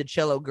recruited the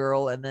cello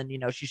girl, and then,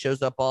 she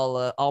shows up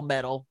all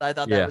metal. I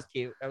thought that was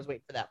cute. I was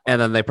waiting for that part.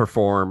 And then they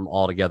perform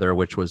all together,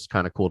 which was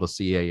kind of cool to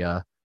see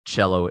a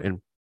cello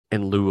in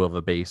lieu of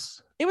a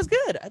bass. It was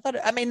good.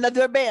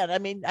 Their band.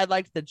 I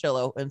liked the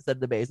cello instead of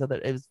the bass. I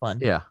thought it was fun.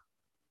 Yeah.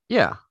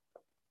 Yeah.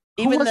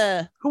 Who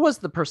was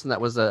the person that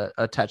was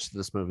attached to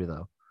this movie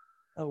though?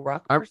 A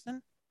rock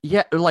person?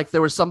 Yeah. Like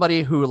there was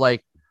somebody who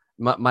like,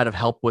 might have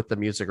helped with the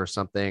music or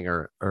something,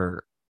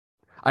 or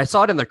I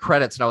saw it in the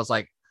credits and I was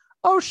like,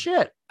 oh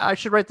shit, I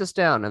should write this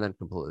down, and then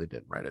completely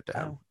didn't write it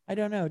down. I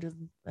don't know.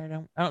 I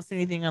don't see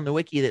anything on the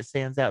wiki that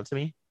stands out to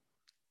me.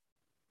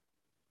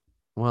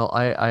 Well,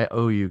 I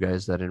owe you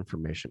guys that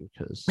information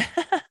because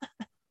I'm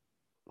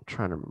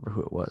trying to remember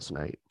who it was, and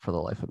I, for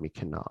the life of me,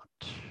 cannot.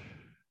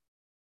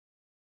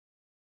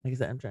 Like I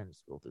said, I'm trying to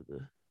scroll through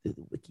the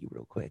wiki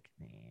real quick.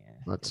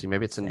 Let's see.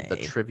 Maybe it's in the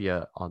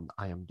trivia on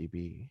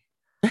IMDb.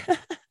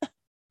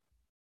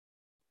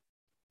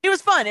 It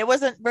was fun. It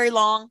wasn't very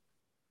long.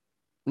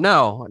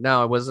 No,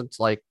 it wasn't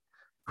like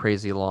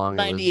crazy long.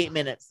 98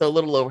 minutes, so a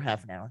little over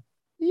half an hour.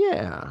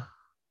 Yeah.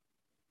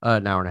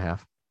 An hour and a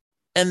half.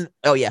 And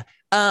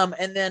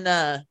and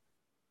then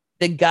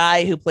the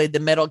guy who played the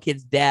metal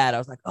kid's dad, I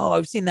was like, oh,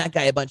 I've seen that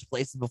guy a bunch of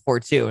places before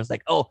too. I was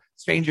like, oh,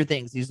 Stranger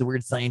Things. He's the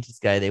weird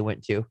scientist guy they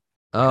went to.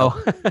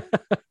 Oh.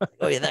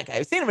 Oh yeah, that guy.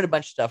 I've seen him in a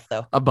bunch of stuff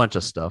though. A bunch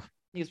of stuff.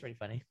 He was pretty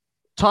funny.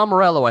 Tom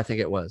Morello, I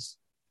think it was.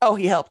 Oh,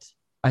 he helped.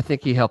 I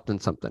think he helped in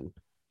something.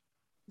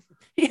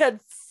 He had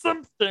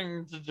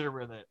something to do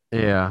with it.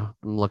 Yeah,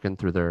 I'm looking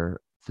through the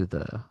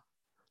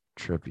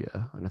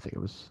trivia, and I think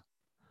it was.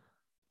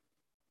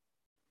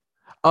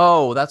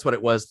 Oh, that's what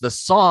it was. The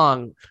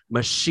song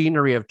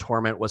 "Machinery of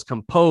Torment" was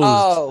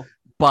composed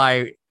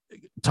by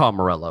Tom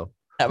Morello.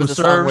 That was the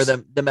song where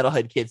the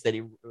metalhead kids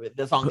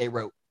the song they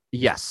wrote.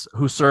 Yes,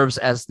 who serves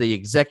as the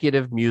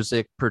executive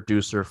music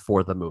producer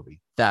for the movie.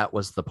 That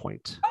was the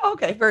point. Oh,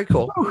 okay, very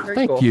cool.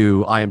 Thank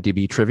you,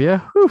 IMDb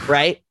trivia. Oof.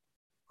 Right?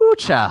 Ooh,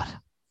 chat.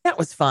 That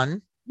was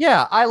fun.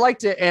 Yeah, I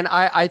liked it, and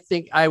I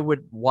think I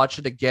would watch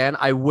it again.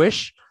 I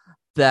wish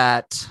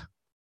that,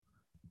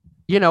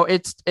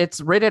 it's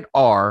rated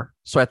R,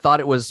 so I thought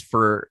it was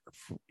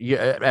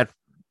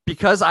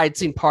because I'd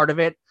seen part of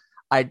it.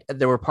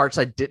 There were parts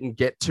I didn't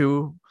get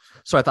to,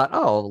 so I thought,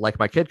 oh, like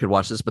my kid could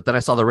watch this. But then I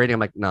saw the rating,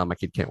 I'm like, no, my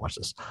kid can't watch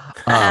this.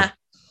 A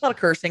lot of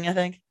cursing, I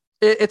think.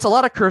 It's a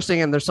lot of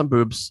cursing, and there's some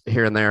boobs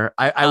here and there.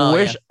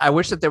 I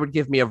wish that they would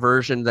give me a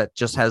version that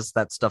just has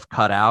that stuff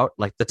cut out,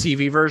 like the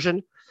TV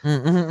version.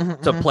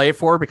 To play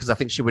for, because I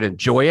think she would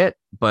enjoy it,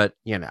 but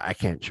I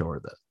can't show her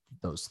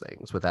those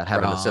things without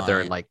having to sit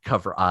there and like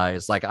cover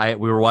eyes. Like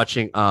we were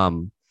watching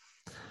the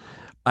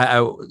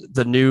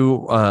new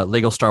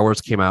Lego Star Wars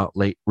came out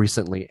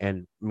recently,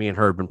 and me and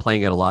her have been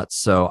playing it a lot,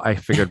 so I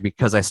figured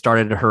because I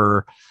started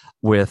her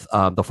with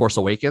The Force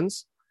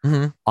Awakens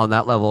on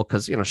that level,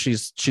 because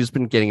she's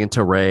been getting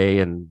into Rey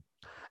and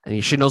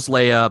she knows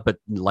Leia, but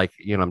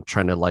I'm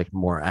trying to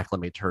more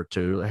acclimate her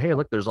to, hey,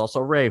 look, there's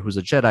also Rey, who's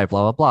a Jedi,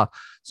 blah, blah, blah.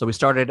 So we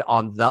started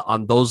on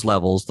those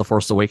levels, the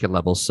Force Awakens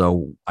levels.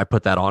 So I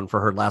put that on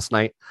for her last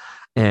night,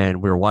 and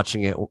we were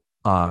watching it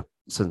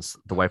since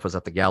the wife was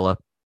at the gala.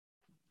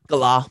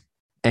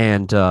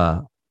 And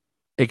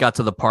it got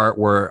to the part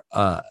where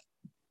Han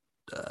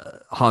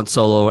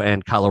Solo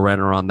and Kylo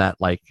Ren are on that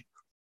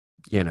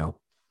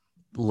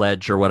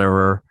ledge or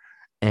whatever,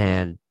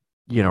 and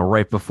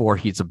right before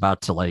he's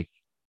about to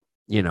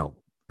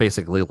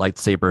basically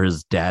lightsaber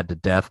his dad to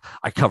death,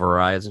 I cover her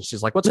eyes, and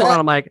she's like, what's going on?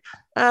 I'm like,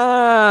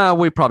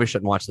 we probably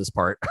shouldn't watch this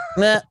part.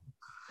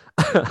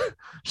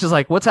 She's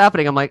like, what's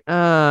happening? I'm like,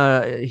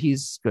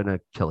 he's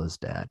gonna kill his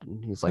dad.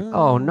 And he's like,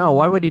 oh no,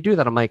 why would he do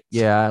that? I'm like,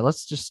 yeah,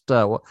 let's just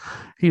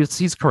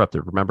he's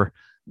corrupted, remember?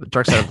 The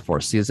dark side of the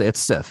Force. It's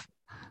Sith.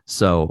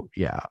 So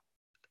yeah.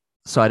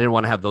 So I didn't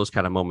want to have those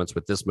kind of moments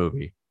with this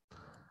movie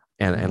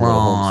and Little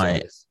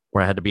Holmes,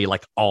 where I had to be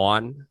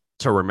on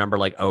to remember,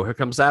 oh, here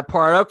comes that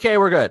part. Okay,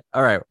 we're good.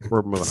 All right,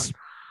 we're moving on.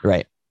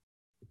 Right.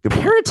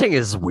 Parenting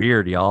is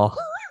weird, y'all.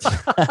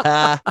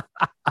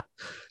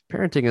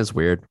 Parenting is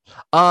weird.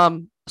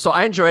 So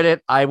I enjoyed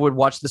it. I would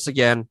watch this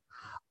again.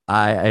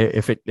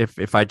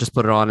 If I just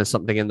put it on as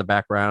something in the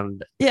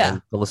background, and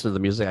to listen to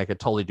the music, I could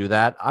totally do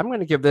that. I'm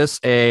going to give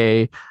this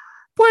a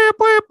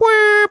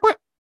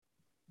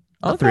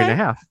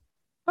 3.5.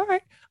 All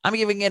right, I'm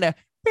giving it a.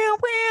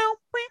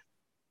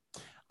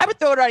 I would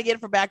throw it on again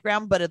for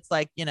background, but it's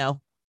I don't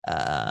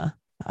know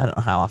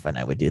how often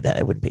I would do that.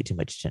 I wouldn't pay too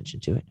much attention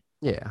to it.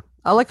 Yeah,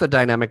 I like the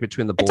dynamic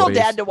between the boys. I told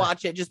Dad to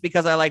watch it just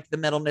because I liked the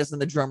metalness and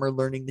the drummer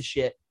learning the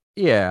shit.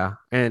 Yeah,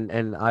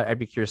 and I'd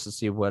be curious to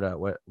see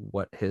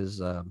what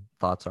his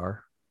thoughts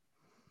are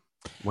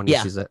when he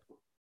sees it.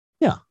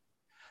 Yeah.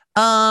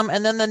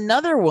 And then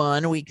another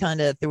one we kind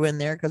of threw in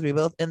there because we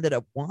both ended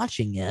up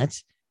watching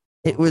it.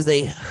 It was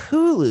a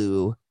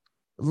Hulu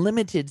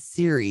limited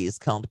series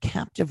called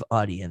Captive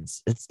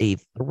Audience. It's a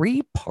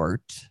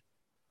 3-part,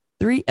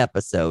 3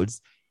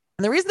 episodes.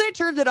 And the reason I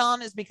turned it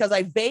on is because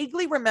I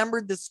vaguely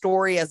remembered the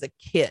story as a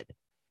kid.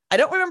 I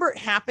don't remember it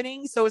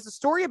happening. So it's a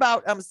story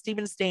about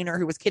Stephen Stainer,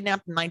 who was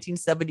kidnapped in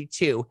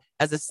 1972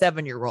 as a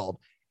 7-year-old.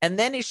 And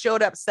then he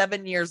showed up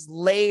 7 years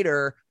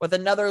later with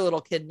another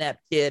little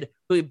kidnapped kid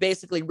who he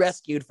basically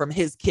rescued from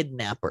his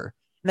kidnapper.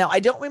 Now, I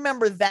don't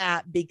remember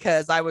that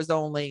because I was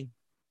only,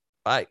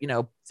 6,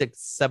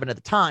 7 at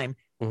the time.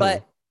 Mm-hmm.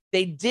 But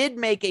they did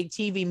make a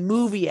TV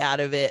movie out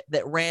of it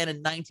that ran in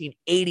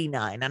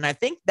 1989. And I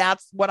think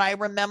that's what I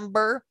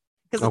remember.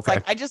 Because it's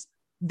I just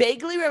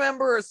vaguely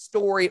remember a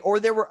story,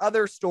 or there were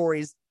other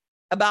stories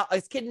about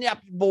a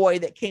kidnapped boy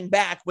that came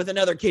back with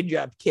another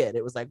kidnapped kid.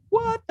 It was like,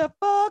 what the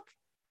fuck?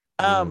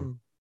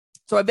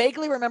 So I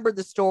vaguely remembered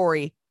the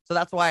story, so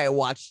that's why I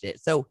watched it.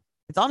 So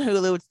it's on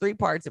Hulu. It's 3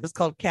 parts. It was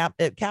called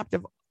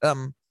Captive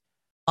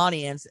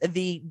Audience.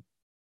 The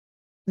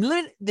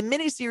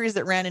miniseries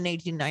that ran in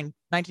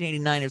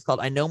 1989 is called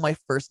I Know My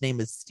First Name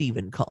is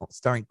Steven,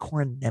 starring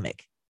Corin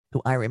Nemec,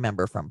 who I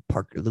remember from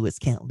Parker Lewis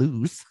Can't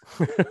Lose.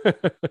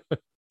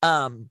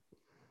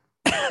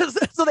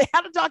 So they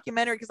had a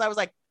documentary because I was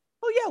like,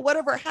 oh yeah,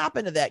 whatever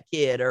happened to that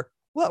kid, or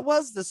what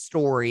was the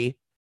story?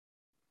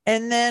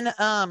 And then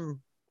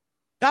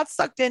got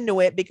sucked into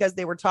it because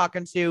they were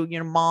talking to,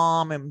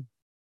 mom and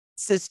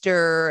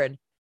sister and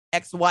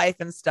ex-wife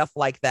and stuff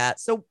like that.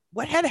 So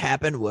what had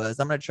happened was,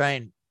 I'm going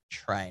to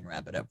try and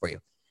wrap it up for you.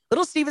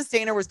 Little Steven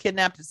Stainer was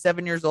kidnapped at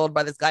 7 years old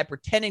by this guy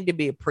pretending to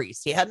be a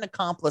priest. He had an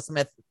accomplice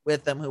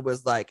with him who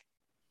was like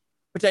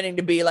pretending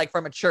to be like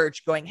from a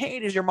church, going, hey,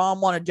 does your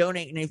mom want to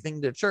donate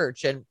anything to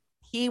church? And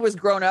he was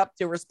grown up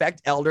to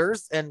respect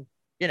elders and,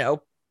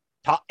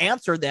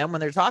 answer them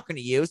when they're talking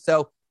to you.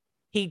 So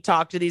he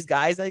talked to these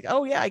guys like,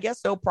 oh yeah, I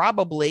guess so,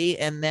 probably.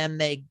 And then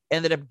they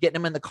ended up getting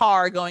him in the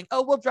car going,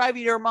 oh, we'll drive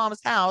you to your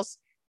mom's house.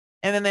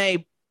 And then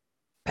they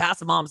pass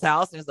the mom's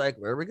house and he's like,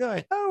 where are we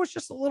going? Oh, it's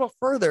just a little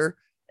further.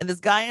 And this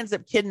guy ends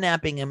up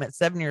kidnapping him at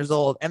 7 years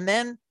old. And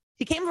then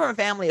he came from a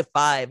family of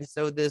 5.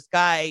 So this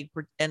guy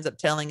ends up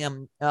telling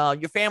him,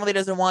 your family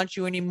doesn't want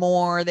you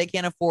anymore. They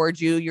can't afford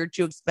you. You're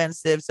too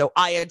expensive. So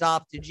I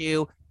adopted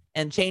you,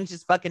 and changed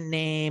his fucking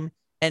name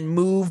and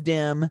moved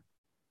him.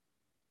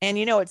 And,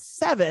 at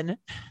 7,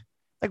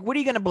 like, what are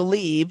you going to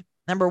believe?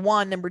 Number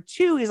one. Number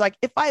two, he's like,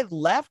 if I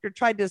left or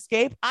tried to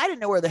escape, I didn't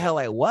know where the hell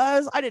I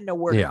was. I didn't know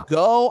where to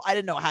go. I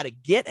didn't know how to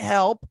get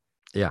help.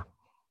 Yeah.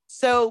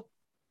 So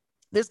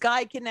this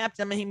guy kidnapped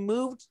him, and he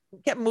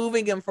kept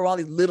moving him from all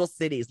these little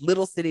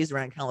cities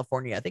around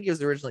California. I think he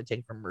was originally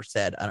taken from Merced.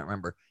 I don't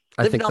remember.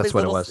 I think that's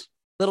what it was.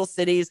 Little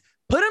cities,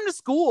 put him to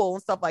school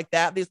and stuff like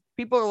that. These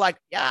people are like,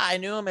 yeah, I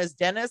knew him as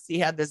Dennis. He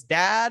had this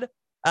dad.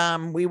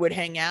 We would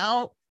hang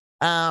out.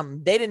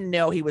 They didn't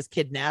know he was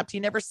kidnapped. He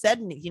never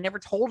he never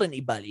told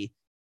anybody.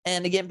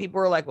 And again, people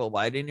were like, well,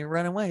 why didn't you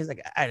run away? He's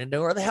like, I didn't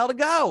know where the hell to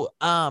go.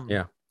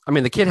 Yeah. I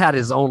mean, the kid had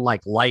his own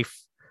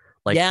life,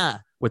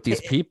 with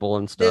these people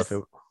and stuff.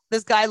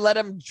 This guy let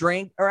him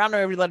drink, or I don't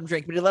know if he let him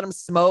drink, but he let him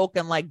smoke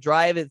and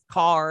drive his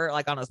car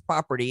on his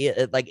property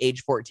at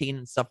age 14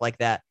 and stuff like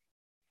that.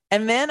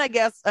 And then I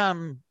guess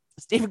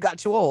Steven got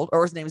too old,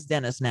 or his name is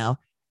Dennis now.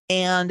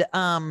 And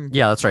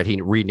yeah, that's right.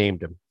 He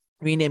renamed him.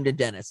 Renamed to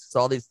Dennis. So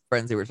all these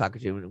friends they were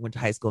talking to went to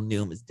high school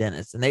knew him as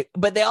Dennis. And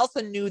they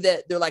also knew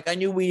that they're like, I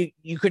knew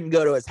you couldn't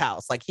go to his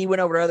house. Like, he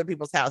went over to other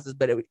people's houses,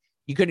 but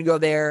you couldn't go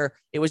there.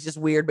 It was just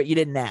weird, but you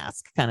didn't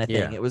ask kind of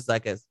thing. Yeah. It was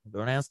like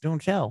don't ask,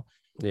 don't tell.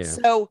 Yeah.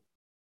 So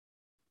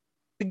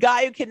the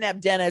guy who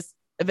kidnapped Dennis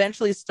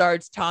eventually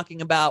starts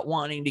talking about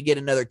wanting to get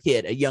another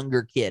kid, a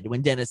younger kid,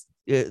 when Dennis,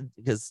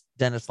 because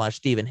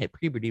Dennis/Steven hit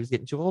puberty, he was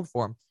getting too old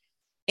for him.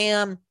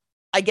 And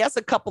I guess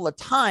a couple of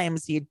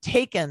times he had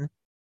taken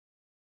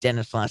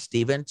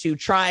Dennis/Steven to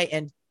try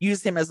and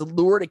use him as a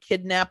lure to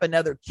kidnap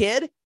another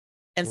kid.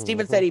 And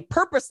Steven said he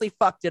purposely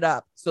fucked it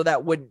up so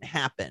that wouldn't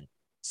happen.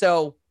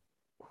 So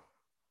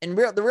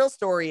the real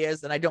story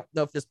is, and I don't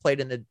know if this played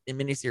in the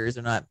miniseries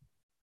or not,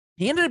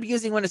 he ended up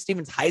using one of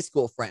Steven's high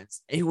school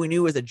friends who we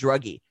knew was a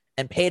druggie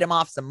and paid him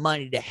off some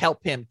money to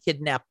help him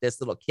kidnap this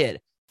little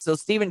kid. So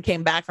Steven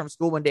came back from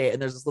school one day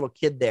and there's this little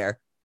kid there.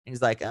 And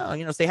he's like,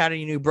 oh, say hi to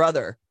your new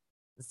brother.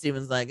 And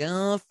Steven's like,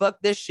 oh, fuck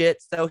this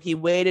shit. So he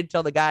waited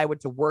till the guy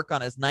went to work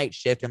on his night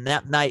shift. And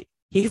that night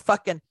he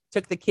fucking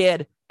took the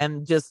kid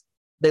and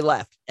they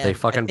left. And they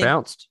fucking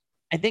bounced.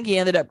 I think he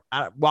ended up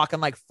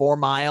walking 4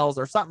 miles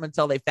or something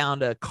until they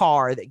found a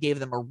car that gave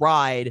them a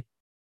ride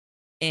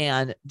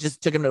and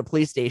just took him to the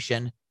police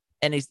station.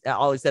 And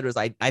all he said was,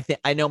 I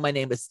know my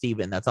name is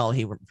Steven. That's all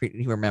he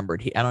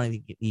remembered. I don't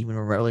think he even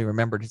really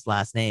remembered his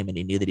last name, and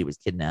he knew that he was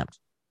kidnapped.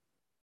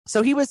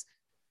 So he was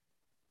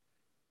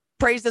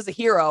praised as a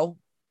hero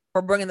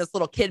for bringing this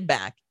little kid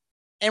back.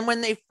 And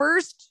when they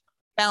first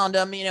found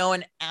him,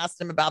 and asked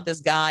him about this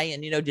guy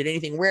and, did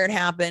anything weird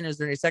happen? Is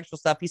there any sexual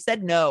stuff? He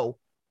said no.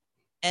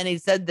 And he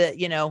said that,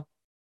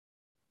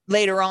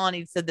 later on,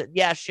 he said that,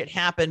 yeah, shit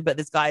happened, but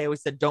this guy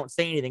always said, don't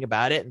say anything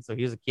about it. And so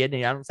he was a kid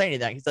and I don't say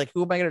anything. He's like,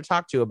 who am I going to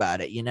talk to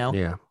about it?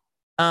 Yeah.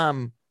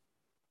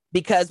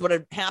 Because what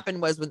had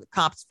happened was when the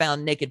cops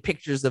found naked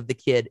pictures of the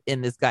kid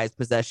in this guy's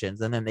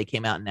possessions, and then they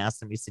came out and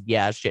asked him, he said,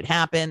 yeah, shit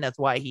happened. That's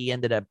why he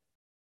ended up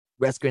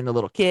rescuing the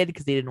little kid,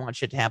 because he didn't want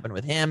shit to happen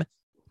with him.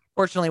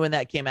 Fortunately, when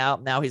that came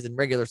out, now he's in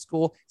regular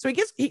school. So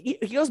he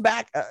goes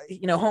back,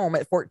 home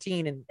at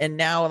 14, and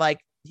now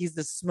he's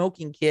the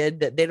smoking kid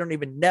that they don't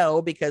even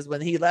know, because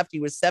when he left, he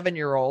was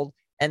 7-year-old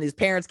and his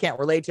parents can't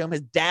relate to him.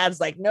 His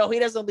dad's like, no, he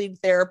doesn't need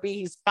therapy.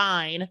 He's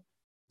fine.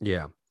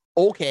 Yeah.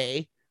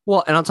 Okay.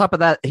 Well, and on top of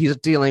that, he's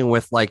dealing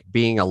with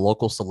being a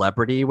local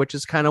celebrity, which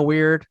is kind of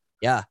weird.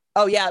 Yeah.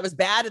 Oh yeah. It was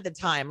bad at the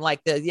time.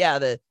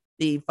 The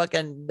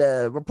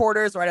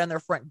reporters right on their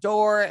front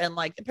door, and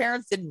the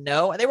parents didn't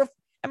know. And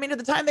I mean, at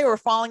the time they were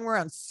following him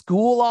around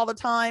school all the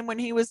time when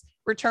he was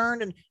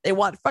returned, and they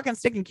want fucking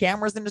sticking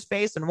cameras in his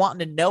face and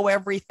wanting to know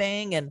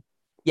everything. And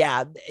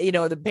yeah,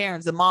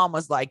 the mom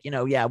was like,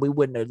 yeah, we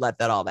wouldn't have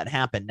let all that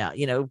happen. Now,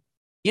 you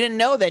didn't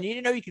know then. You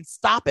didn't know you could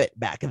stop it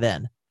back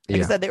then.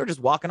 Like I said, they were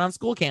just walking on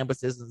school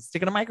campuses and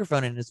sticking a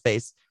microphone in his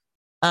face.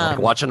 Like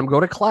watching him go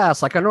to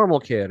class like a normal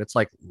kid. It's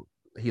like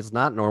he's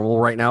not normal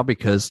right now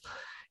because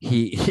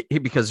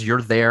because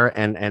you're there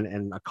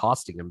and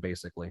accosting him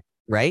basically.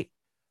 Right.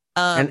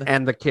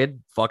 And the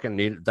kid fucking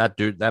needed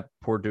that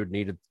poor dude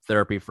needed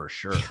therapy for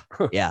sure.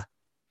 Yeah.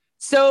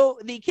 So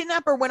the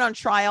kidnapper went on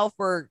trial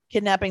for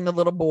kidnapping the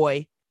little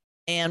boy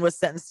and was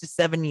sentenced to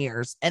 7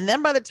 years. And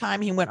then by the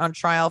time he went on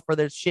trial for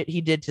the shit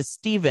he did to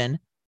Steven,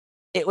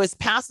 it was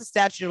past the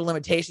statute of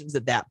limitations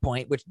at that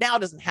point, which now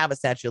doesn't have a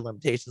statute of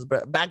limitations,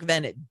 but back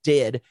then it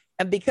did.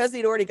 And because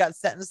he'd already got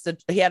sentenced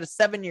he had a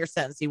 7-year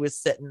sentence he was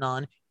sitting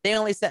on. They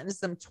only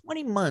sentenced him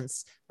 20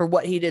 months for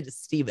what he did to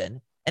Steven.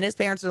 And his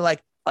parents are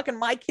like, fucking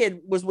my kid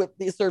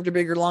served a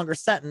bigger, longer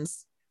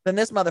sentence than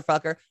this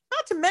motherfucker.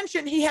 Not to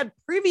mention he had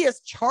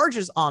previous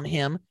charges on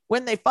him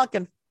when they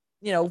fucking,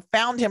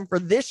 found him for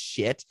this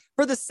shit,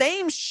 for the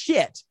same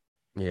shit.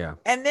 Yeah.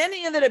 And then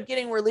he ended up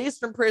getting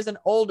released from prison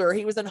older.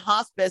 He was in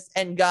hospice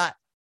and got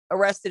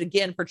arrested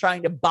again for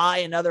trying to buy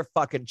another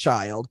fucking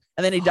child.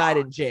 And then he died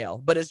in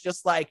jail. But it's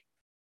just like,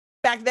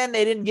 back then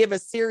they didn't give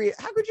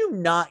how could you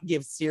not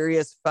give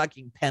serious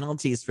fucking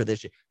penalties for this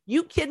shit?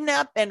 You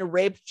kidnapped and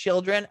raped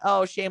children.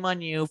 Oh, shame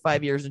on you.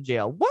 5 years in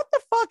jail. What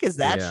the fuck is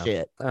that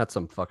shit? That's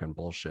some fucking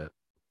bullshit.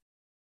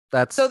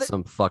 That's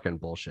some fucking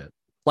bullshit.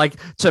 Like,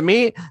 to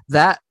me,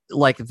 that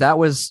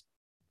was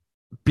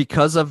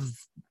because of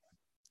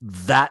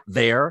that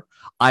there,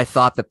 I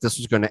thought that this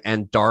was going to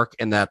end dark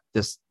and that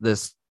this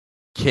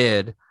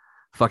kid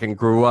fucking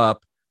grew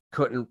up,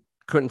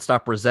 couldn't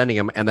stop resenting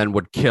him and then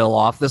would kill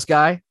off this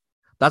guy.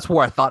 That's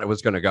where I thought it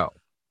was going to go.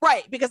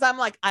 Right, because I'm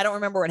like, I don't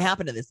remember what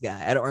happened to this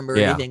guy. I don't remember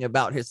anything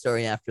about his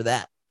story after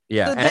that.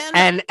 Yeah, So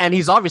and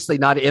he's obviously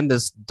not in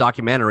this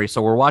documentary,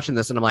 so we're watching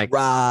this and I'm like,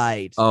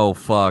 right. Oh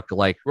fuck,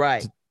 like,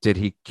 right. Did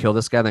he kill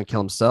this guy then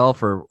kill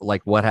himself, or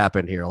like what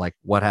happened here? Like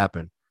what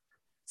happened?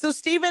 So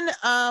Steven,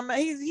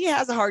 he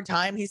has a hard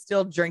time. He's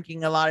still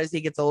drinking a lot as he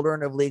gets older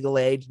and of legal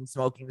age and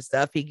smoking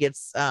stuff. He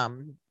gets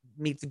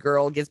meets a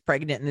girl, gets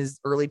pregnant in his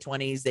early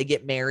 20s. They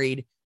get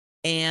married,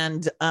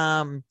 and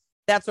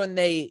that's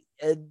when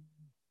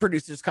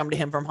producers come to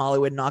him from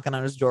Hollywood, knocking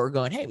on his door,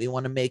 going, "Hey, we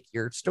want to make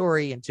your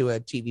story into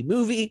a TV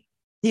movie."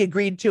 He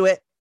agreed to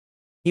it.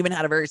 He even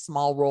had a very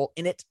small role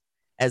in it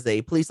as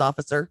a police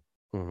officer.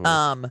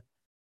 Mm-hmm.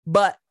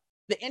 But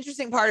the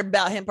interesting part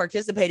about him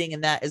participating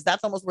in that is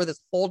that's almost where this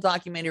whole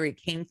documentary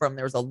came from.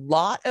 There was a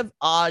lot of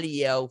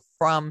audio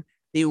from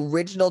the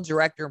original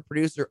director and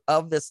producer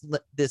of this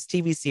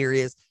TV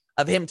series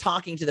of him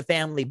talking to the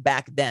family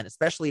back then,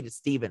 especially to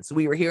Steven. So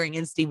we were hearing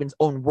in Steven's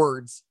own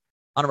words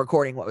on a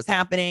recording what was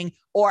happening,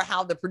 or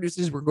how the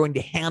producers were going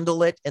to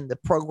handle it in the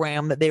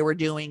program that they were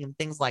doing and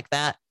things like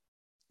that.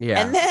 Yeah.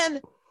 And then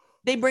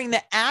they bring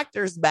the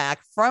actors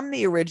back from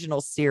the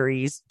original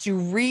series to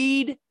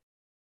read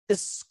the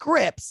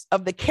scripts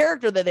of the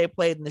character that they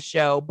played in the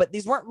show, but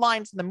these weren't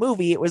lines from the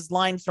movie. It was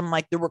lines from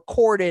like the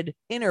recorded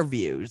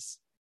interviews,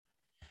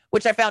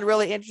 which I found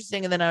really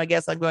interesting. And then I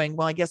guess I'm going,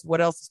 well, I guess what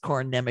else is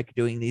Corin Nemec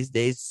doing these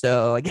days?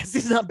 So I guess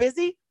he's not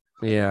busy.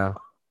 Yeah.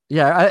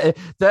 Yeah.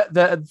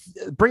 The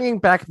bringing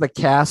back the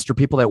cast or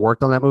people that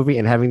worked on that movie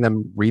and having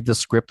them read the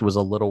script was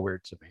a little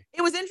weird to me.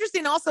 It was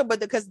interesting also, but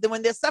because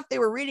when the stuff they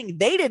were reading,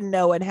 they didn't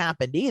know it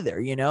happened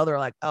either. They're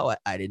like, oh,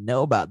 I didn't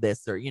know about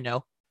this, or,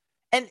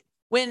 and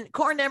when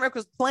Corin Nemec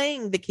was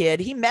playing the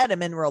kid, he met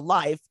him in real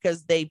life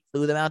because they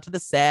flew them out to the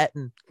set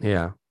and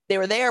they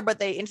were there, but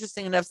they,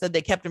 interesting enough, said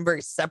they kept him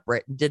very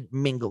separate and didn't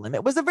mingle him.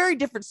 It was a very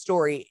different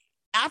story.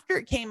 After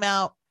it came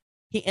out,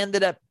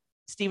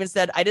 Steven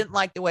said, I didn't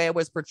like the way I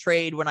was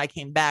portrayed when I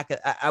came back.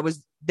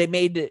 They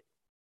made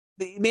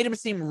him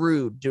seem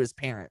rude to his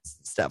parents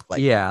and stuff like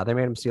that. Yeah, they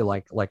made him seem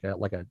like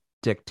a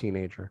dick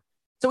teenager.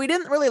 So we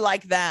didn't really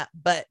like that,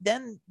 but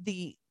then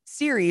the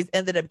series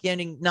ended up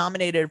getting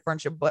nominated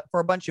for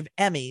a bunch of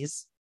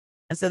Emmys,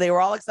 and so they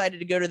were all excited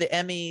to go to the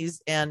Emmys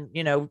and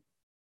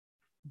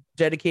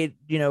dedicate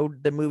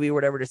the movie or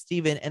whatever to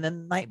Steven. And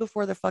then the night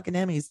before the fucking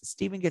Emmys,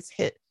 Steven gets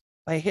hit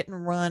by a hit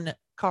and run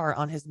car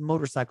on his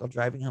motorcycle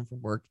driving home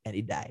from work, and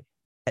he died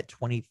at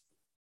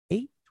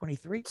 28,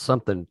 23,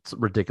 something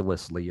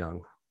ridiculously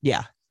young.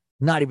 Yeah,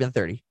 not even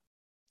 30.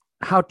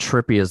 How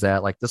trippy is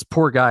that? Like, this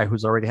poor guy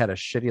who's already had a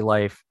shitty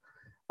life.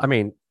 I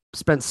mean,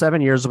 spent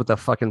 7 years with a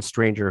fucking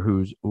stranger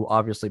who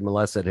obviously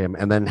molested him,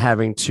 and then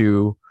having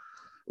to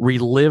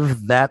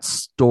relive that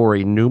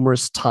story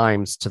numerous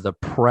times to the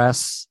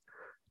press,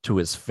 to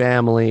his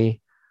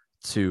family,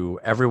 to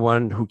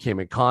everyone who came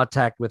in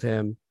contact with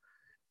him.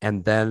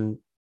 And then,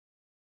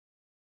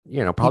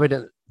 probably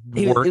didn't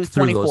work. He was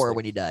 24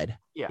 when he died.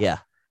 Yeah.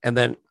 And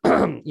then,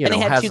 and he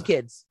had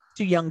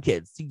two young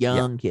kids.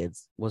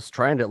 Was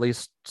trying to at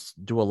least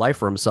do a life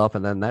for himself.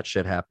 And then that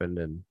shit happened.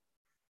 And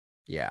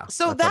yeah.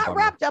 So that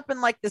wrapped up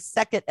in like the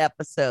second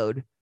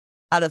episode.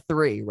 out of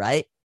 3,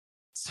 right?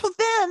 So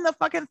then the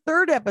fucking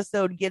third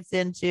episode gets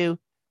into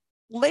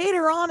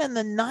later on in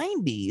the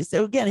 90s.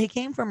 So again, he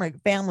came from a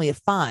family of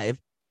 5.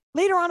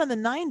 Later on in the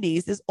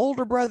 90s, his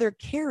older brother,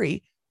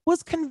 Kerry,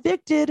 was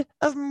convicted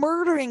of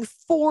murdering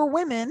 4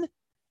 women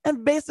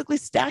and basically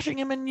stashing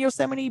him in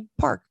Yosemite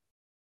Park.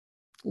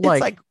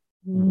 It's like,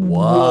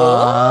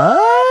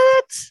 what?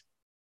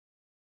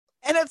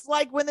 And it's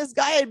like when this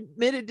guy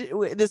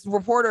this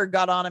reporter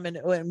got on him and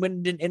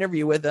went did an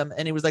interview with him,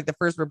 and he was like the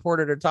first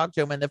reporter to talk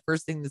to him. And the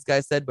first thing this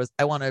guy said was,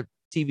 "I want a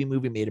TV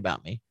movie made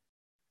about me."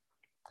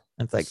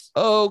 And it's like,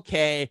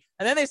 okay.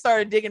 And then they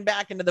started digging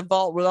back into the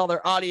vault with all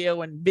their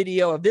audio and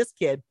video of this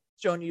kid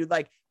showing you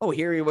like, oh,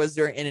 here he was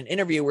in an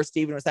interview where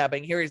Steven was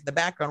happening. Here he's in the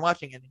background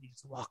watching it, and he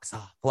just walks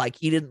off. Like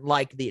he didn't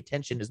like the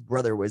attention his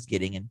brother was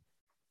getting, and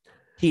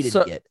he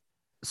didn't get.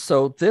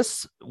 So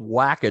this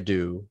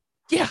wackadoo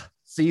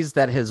sees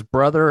that his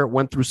brother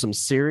went through some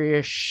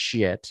serious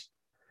shit.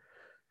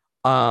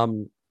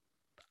 I'm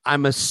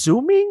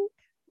assuming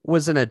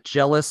was in a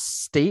jealous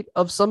state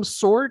of some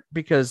sort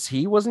because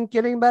he wasn't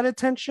getting that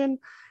attention,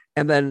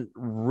 and then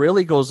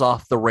really goes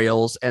off the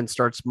rails and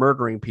starts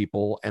murdering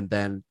people. And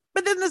then,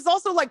 but then there's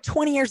also like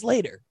 20 years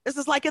later. This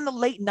is like in the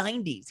late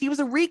 90s. He was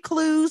a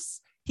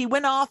recluse. He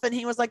went off and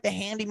he was like the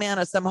handyman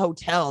of some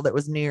hotel that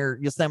was near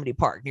Yosemite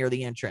Park, near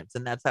the entrance.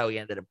 And that's how he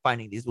ended up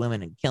finding these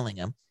women and killing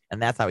them.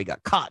 And that's how he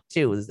got caught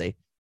too, is they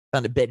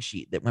found a bed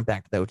sheet that went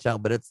back to the hotel.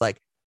 But it's like,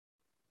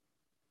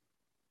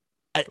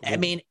 I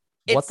mean,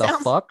 what the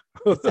fuck?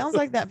 It sounds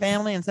like that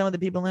family and some of the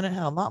people in it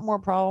had a lot more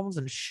problems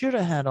and should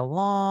have had a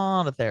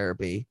lot of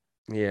therapy.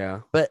 Yeah.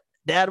 But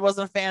Dad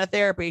wasn't a fan of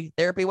therapy.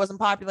 Therapy wasn't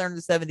popular in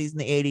the 70s and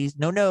the 80s.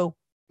 No.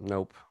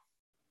 Nope.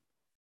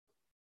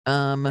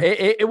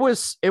 It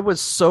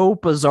was so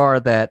bizarre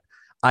that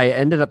I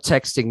ended up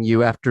texting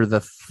you after the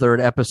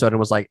 3rd episode and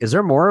was like, is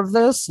there more of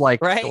this?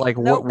 Like, right? Like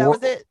nope,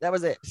 what? That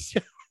was it.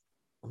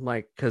 I'm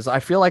like, because I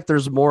feel like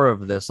there's more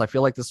of this. I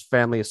feel like this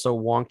family is so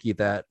wonky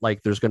that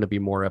like there's going to be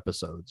more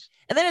episodes.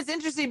 And then it's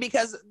interesting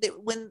because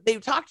when they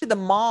talked to the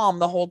mom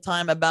the whole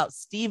time about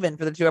Steven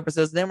for the 2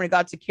 episodes, then when it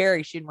got to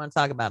Carrie, she didn't want to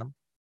talk about him.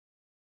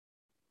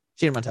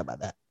 She didn't want to talk about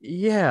that.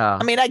 Yeah.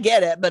 I mean, I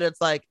get it, but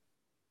it's like,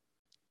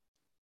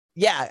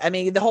 yeah, I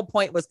mean, the whole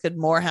point was could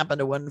more happen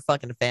to one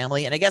fucking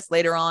family? And I guess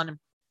later on,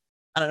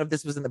 I don't know if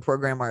this was in the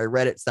program or I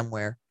read it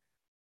somewhere.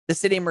 The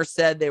city of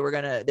Merced, they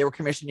were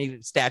commissioning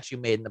a statue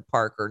made in the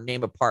park or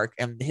name a park.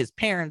 And his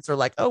parents are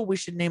like, oh, we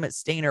should name it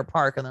Stainer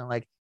Park. And they're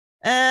like,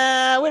 we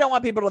don't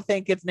want people to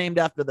think it's named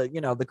after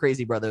the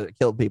crazy brother that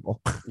killed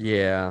people.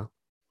 Yeah.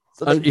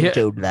 So they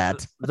vetoed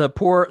that. The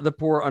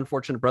poor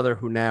unfortunate brother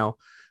who now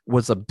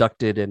was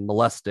abducted and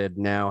molested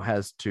now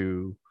has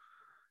to,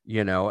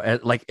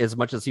 like as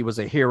much as he was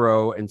a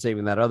hero in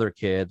saving that other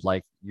kid,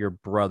 like your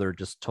brother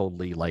just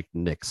totally like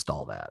nixed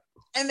all that.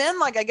 And then,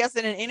 like, I guess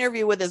in an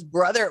interview with his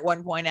brother at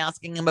one point,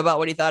 asking him about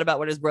what he thought about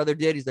what his brother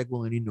did, he's like,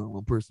 well, any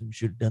normal person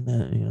should have done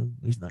that.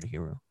 He's not a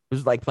hero. It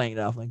was like playing it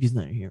off like he's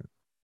not a hero.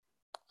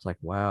 It's like,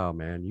 wow,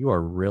 man, you are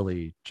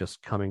really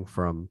just coming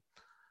from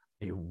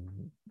a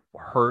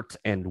hurt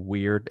and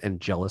weird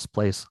and jealous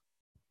place.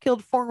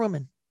 Killed 4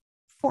 women.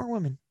 4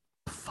 women.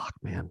 Fuck,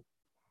 man.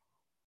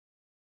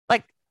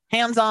 Like,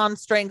 hands-on,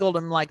 strangled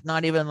him, like,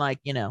 not even like,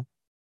 yeah,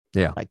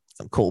 like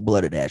some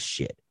cold-blooded ass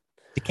shit.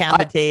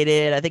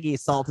 Decapitated. I think he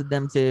assaulted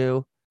them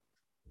too.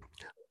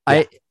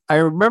 I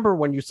remember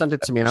when you sent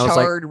it to me and I was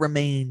like, charred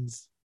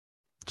remains.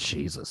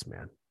 Jesus,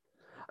 man.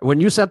 When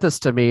you sent this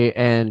to me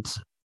and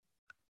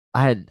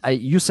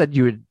you said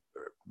you had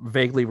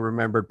vaguely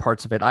remembered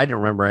parts of it. I didn't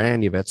remember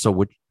any of it. So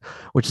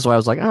which is why I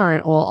was like, all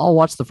right, well, I'll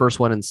watch the first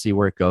one and see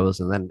where it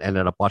goes. And then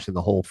ended up watching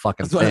the whole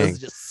fucking thing.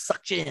 Just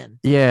sucked you in.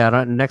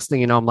 Yeah. And next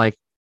thing you know, I'm like,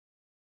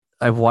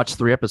 I've watched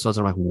 3 episodes.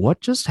 And I'm like, what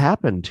just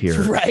happened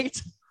here?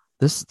 Right.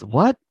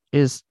 What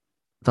is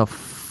the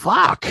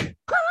fuck?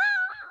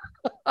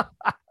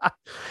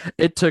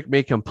 It took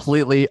me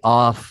completely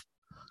off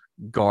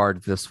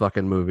guard, this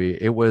fucking movie.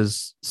 It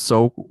was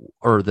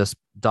this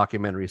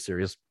documentary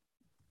series.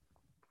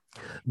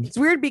 It's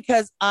weird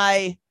because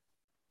I've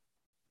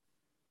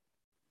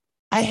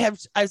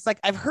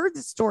heard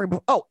this story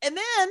before. Oh, and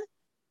then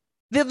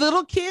the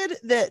little kid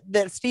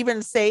that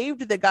Steven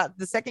saved, that got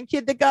the second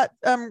kid that got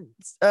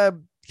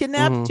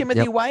kidnapped,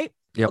 Timothy White.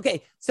 Yep.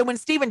 Okay, so when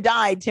Steven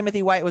died,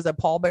 Timothy White was a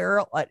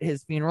pallbearer at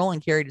his funeral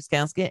and carried his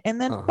casket. And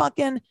then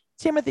fucking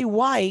Timothy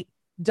White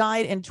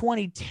died in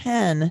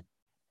 2010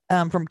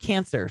 from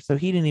cancer. So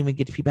he didn't even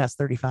get to be past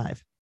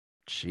 35.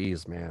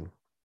 Jeez, man.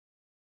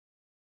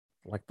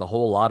 Like the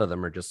whole lot of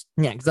them are just...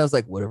 Yeah, because I was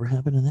like, whatever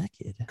happened to that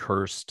kid?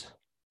 Cursed.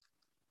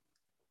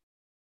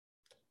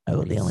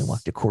 Oh, they only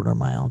walked a quarter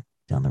mile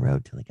down the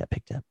road till they got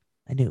picked up.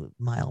 I knew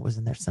a mile was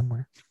in there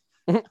somewhere.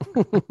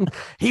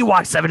 He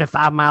walked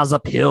 75 miles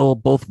uphill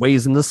both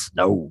ways in the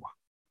snow.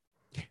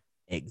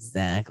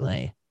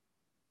 Exactly.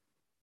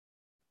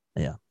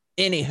 Yeah.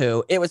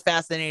 Anywho, it was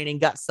fascinating.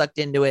 Got sucked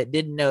into it.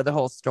 Didn't know the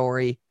whole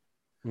story.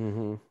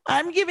 Mm-hmm.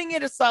 I'm giving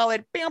it a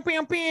solid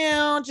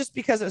just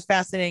because it was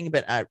fascinating,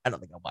 but I don't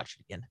think I'll watch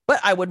it again. But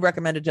I would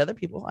recommend it to other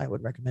people. I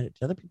would recommend it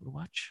to other people to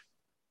watch.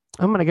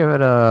 I'm gonna give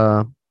it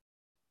a.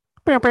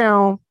 Pew, pew.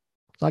 So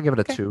I'll give it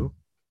a Okay. 2.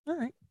 All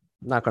right.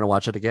 Not gonna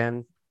watch it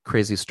again.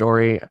 Crazy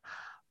story.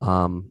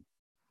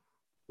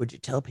 Would you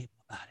tell people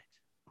about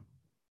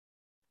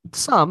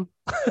Some.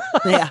 it?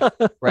 Yeah.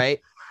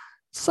 Right.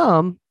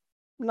 Some.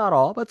 Not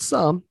all, but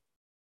some.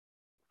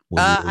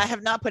 I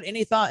have not put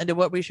any thought into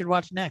what we should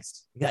watch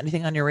next. You got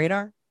anything on your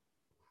radar?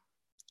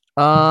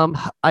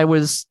 I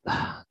was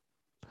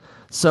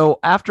so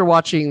after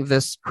watching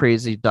this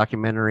crazy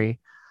documentary,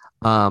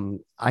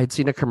 I'd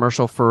seen a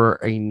commercial for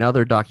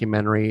another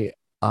documentary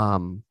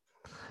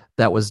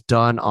that was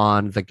done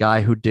on the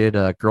guy who did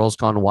Girls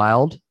Gone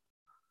Wild.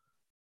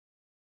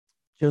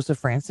 Joseph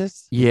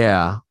Francis?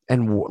 Yeah,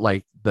 and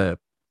like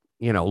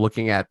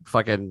looking at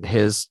fucking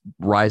his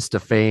rise to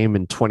fame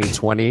in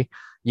 2020,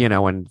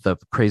 and the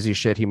crazy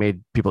shit he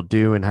made people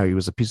do and how he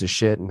was a piece of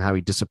shit and how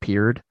he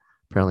disappeared.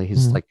 Apparently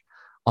he's like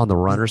on the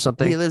run or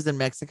something. He lives in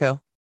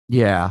Mexico.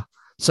 Yeah.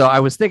 So I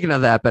was thinking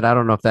of that, but I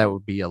don't know if that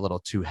would be a little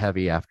too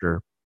heavy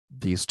after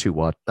these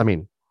two. I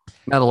mean,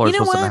 Mandalorian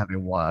was something I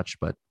haven't watched,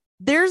 but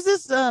there's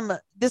this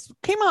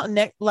came out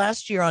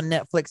last year on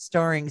Netflix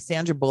starring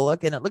Sandra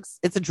Bullock, and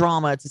it's a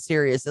drama. It's a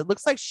series. It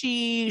looks like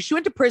she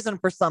went to prison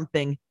for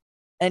something,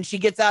 and she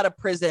gets out of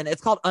prison.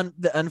 It's called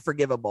The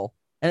Unforgivable,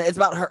 and it's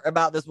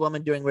about this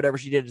woman doing whatever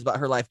she did. It's about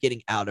her life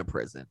getting out of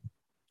prison.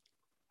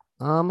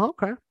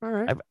 Okay, all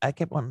right. I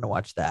kept wanting to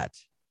watch that.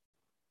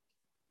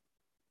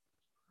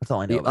 That's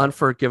all I know. The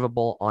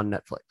Unforgivable on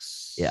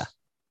Netflix. Yeah.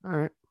 All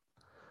right.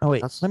 Oh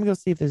wait, let me go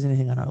see if there's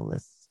anything on our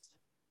list.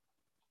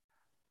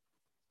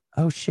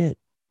 Oh shit.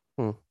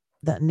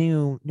 That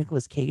new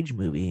Nicolas Cage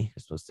movie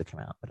is supposed to come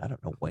out, but I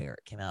don't know where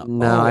it came out.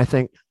 No, I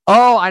think.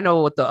 Oh, I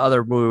know what the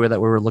other movie that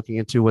we were looking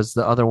into was.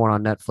 The other one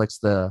on Netflix,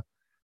 the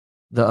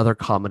other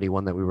comedy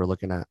one that we were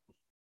looking at.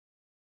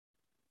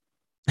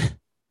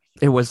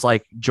 It was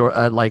like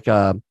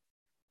The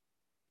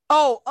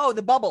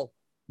Bubble.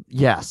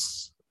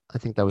 Yes, I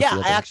think that was.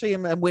 Yeah, I actually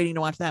am waiting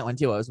to watch that one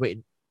too. I was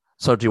waiting.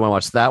 So, do you want to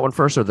watch that one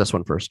first or this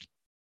one first?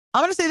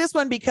 I'm going to say this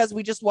one because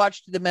we just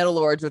watched The Metal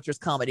Lords, which was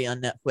comedy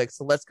on Netflix.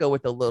 So let's go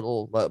with the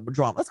little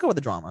drama. Let's go with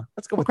the drama.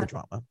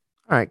 All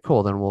right,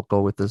 cool. Then we'll go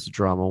with this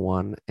drama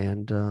one.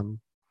 And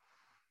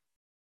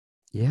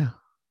yeah,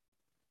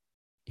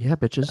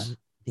 bitches.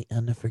 The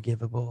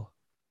Unforgivable.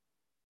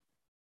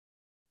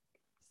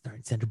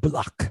 Starring Sandra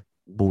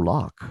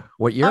Bullock.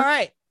 What year? All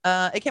right.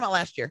 It came out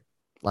last year.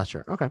 Last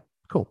year. Okay,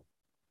 cool.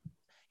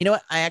 You know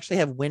what? I actually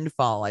have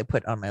Windfall I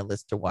put on my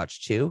list to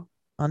watch too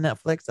on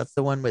Netflix. That's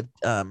the one with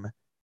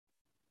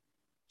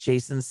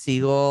Jason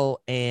Segel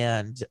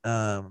and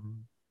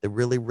the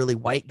really, really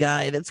white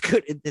guy that's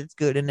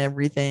good in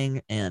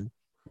everything. And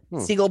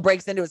Segel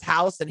breaks into his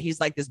house and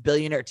he's like this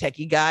billionaire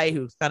techie guy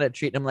who's kind of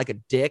treating him like a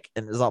dick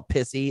and is all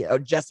pissy. Oh,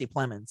 Jesse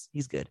Plemons.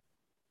 He's good.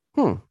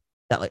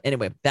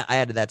 Anyway, I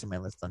added that to my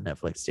list on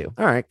Netflix too.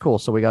 All right, cool.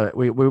 So we got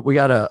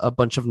a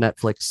bunch of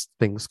Netflix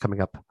things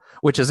coming up,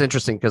 which is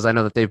interesting because I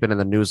know that they've been in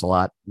the news a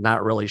lot.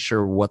 Not really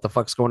sure what the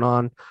fuck's going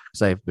on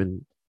because I've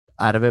been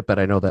out of it, but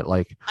I know that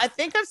I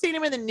think I've seen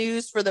him in the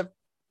news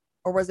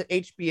or was it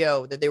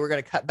HBO that they were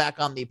going to cut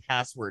back on the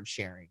password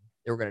sharing?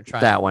 They were going to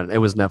try that one. It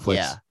was Netflix.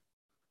 Yeah,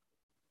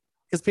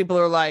 because people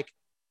are like,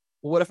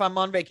 well, "What if I'm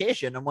on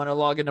vacation? I want to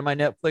log into my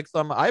Netflix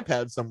on my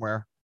iPad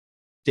somewhere."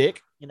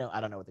 Dick, I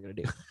don't know what they're gonna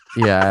do.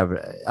 Yeah,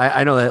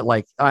 I know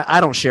that.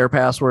 I don't share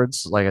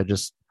passwords. I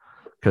just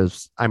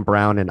because I'm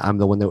brown and I'm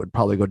the one that would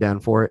probably go down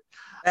for it.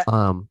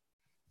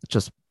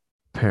 Just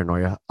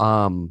paranoia.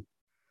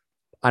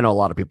 I know a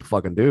lot of people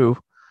fucking do.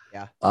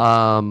 Yeah.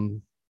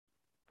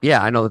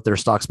 Yeah, I know that their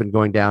stock's been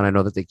going down. I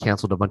know that they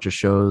canceled a bunch of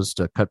shows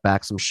to cut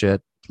back some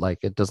shit.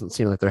 It doesn't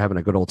seem like they're having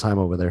a good old time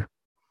over there.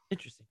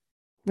 Interesting.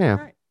 Yeah.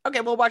 All right.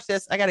 Okay, we'll watch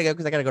this. I gotta go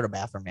because I gotta go to the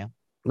bathroom now.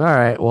 All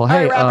right. Well,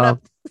 hey,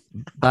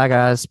 bye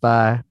guys.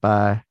 Bye.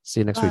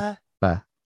 See you next week. Bye.